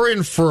change. We're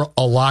in for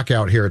a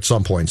lockout here at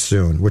some point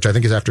soon, which I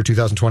think is after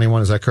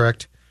 2021. Is that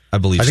correct? I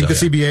believe so. I think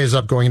the CBA is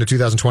up going into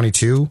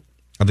 2022.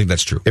 I think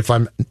that's true. If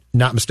I'm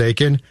not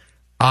mistaken,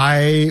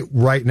 I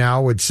right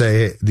now would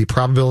say the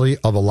probability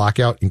of a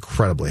lockout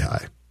incredibly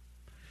high.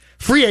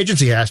 Free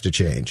agency has to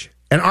change,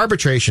 and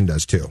arbitration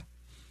does too.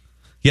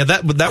 Yeah,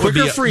 that would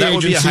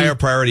be a higher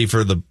priority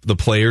for the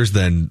players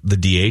than the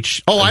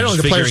DH. Oh, I don't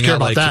think the players care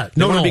about that.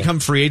 They want to become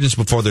free agents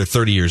before they're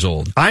 30 years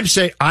old. I'm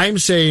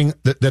saying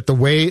that the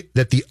way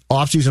that the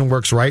offseason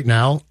works right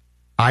now,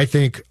 I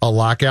think a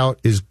lockout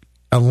is,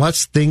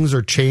 unless things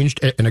are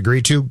changed and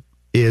agreed to,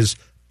 is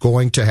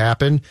going to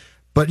happen.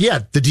 But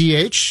yeah, the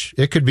DH,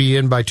 it could be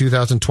in by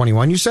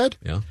 2021, you said?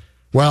 Yeah.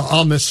 Well,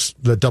 I'll miss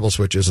the double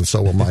switches, and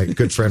so will my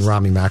good friend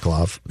Rami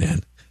Makalov.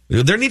 Man.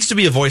 There needs to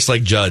be a voice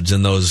like Judge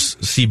in those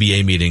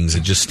CBA meetings.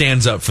 It just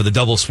stands up for the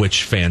double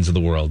switch fans of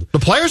the world. The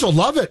players will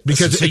love it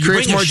because so it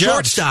creates more jobs. You bring a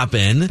shortstop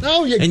in,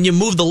 and you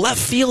move the left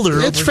fielder.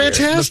 It's over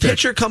fantastic. Here. The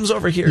pitcher comes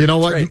over here. You know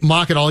what?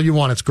 Mock it all you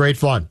want. It's great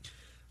fun.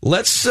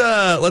 Let's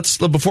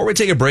before we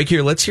take a break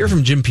here, let's hear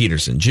from Jim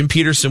Peterson. Jim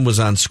Peterson was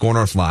on Score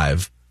North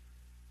Live,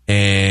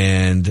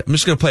 and I'm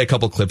just going to play a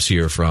couple clips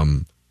here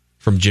from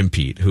Jim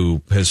Pete,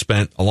 who has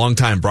spent a long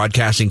time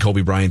broadcasting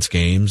Kobe Bryant's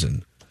games.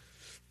 And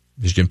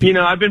is Jim Pete? You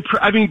know, I've been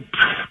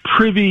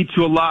privy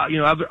to a lot. You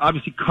know,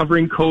 obviously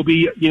covering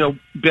Kobe. You know,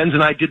 Benz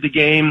and I did the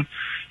game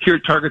here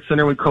at Target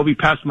Center when Kobe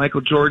passed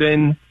Michael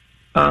Jordan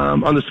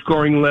on the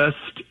scoring list.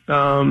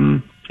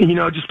 You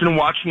know, just been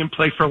watching him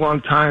play for a long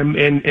time,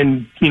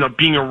 and you know,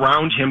 being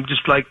around him,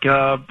 just like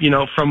you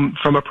know,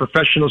 from a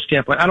professional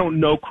standpoint. I don't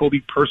know Kobe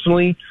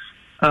personally,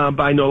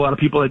 but I know a lot of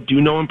people that do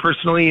know him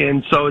personally,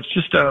 and so it's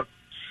just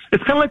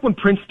it's kind of like when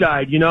Prince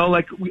died, you know,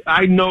 like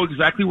I know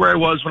exactly where I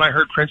was when I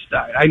heard Prince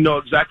died. I know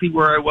exactly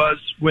where I was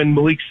when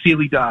Malik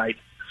Sealy died.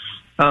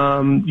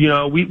 You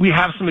know, we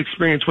have some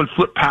experience when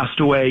Flip passed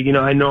away. You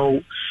know, I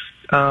know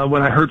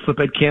when I heard Flip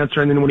had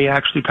cancer, and then when he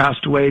actually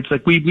passed away, it's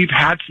like we've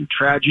had some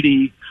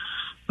tragedy.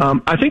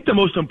 I think the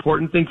most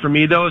important thing for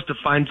me, though, is to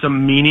find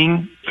some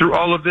meaning through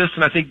all of this,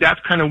 and I think that's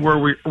kind of where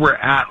we're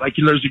at. Like,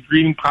 you know, there's a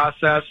grieving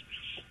process,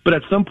 but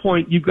at some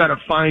point you've got to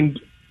find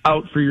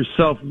out for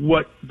yourself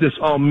what this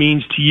all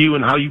means to you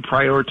and how you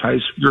prioritize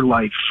your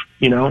life,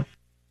 you know?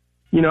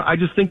 You know, I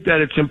just think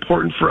that it's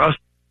important for us.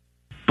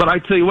 But I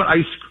tell you what,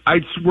 I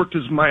worked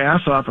my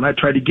ass off, and I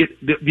tried to get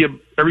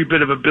every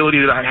bit of ability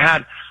that I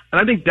had. And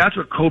I think that's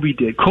what Kobe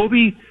did.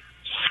 Kobe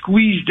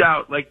squeezed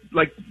out, like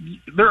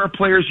there are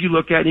players you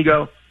look at and you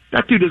go,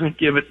 that dude doesn't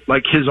give it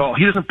like his all.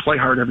 He doesn't play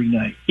hard every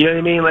night. You know what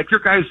I mean? Like, your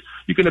guys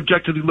you can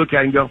objectively look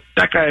at and go,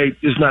 that guy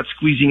is not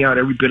squeezing out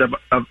every bit of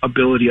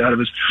ability out of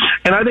us.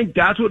 And I think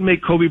that's what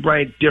made Kobe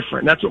Bryant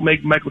different. That's what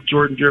made Michael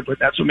Jordan different.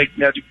 That's what makes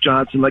Magic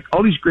Johnson, like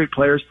all these great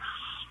players.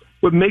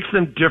 What makes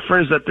them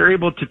different is that they're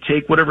able to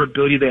take whatever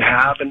ability they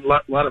have, and a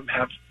lot of them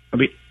have, I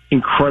mean,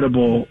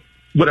 incredible,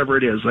 whatever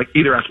it is, like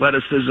either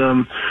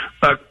athleticism,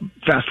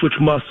 fast twitch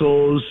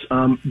muscles,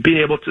 being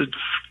able to,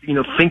 you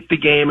know, think the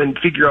game and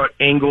figure out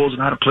angles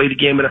and how to play the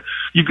game. And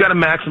you've got to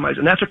maximize,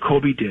 and that's what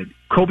Kobe did.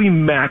 Kobe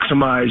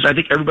maximized. I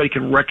think everybody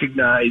can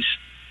recognize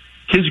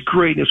his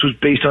greatness was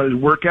based on his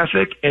work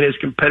ethic and his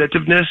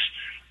competitiveness,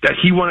 that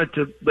he wanted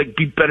to, like,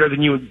 be better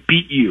than you and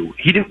beat you.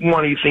 He didn't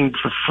want anything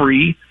for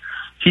free.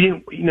 He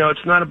didn't, you know,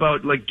 it's not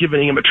about, like,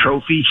 giving him a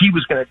trophy. He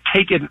was going to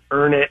take it and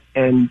earn it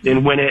and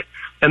win it.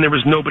 And there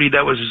was nobody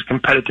that was as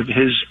competitive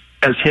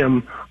as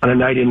him on a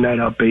night-in,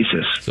 night-out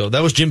basis. So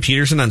that was Jim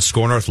Peterson on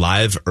Score North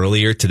Live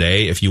earlier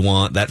today. If you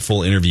want that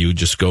full interview,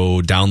 just go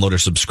download or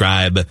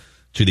subscribe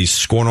to the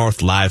Score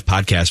North Live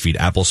podcast feed,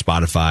 Apple,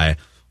 Spotify,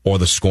 or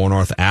the Score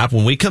North app.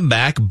 When we come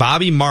back,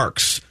 Bobby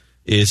Marks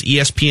is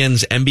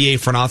ESPN's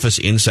NBA front office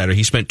insider.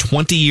 He spent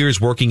 20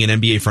 years working in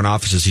NBA front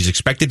offices. He's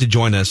expected to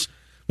join us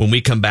when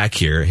we come back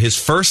here. His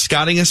first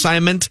scouting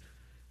assignment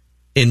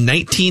in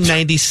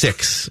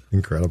 1996,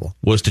 incredible,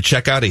 was to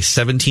check out a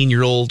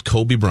 17-year-old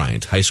Kobe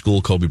Bryant, high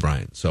school Kobe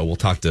Bryant. So we'll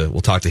talk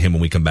to him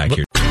when we come back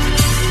here.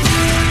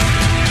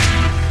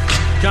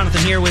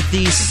 Jonathan here with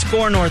the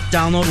Score North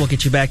download. We'll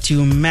get you back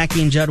to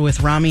Mackie and Judd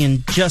with Rami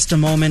in just a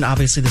moment.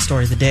 Obviously, the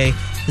story of the day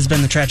has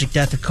been the tragic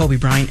death of Kobe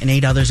Bryant and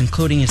 8 others,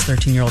 including his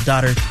 13-year-old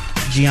daughter,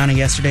 Gianna,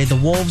 yesterday. The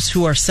Wolves,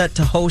 who are set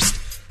to host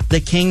the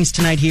Kings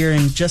tonight here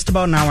in just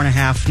about an hour and a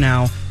half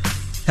now,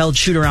 held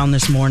shoot-around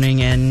this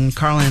morning, and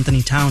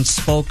Karl-Anthony Towns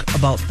spoke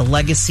about the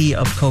legacy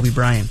of Kobe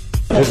Bryant.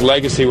 His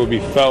legacy will be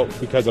felt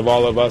because of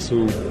all of us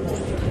who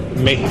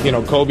made, you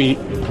know, Kobe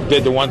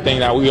did the one thing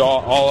that we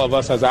all of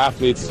us as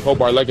athletes hope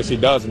our legacy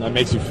does, and that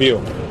makes you feel.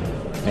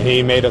 And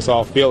he made us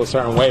all feel a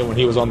certain way when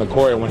he was on the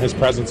court, when his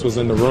presence was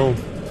in the room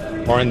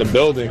or in the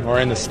building or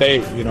in the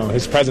state. You know,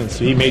 his presence,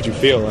 he made you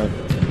feel. And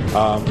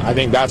I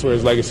think that's where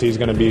his legacy is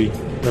going to be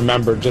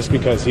remembered, just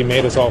because he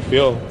made us all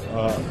feel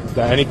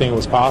that anything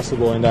was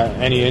possible, and that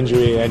any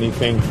injury,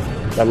 anything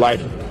that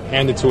life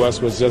handed to us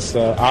was just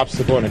an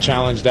obstacle and a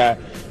challenge that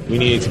we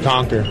needed to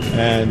conquer.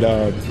 And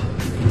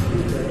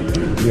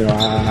you know,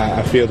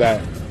 I feel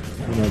that,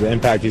 you know, the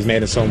impact he's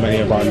made in so many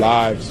of our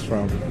lives,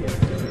 from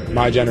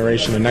my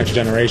generation, the next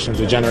generations,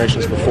 the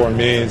generations before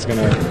me is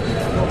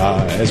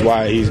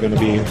why he's gonna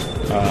be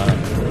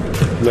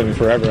living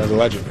forever as a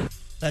legend.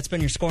 That's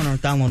been your Score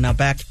North download. Now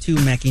back to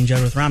Mackey and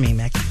Judd with Rami.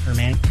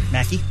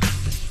 Mackey.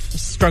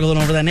 Struggling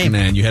over that name.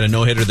 Man, you had a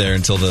no-hitter there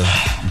until the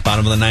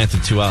bottom of the ninth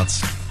with 2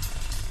 outs.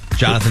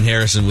 Jonathan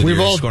Harrison with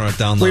your Score North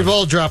download. We've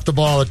all dropped the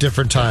ball at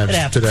different times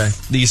today.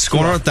 The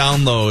Score North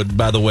download,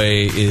 by the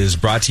way, is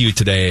brought to you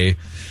today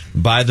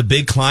by the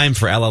big climb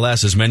for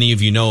LLS. As many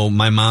of you know,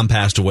 my mom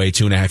passed away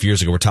 2.5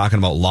 years ago. We're talking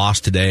about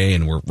loss today,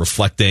 and we're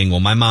reflecting. Well,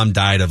 my mom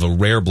died of a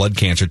rare blood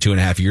cancer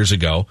 2.5 years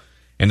ago,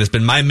 and it's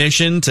been my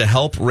mission to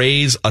help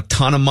raise a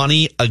ton of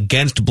money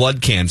against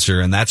blood cancer,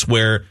 and that's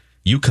where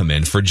you come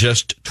in. For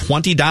just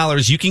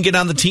 $20, you can get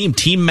on the team,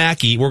 Team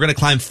Mackey. We're going to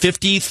climb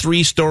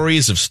 53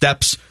 stories of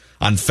steps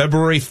on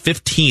February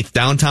 15th,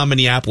 downtown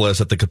Minneapolis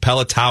at the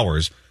Capella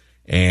Towers.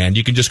 And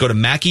you can just go to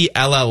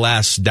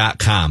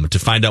MackeyLLS.com to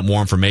find out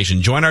more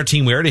information. Join our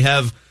team. We already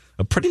have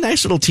a pretty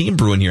nice little team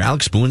brewing here.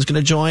 Alex Boone's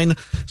going to join.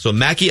 So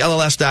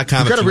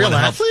MackeyLLS.com. You got a real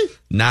athlete?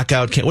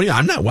 Knockout. What do you?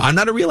 I'm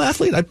not a real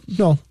athlete.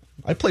 No.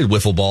 I played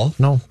wiffle ball.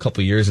 No. A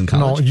couple of years in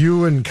college. No,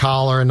 you and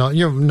Collar.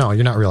 You're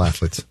not real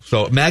athletes.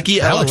 So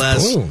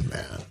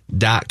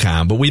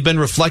MackeyLLS.com. But we've been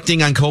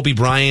reflecting on Kobe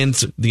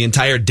Bryant the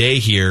entire day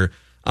here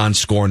on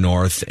Score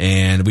North,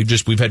 and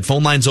we've had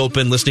phone lines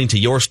open, listening to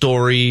your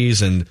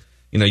stories, and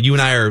you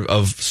and I are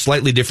of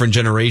slightly different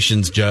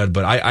generations, Judd.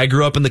 But I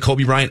grew up in the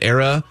Kobe Bryant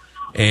era,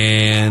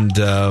 and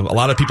a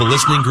lot of people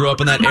listening grew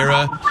up in that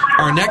era.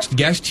 Our next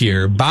guest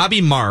here,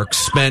 Bobby Marks,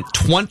 spent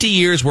 20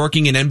 years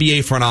working in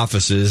NBA front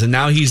offices, and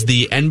now he's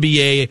the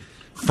NBA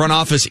front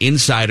office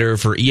insider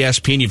for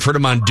ESPN. You've heard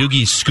him on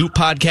Doogie's Scoop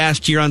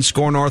podcast here on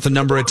Score North a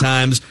number of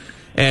times.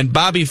 And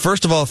Bobby,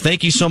 first of all,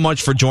 thank you so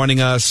much for joining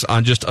us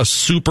on just a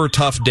super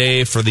tough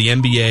day for the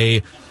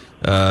NBA,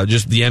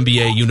 just the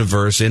NBA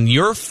universe. And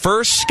your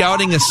first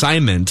scouting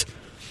assignment,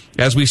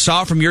 as we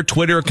saw from your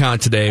Twitter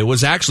account today,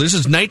 was actually, this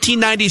is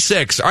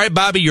 1996. All right,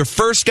 Bobby, your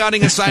first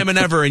scouting assignment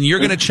ever, and you're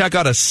going to check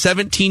out a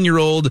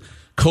 17-year-old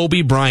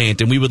Kobe Bryant,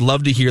 and we would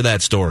love to hear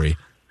that story.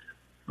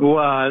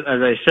 Well,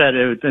 as I said,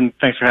 and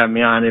thanks for having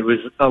me on, it was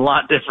a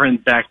lot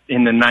different back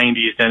in the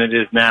 90s than it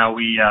is now.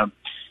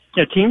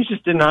 Teams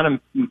just did not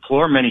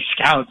employ many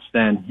scouts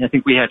then. I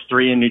think we had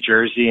 3 in New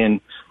Jersey, and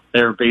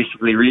they were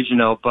basically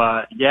regional.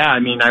 But, I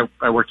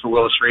worked for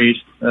Willis Reed,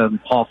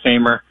 Hall of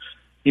Famer.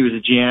 He was a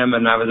GM,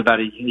 and I was about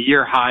a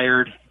year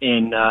hired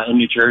in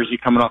New Jersey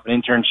coming off an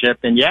internship.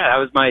 And, that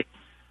was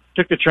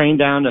took the train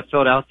down to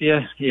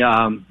Philadelphia.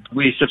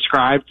 We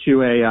subscribed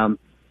to a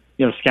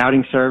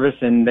scouting service,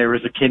 and there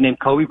was a kid named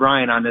Kobe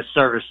Bryant on this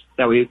service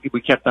that we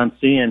kept on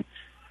seeing.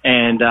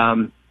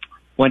 And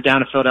went down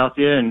to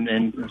Philadelphia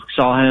and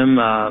saw him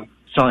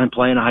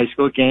play in a high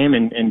school game,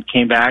 and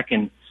came back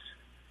and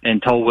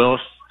told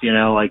Willis,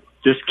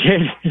 this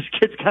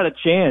kid's got a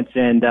chance.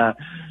 And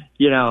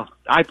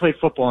I played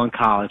football in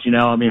college. Who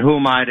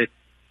am I to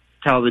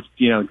tell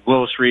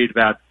Willis Reed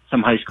about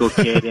some high school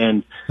kid?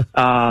 And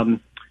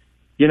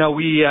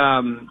we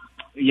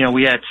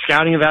had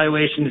scouting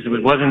evaluations.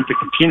 It wasn't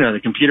the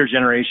computer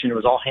generation. It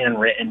was all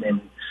handwritten, and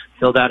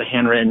filled out a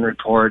handwritten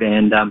report.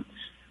 And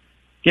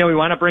we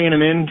wound up bringing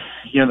him in,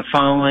 the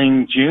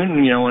following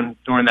June,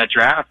 during that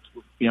draft,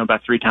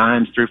 about 3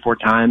 or 4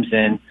 times.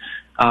 And,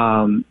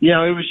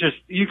 it was just,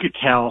 you could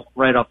tell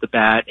right off the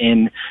bat.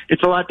 And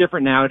it's a lot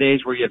different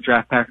nowadays where you have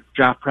draft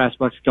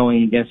prospects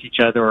going against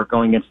each other or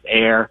going against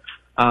air.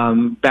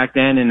 Back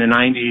then in the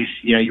 90s,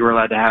 you were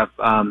allowed to have,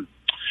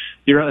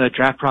 your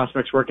draft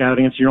prospects work out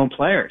against your own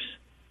players.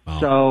 Wow.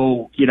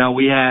 So,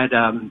 we had,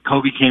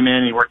 Kobe came in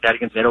and he worked out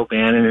against Ed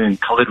O'Bannon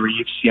and Khalid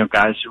Reeves,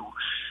 guys who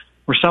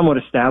were somewhat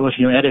established.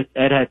 Ed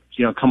had,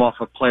 come off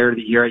a player of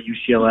the year at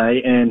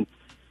UCLA and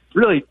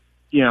really,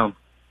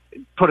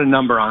 put a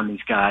number on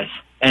these guys.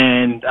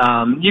 And,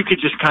 you could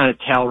just kind of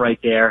tell right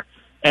there.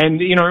 And,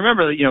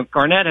 remember,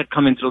 Garnett had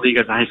come into the league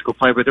as a high school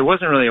player, but there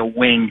wasn't really a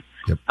wing,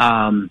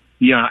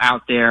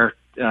 out there,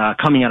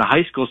 coming out of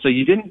high school. So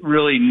you didn't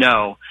really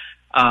know.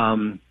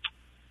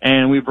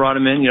 And we brought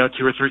him in,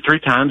 2 or 3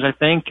 times, I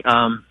think.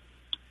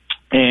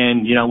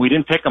 And, we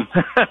didn't pick him.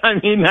 That's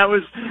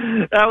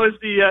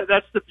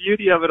the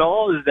beauty of it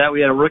all, is that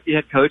we had a rookie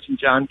head coach in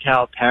John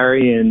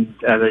Calipari. And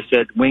as I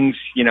said, wings,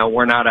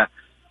 we're not a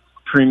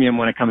premium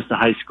when it comes to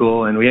high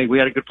school. And we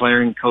had a good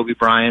player in Kobe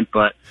Bryant,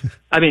 but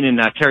in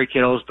Terry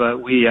Kittles,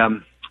 but we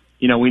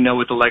know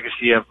what the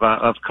legacy of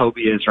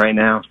Kobe is right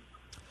now.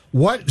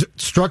 What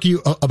struck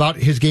you about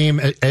his game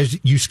as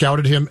you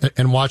scouted him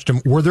and watched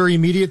him? Were there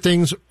immediate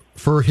things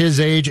for his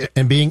age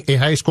and being a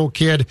high school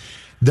kid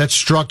that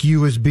struck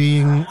you as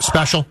being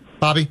special,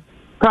 Bobby?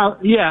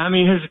 Yeah,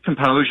 his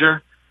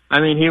composure.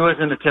 He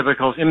wasn't a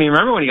typical.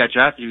 Remember when he got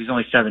drafted, he was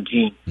only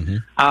 17.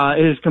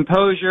 Mm-hmm. His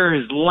composure,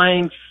 his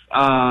length,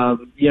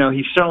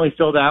 he certainly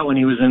filled out when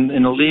he was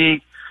in the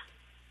league.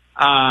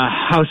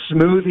 How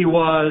smooth he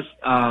was,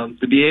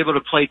 to be able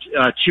to play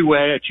a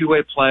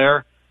two-way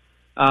player.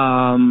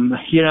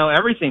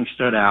 Everything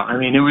stood out.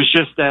 It was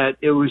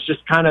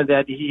just kind of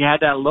that he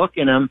had that look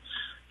in him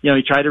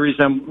he tried to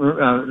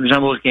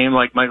resemble his game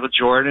like Michael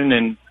Jordan,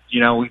 and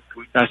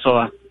I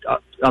saw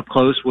up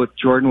close what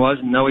Jordan was,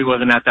 and no, he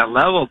wasn't at that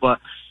level, but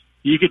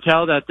you could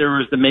tell that there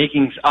was the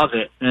makings of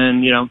it.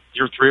 And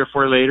 3 or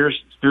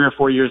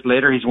 4 years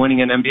later, he's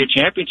winning an NBA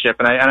championship.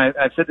 And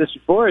I've said this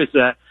before, is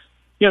that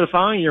the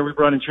following year we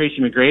brought in Tracy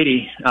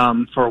McGrady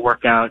for a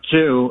workout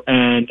too,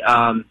 and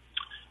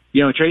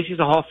Tracy's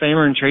a Hall of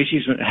Famer and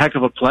Tracy's a heck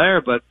of a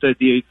player, but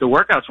the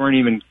workouts weren't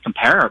even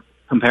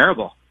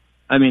comparable.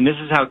 I mean, this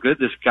is how good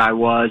this guy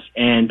was,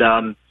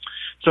 and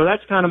so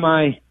that's kind of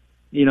my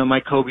my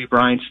Kobe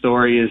Bryant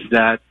story, is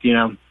that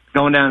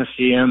going down to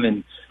see him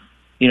and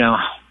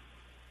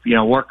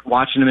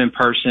watching him in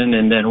person,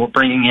 and then we're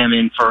bringing him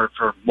in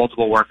for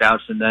multiple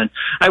workouts. And then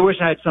I wish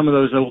I had some of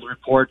those old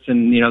reports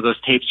and, those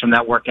tapes from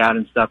that workout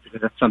and stuff,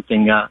 because that's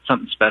something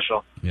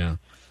special. Yeah.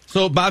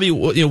 So Bobby,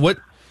 what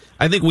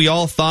I think we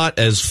all thought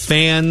as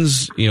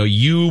fans,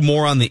 you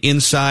more on the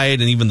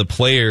inside and even the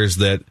players,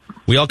 that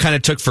we all kind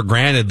of took for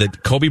granted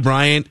that Kobe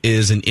Bryant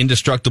is an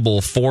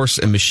indestructible force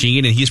and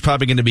machine, and he's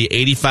probably going to be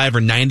 85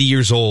 or 90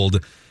 years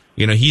old.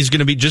 He's going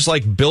to be just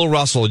like Bill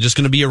Russell, just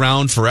going to be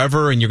around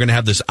forever, and you're going to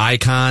have this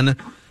icon.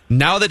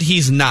 Now that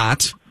he's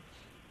not,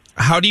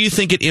 how do you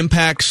think it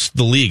impacts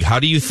the league? How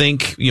do you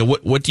think,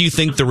 what do you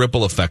think the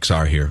ripple effects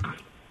are here?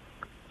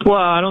 Well,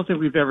 I don't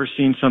think we've ever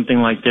seen something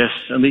like this,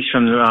 at least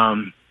from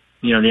the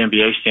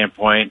NBA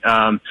standpoint.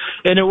 And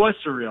it was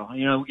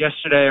surreal.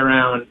 Yesterday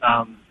around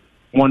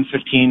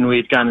 1:15, we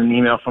had gotten an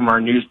email from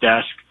our news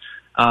desk,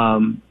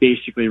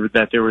 basically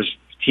that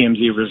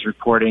TMZ was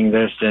reporting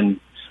this, and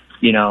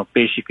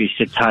basically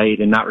sit tight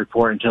and not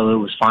report until it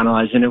was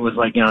finalized. And it was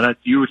like, that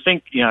you would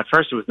think, at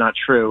first it was not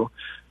true.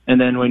 And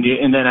then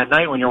at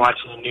night when you're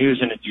watching the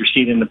news and you're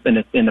seeing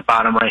in the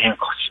bottom right hand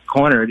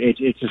corner,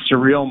 it's a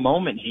surreal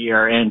moment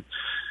here. And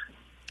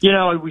we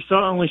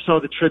only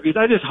saw the tributes.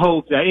 I just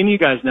hope that, and you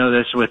guys know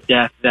this with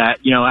death, that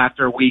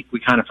after a week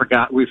we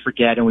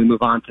forget and we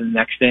move on to the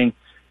next thing.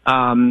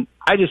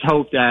 I just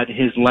hope that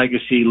his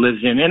legacy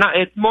lives in, and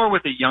it's more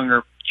with the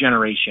younger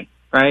generation.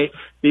 Right?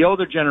 The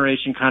older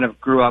generation kind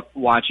of grew up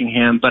watching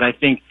him, but I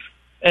think,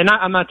 and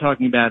I'm not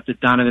talking about the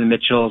Donovan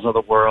Mitchells of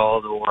the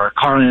world or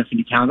Karl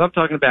Anthony Towns. I'm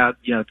talking about,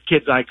 the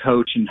kids I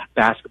coach in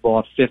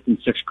basketball, 5th and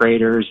 6th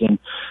graders. And,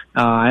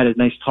 I had a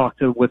nice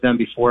talk with them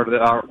before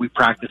we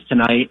practiced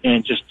tonight,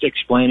 and just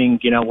explaining,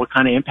 what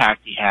kind of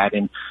impact he had.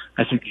 And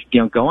I said,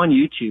 go on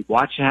YouTube,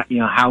 watch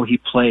how he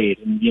played.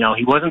 And,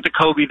 he wasn't the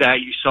Kobe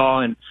that you saw,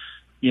 and,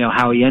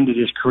 how he ended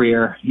his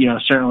career,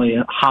 certainly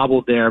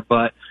hobbled there,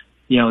 but,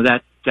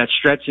 that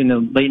stretch in the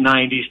late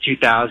 90s,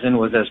 2000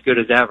 was as good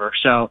as ever.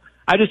 So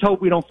I just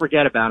hope we don't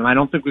forget about him. I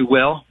don't think we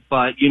will,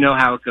 but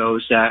how it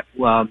goes, that,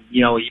 a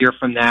year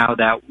from now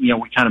that, we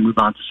kind of move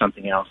on to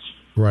something else.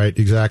 Right,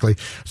 exactly.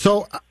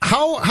 So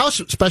how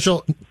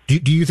special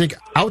do you think,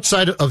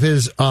 outside of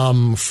his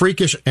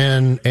freakish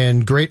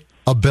and great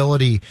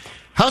ability,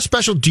 how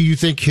special do you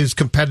think his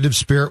competitive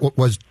spirit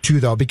was too,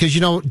 though? Because,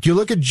 do you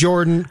look at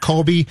Jordan,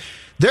 Kobe,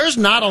 there's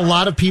not a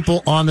lot of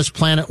people on this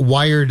planet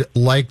wired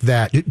like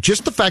that.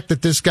 Just the fact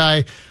that this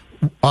guy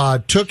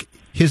took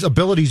his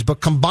abilities but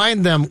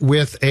combined them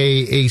with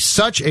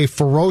such a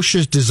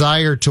ferocious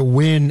desire to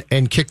win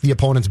and kick the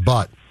opponent's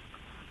butt.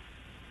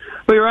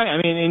 Well, you're right.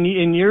 I mean,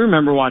 and you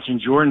remember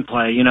watching Jordan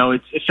play,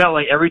 it felt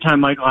like every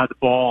time Michael had the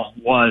ball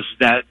was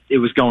that it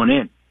was going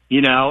in,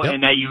 yep.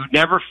 And that you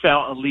never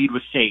felt a lead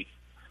was safe.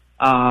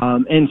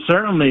 And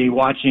certainly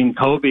watching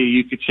Kobe,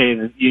 you could say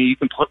that you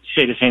can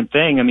say the same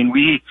thing. I mean,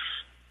 we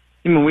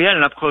had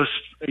an up close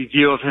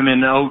view of him in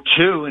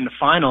 2002 in the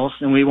finals,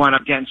 and we wound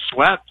up getting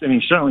swept. I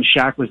mean, certainly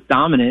Shaq was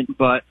dominant,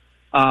 but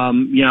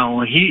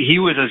he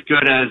was as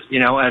good as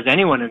as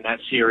anyone in that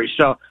series.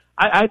 So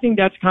I think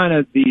that's kind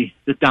of the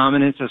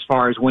dominance, as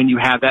far as when you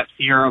have that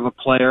fear of a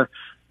player,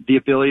 the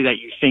ability that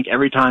you think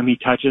every time he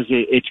touches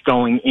it, it's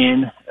going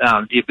in,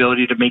 the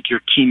ability to make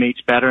your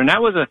teammates better, and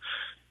that was a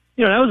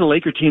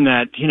Laker team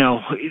that,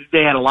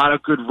 they had a lot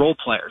of good role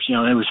players. It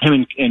was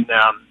him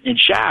and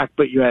Shaq,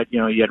 but you had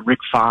Rick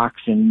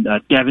Fox and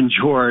Devin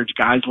George,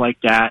 guys like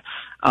that,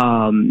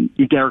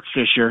 Derek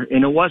Fisher,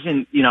 and it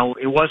wasn't a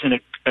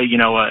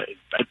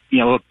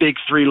big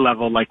 3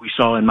 level like we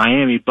saw in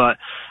Miami, but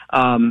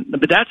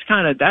that's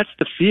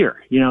the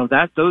fear,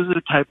 those are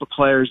the type of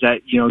players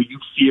that, you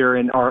fear,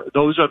 and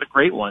those are the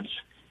great ones.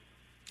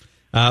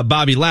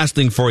 Bobby, last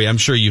thing for you. I'm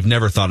sure you've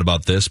never thought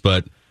about this,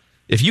 but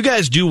if you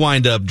guys do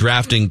wind up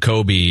drafting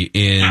Kobe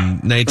in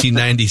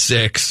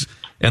 1996,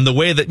 and the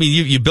way that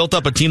you built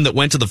up a team that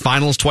went to the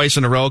finals twice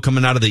in a row,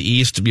 coming out of the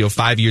East,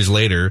 5 years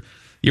later,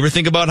 you ever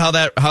think about how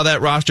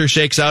that roster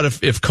shakes out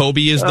if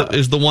Kobe is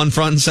the one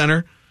front and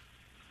center?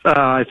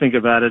 I think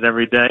about it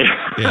every day.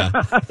 Yeah,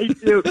 I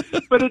do.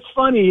 But it's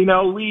funny,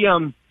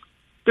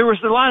 there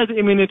was a lot of.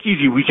 It's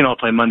easy. We can all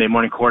play Monday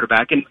morning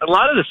quarterback, and a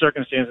lot of the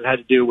circumstances had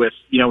to do with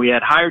we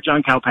had hired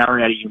John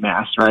Calipari out of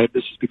UMass, right?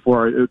 This is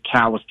before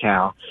Cal was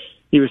Cal.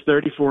 He was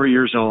 34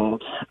 years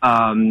old.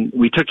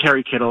 We took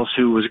Terry Kittles,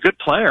 who was a good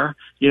player,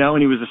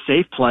 and he was a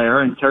safe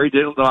player, and Terry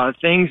did a lot of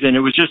things, and it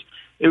was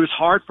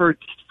hard for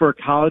a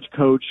college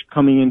coach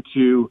coming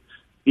into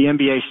the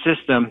NBA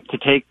system to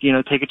take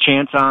a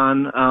chance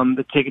on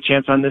this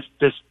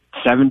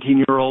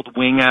 17-year-old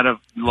wing out of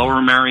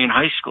Lower Merion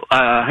High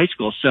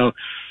School. So,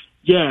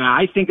 yeah,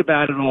 I think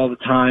about it all the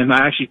time.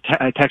 I actually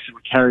I texted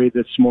with Kerry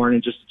this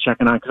morning just to check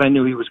on because I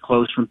knew he was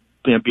close from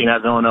being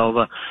at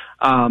Villanova.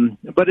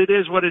 But it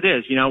is what it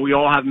is. We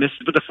all have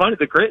missed. But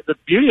the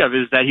beauty of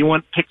it is that he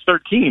went pick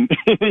 13.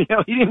 He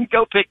didn't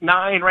go pick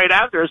 9 right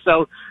after.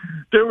 So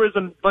there was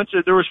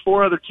there was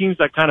 4 other teams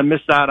that kind of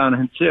missed out on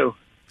him too.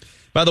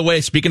 By the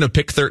way, speaking of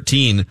pick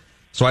 13,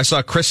 so I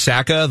saw Chris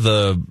Sacca,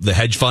 the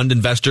hedge fund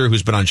investor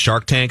who's been on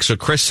Shark Tank. So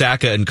Chris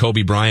Sacca and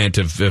Kobe Bryant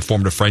have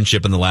formed a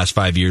friendship in the last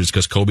 5 years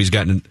because Kobe's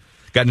gotten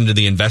into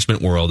the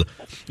investment world.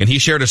 And he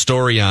shared a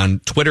story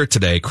on Twitter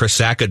today, Chris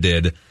Sacca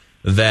did,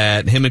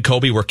 that him and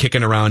Kobe were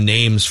kicking around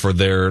names for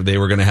they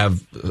were going to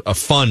have a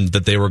fund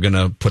that they were going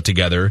to put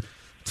together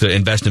to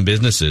invest in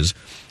businesses.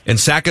 And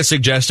Sacca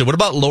suggested, what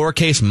about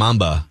lowercase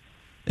Mamba?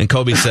 And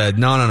Kobe said,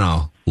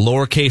 no,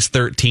 lowercase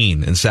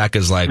 13. And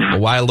Sacca's like, well,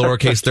 why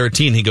lowercase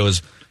 13? He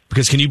goes,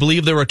 because can you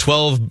believe there were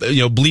 12,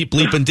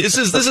 bleeping, this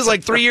is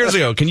like 3 years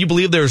ago. Can you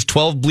believe there was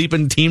 12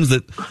 bleeping teams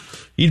that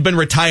he'd been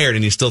retired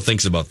and he still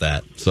thinks about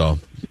that? So.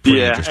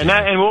 Yeah,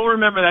 and we'll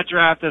remember that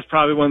draft as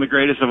probably one of the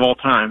greatest of all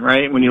time,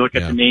 right? When you look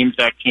at the names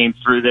that came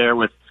through there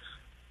with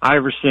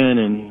Iverson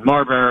and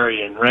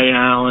Marbury and Ray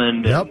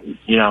Allen,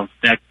 and,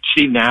 that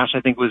Steve Nash, I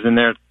think, was in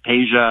there,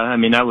 Peja. I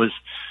mean, that was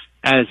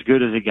as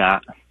good as it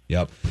got.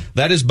 Yep.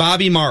 That is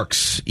Bobby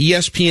Marks,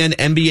 ESPN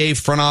NBA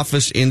front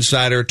office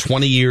insider,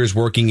 20 years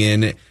working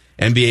in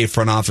NBA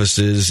front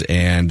offices,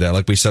 and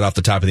like we said off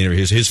the top of the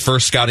interview, his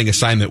first scouting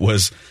assignment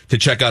was to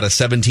check out a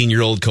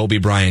 17-year-old Kobe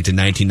Bryant in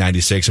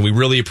 1996, and we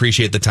really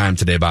appreciate the time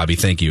today, Bobby.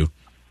 Thank you.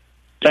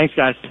 Thanks,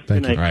 guys.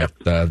 Thank you. All right,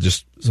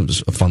 just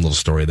a fun little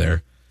story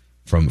there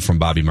from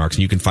Bobby Marks,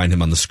 and you can find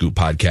him on the Scoop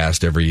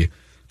podcast every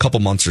couple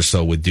months or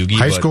so with Doogie.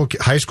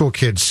 High school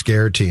kids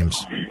scare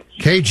teams.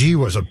 KG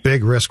was a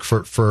big risk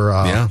for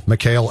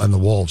McHale and the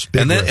Wolves.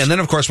 And then,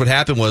 of course, what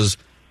happened was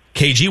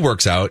KG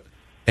works out,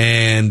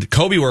 and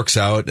Kobe works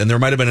out, and there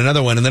might have been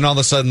another one, and then all of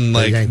a sudden,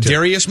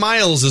 Darius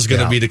Miles is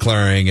going to be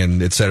declaring,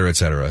 and et cetera, et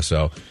cetera.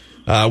 So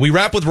we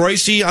wrap with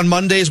Royce on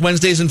Mondays,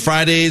 Wednesdays, and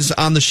Fridays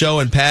on the show.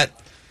 And Pat,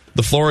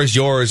 the floor is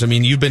yours. I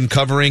mean, you've been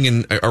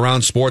covering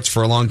around sports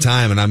for a long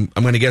time, and I'm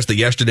going to guess that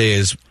yesterday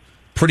is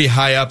pretty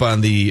high up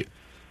on the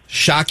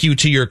shock you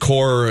to your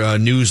core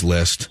news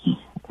list.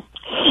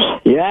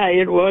 Yeah,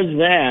 it was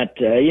that.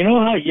 You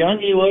know how young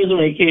he was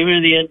when he came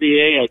into the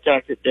NBA? I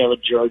talked to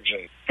Devin George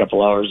a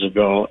couple hours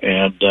ago,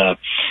 and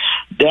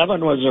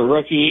Devin was a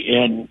rookie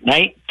in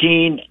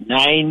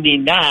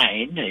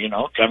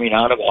 1999, coming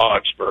out of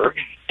Augsburg,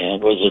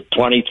 and was a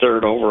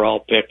 23rd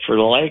overall pick for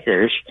the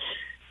Lakers.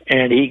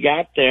 And he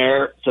got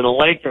there to the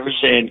Lakers,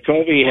 and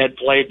Kobe had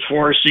played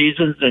 4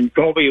 seasons, and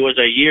Kobe was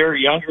a year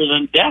younger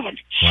than Devin.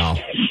 Wow.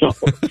 So,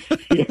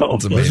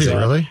 That's amazing,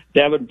 really?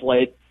 Devin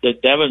played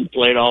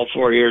all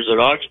 4 years at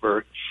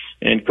Augsburg,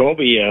 and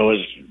Kobe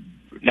was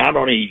not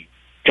only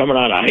coming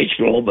out of high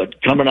school,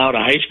 but coming out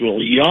of high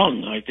school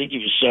young. I think he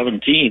was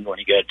 17 when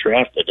he got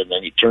drafted, and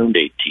then he turned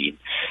 18.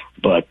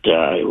 But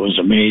it was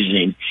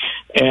amazing.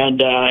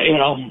 And,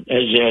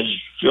 as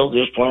Phil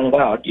just pointed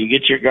out, you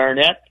get your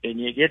Garnett and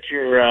you get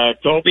your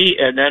Kobe,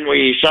 and then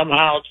we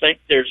somehow think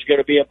there's going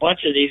to be a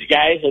bunch of these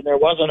guys, and there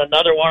wasn't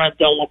another one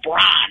until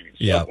LeBron.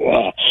 Yeah.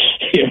 So,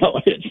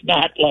 it's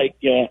not like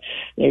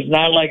there's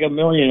not like a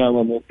million of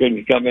them who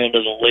can come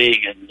into the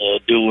league and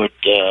do what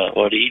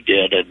he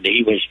did. And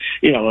he was,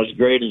 as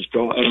great as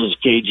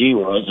KG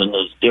was, and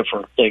those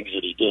different things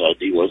that he did.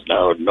 He was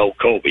now no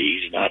Kobe.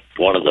 He's not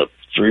one of the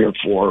 3 or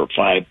 4 or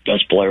 5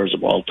 best players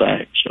of all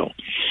time. So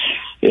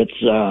it's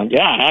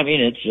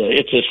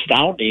it's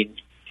astounding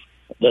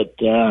that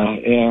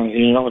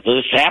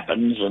this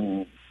happens,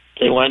 and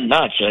they went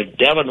nuts.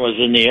 Devin was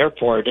in the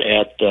airport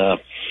at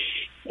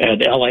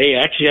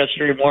LAX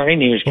yesterday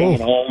morning. He was coming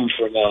home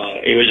from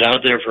he was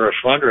out there for a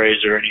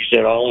fundraiser, and he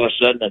said all of a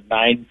sudden at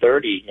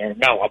 9:30,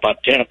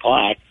 about 10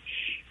 o'clock,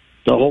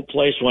 the whole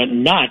place went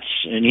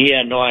nuts, and he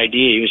had no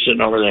idea. He was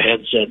sitting over the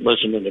headset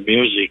listening to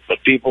music,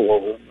 but people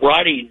were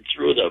running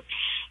through the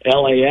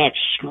LAX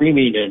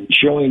screaming and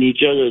showing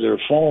each other their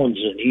phones,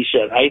 and he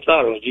said, I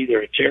thought it was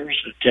either a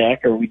terrorist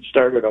attack or we'd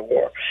started a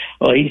war.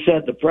 Well, he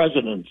said the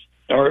president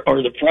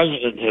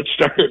had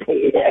started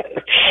a war,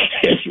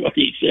 is what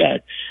he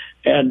said.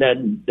 And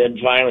then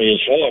finally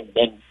his phone,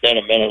 then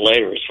a minute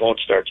later his phone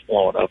starts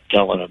blowing up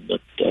telling him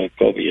that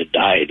Kobe had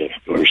died. And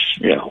of course,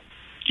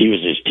 he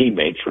was his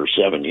teammate for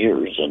 7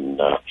 years and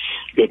a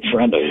good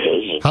friend of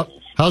his.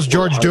 How's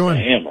George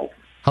doing?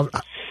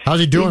 How's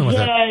he doing with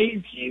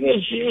it? He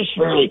was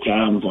fairly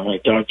calm when I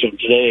talked to him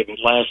today, but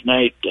last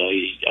night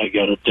I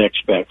got a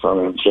text back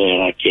from him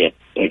saying I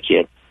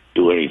can't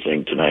do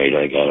anything tonight.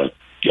 I gotta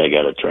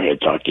try to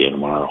talk to you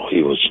tomorrow.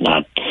 He was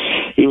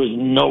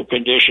no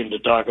condition to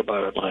talk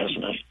about it last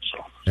night. So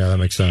yeah, that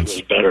makes sense.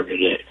 He was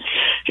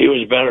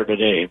better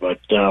today, but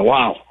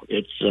wow,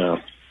 it's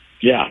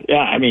yeah.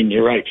 I mean,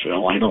 you're right,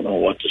 Phil. I don't know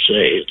what to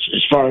say. It's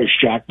as far as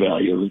shock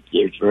value,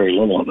 there's very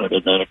little of it,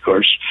 and then of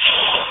course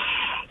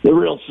the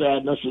real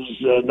sadness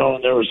is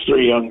knowing there was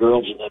 3 young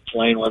girls in that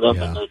plane with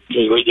them, and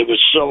it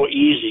was so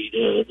easy.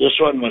 This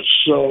one was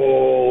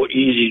so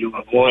easy to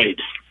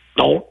avoid.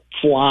 Don't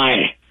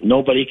fly.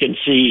 Nobody can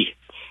see.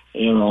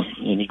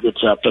 And he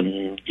gets up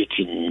and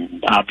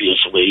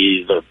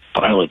obviously the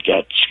pilot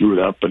got screwed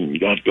up and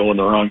got going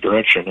the wrong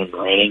direction and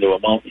ran into a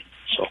mountain.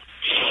 So,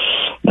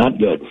 not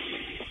good.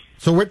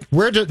 So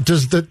where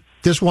does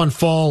this one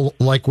fall,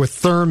 like with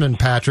Thurman,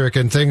 Patrick,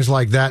 and things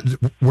like that,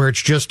 where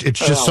it's just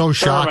so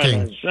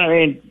shocking?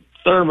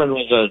 Thurman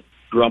was a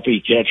grumpy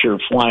catcher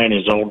flying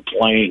his own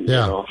plane.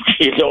 Yeah.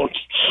 You don't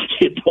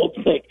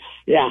think.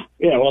 Yeah,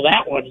 well,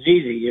 that one's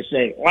easy. You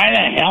say, why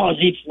the hell is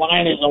he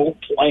flying his own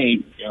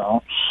plane?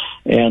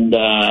 And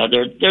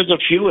there's a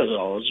few of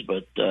those,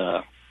 but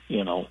the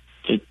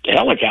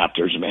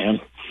helicopters, man.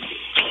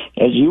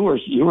 As you were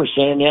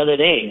saying the other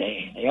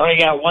day, they only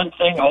got one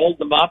thing holding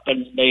them up,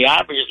 and they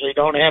obviously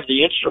don't have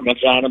the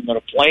instruments on them that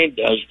a plane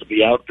does to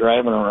be out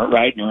driving or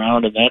riding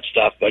around and that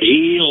stuff. But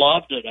he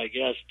loved it, I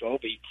guess,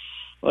 Toby.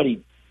 But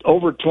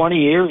over 20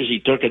 years, he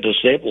took it to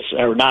Staples,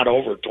 or not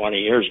over 20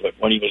 years, but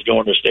when he was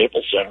going to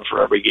Staples Center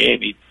for every game,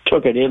 he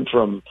took it in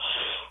from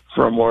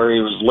where he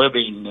was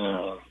living,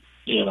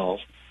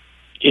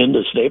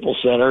 into Staples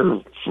Center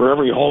for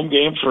every home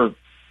game for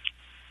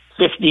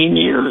 15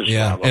 years.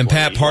 Yeah, and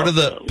Pat, part of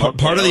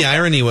the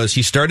irony was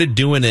he started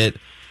doing it,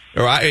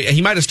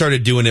 he might have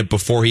started doing it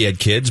before he had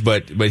kids,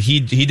 but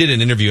he did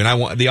an interview,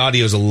 and the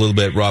audio is a little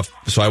bit rough,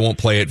 so I won't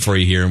play it for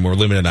you here, and we're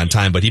limited on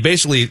time. But he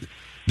basically,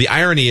 the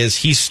irony is,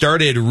 he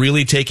started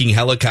really taking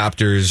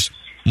helicopters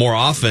more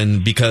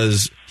often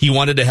because he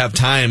wanted to have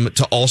time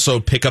to also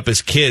pick up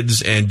his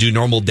kids and do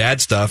normal dad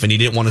stuff, and he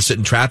didn't want to sit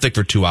in traffic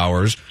for 2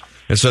 hours.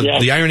 And so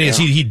the irony is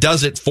he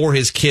does it for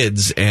his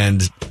kids,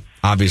 and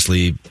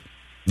obviously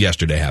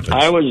yesterday happened.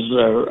 I was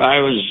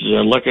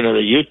looking at a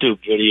YouTube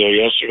video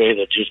yesterday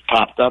that just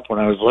popped up when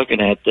I was looking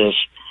at this,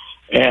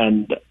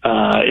 and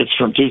it's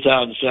from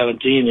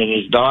 2017, and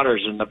his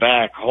daughter's in the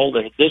back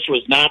holding it. This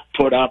was not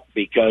put up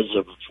because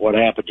of what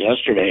happened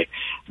yesterday,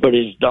 but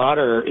his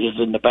daughter is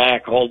in the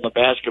back holding the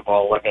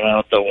basketball, looking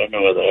out the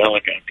window of the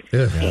helicopter.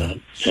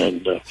 Yeah.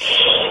 And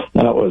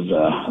that was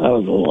a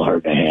little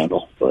hard to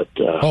handle. But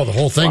the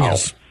whole thing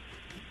is.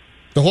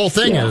 The whole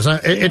thing is.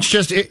 It's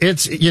just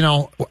it's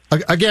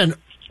again.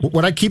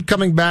 What I keep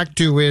coming back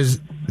to is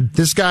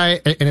this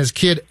guy and his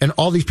kid and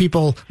all these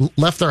people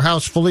left their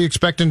house fully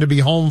expecting to be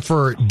home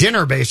for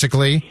dinner,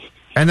 basically,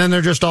 and then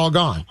they're just all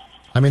gone.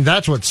 I mean,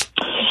 that's what's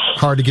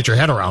hard to get your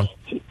head around.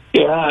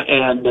 Yeah,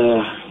 and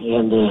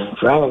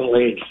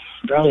probably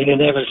didn't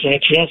have a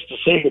chance to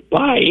say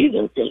goodbye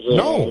either because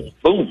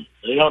boom,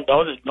 they don't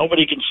know.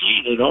 Nobody can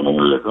see. They don't know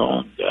where they're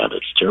going. God,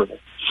 it's terrible.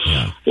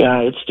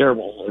 Yeah, it's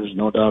terrible. There's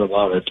no doubt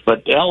about it.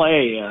 But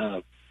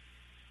L.A.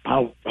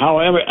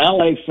 However,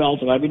 L.A.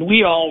 felt it. I mean,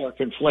 we all were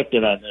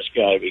conflicted on this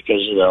guy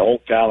because of the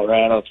whole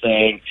Colorado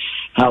thing,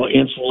 how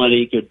insolent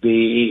he could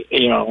be,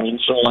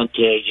 insolent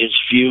to his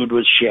feud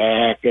with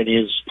Shaq and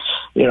his,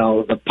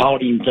 the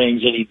pouting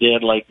things that he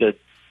did, like the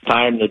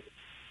time that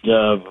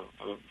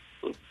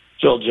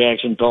Phil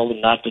Jackson told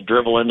him not to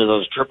dribble into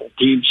those triple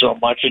teams so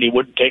much and he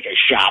wouldn't take a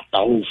shot the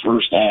whole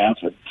first half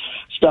and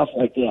stuff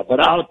like that. But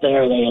out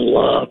there, they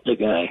loved the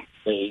guy.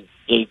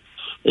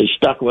 They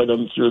stuck with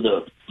him through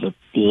the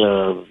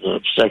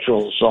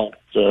sexual assault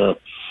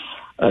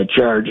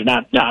charge.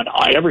 Not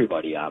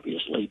everybody,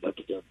 obviously, but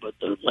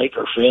the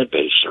Laker fan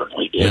base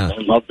certainly did. Yeah.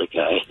 They loved the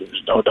guy.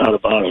 There's no doubt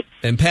about it.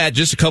 And Pat,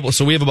 just a couple.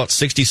 So we have about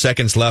 60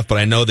 seconds left, but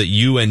I know that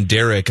you and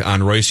Derek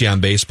on Royce on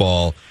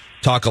Baseball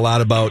talk a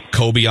lot about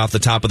Kobe off the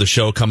top of the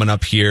show coming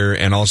up here,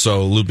 and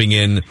also looping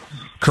in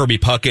Kirby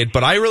Puckett.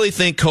 But I really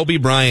think Kobe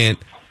Bryant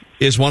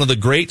is one of the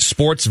great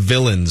sports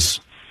villains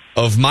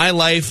of my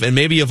life and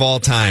maybe of all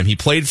time. He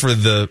played for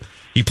the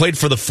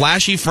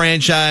flashy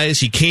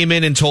franchise. He came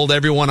in and told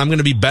everyone, I'm going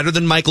to be better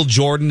than Michael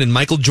Jordan, and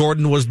Michael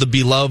Jordan was the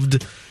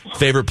beloved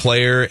favorite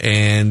player,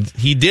 and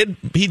he did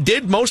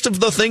most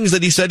of the things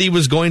that he said he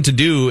was going to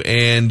do,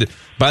 and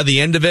by the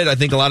end of it, I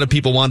think a lot of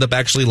people wound up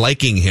actually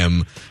liking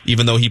him,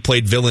 even though he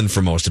played villain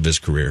for most of his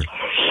career.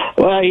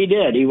 Well, he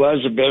did. He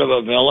was a bit of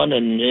a villain,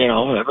 and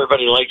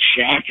everybody liked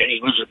Shaq, and he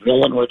was a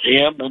villain with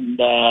him.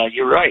 And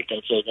you're right.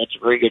 That's a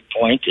very good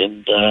point.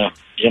 And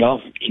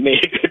he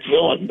made a good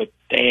villain, but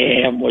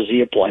damn, was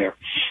he a player?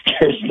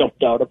 There's no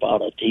doubt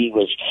about it. He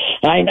was.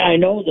 I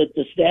know that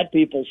the stat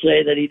people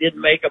say that he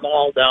didn't make them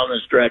all down the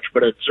stretch,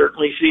 but it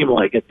certainly seemed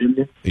like it, didn't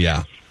it?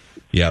 Yeah.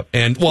 Yep.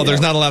 And there's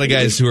not a lot of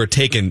guys who are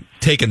taking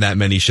that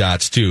many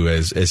shots too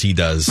as he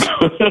does.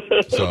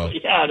 So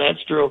yeah,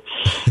 that's true.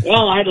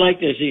 Well, I'd like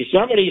to see.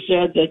 Somebody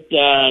said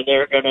that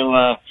they're going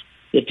to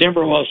the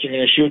Timberwolves are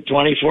going to shoot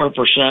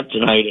 24%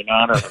 tonight in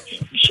honor of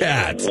him.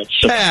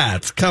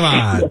 Pat, come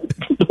on.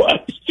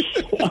 What?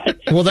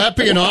 Will that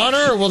be an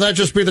honor, or will that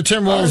just be the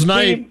Timberwolves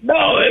night?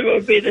 No, it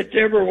would be the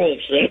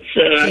Timberwolves.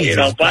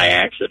 That's by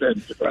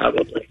accident,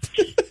 probably.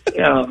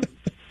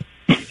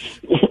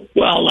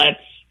 Well,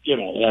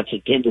 that's a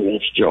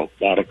Timberwolves joke,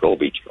 not a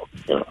Kobe joke.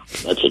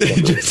 That's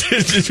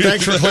it.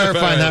 Thanks for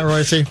clarifying that,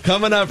 Royce.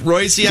 Coming up,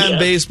 Royce on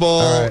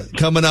baseball. Right.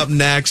 Coming up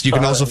next, you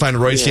can also find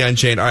Royce on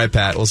Chain. All right,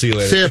 Pat. We'll see you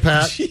later. See you,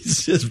 Pat.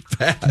 Jesus,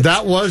 Pat.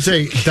 That was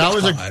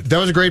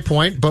a great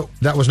point, but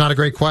that was not a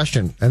great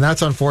question, and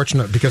that's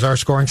unfortunate because our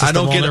scoring system.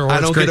 I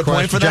don't get a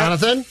point for that,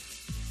 Jonathan.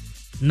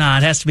 Nah,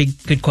 it has to be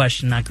good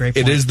question, not great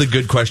point. It is the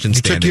good question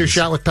standings. You took your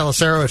shot with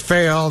Pelissero. It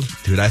failed.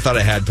 Dude, I thought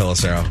I had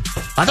Pelissero.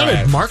 I thought it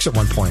had Marks at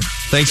one point.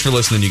 Thanks for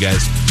listening, you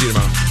guys. See you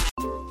tomorrow.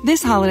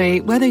 This holiday,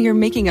 whether you're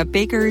making a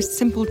Baker's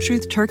Simple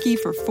Truth turkey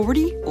for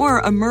 40 or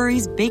a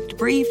Murray's Baked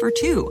Brie for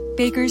 2,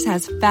 Baker's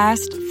has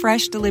fast,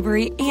 fresh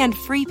delivery and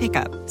free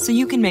pickup, so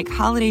you can make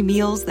holiday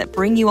meals that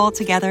bring you all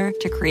together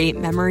to create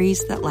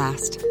memories that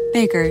last.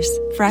 Baker's,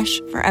 fresh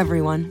for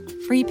everyone.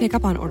 Free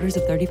pickup on orders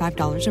of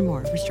 $35 or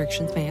more.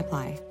 Restrictions may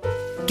apply.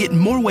 Get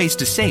more ways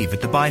to save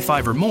at the Buy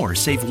 5 or More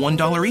Save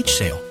 $1 each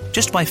sale.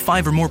 Just buy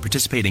 5 or more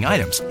participating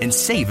items and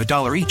save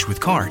 $1 each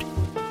with card.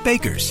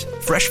 Baker's,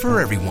 fresh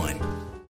for everyone.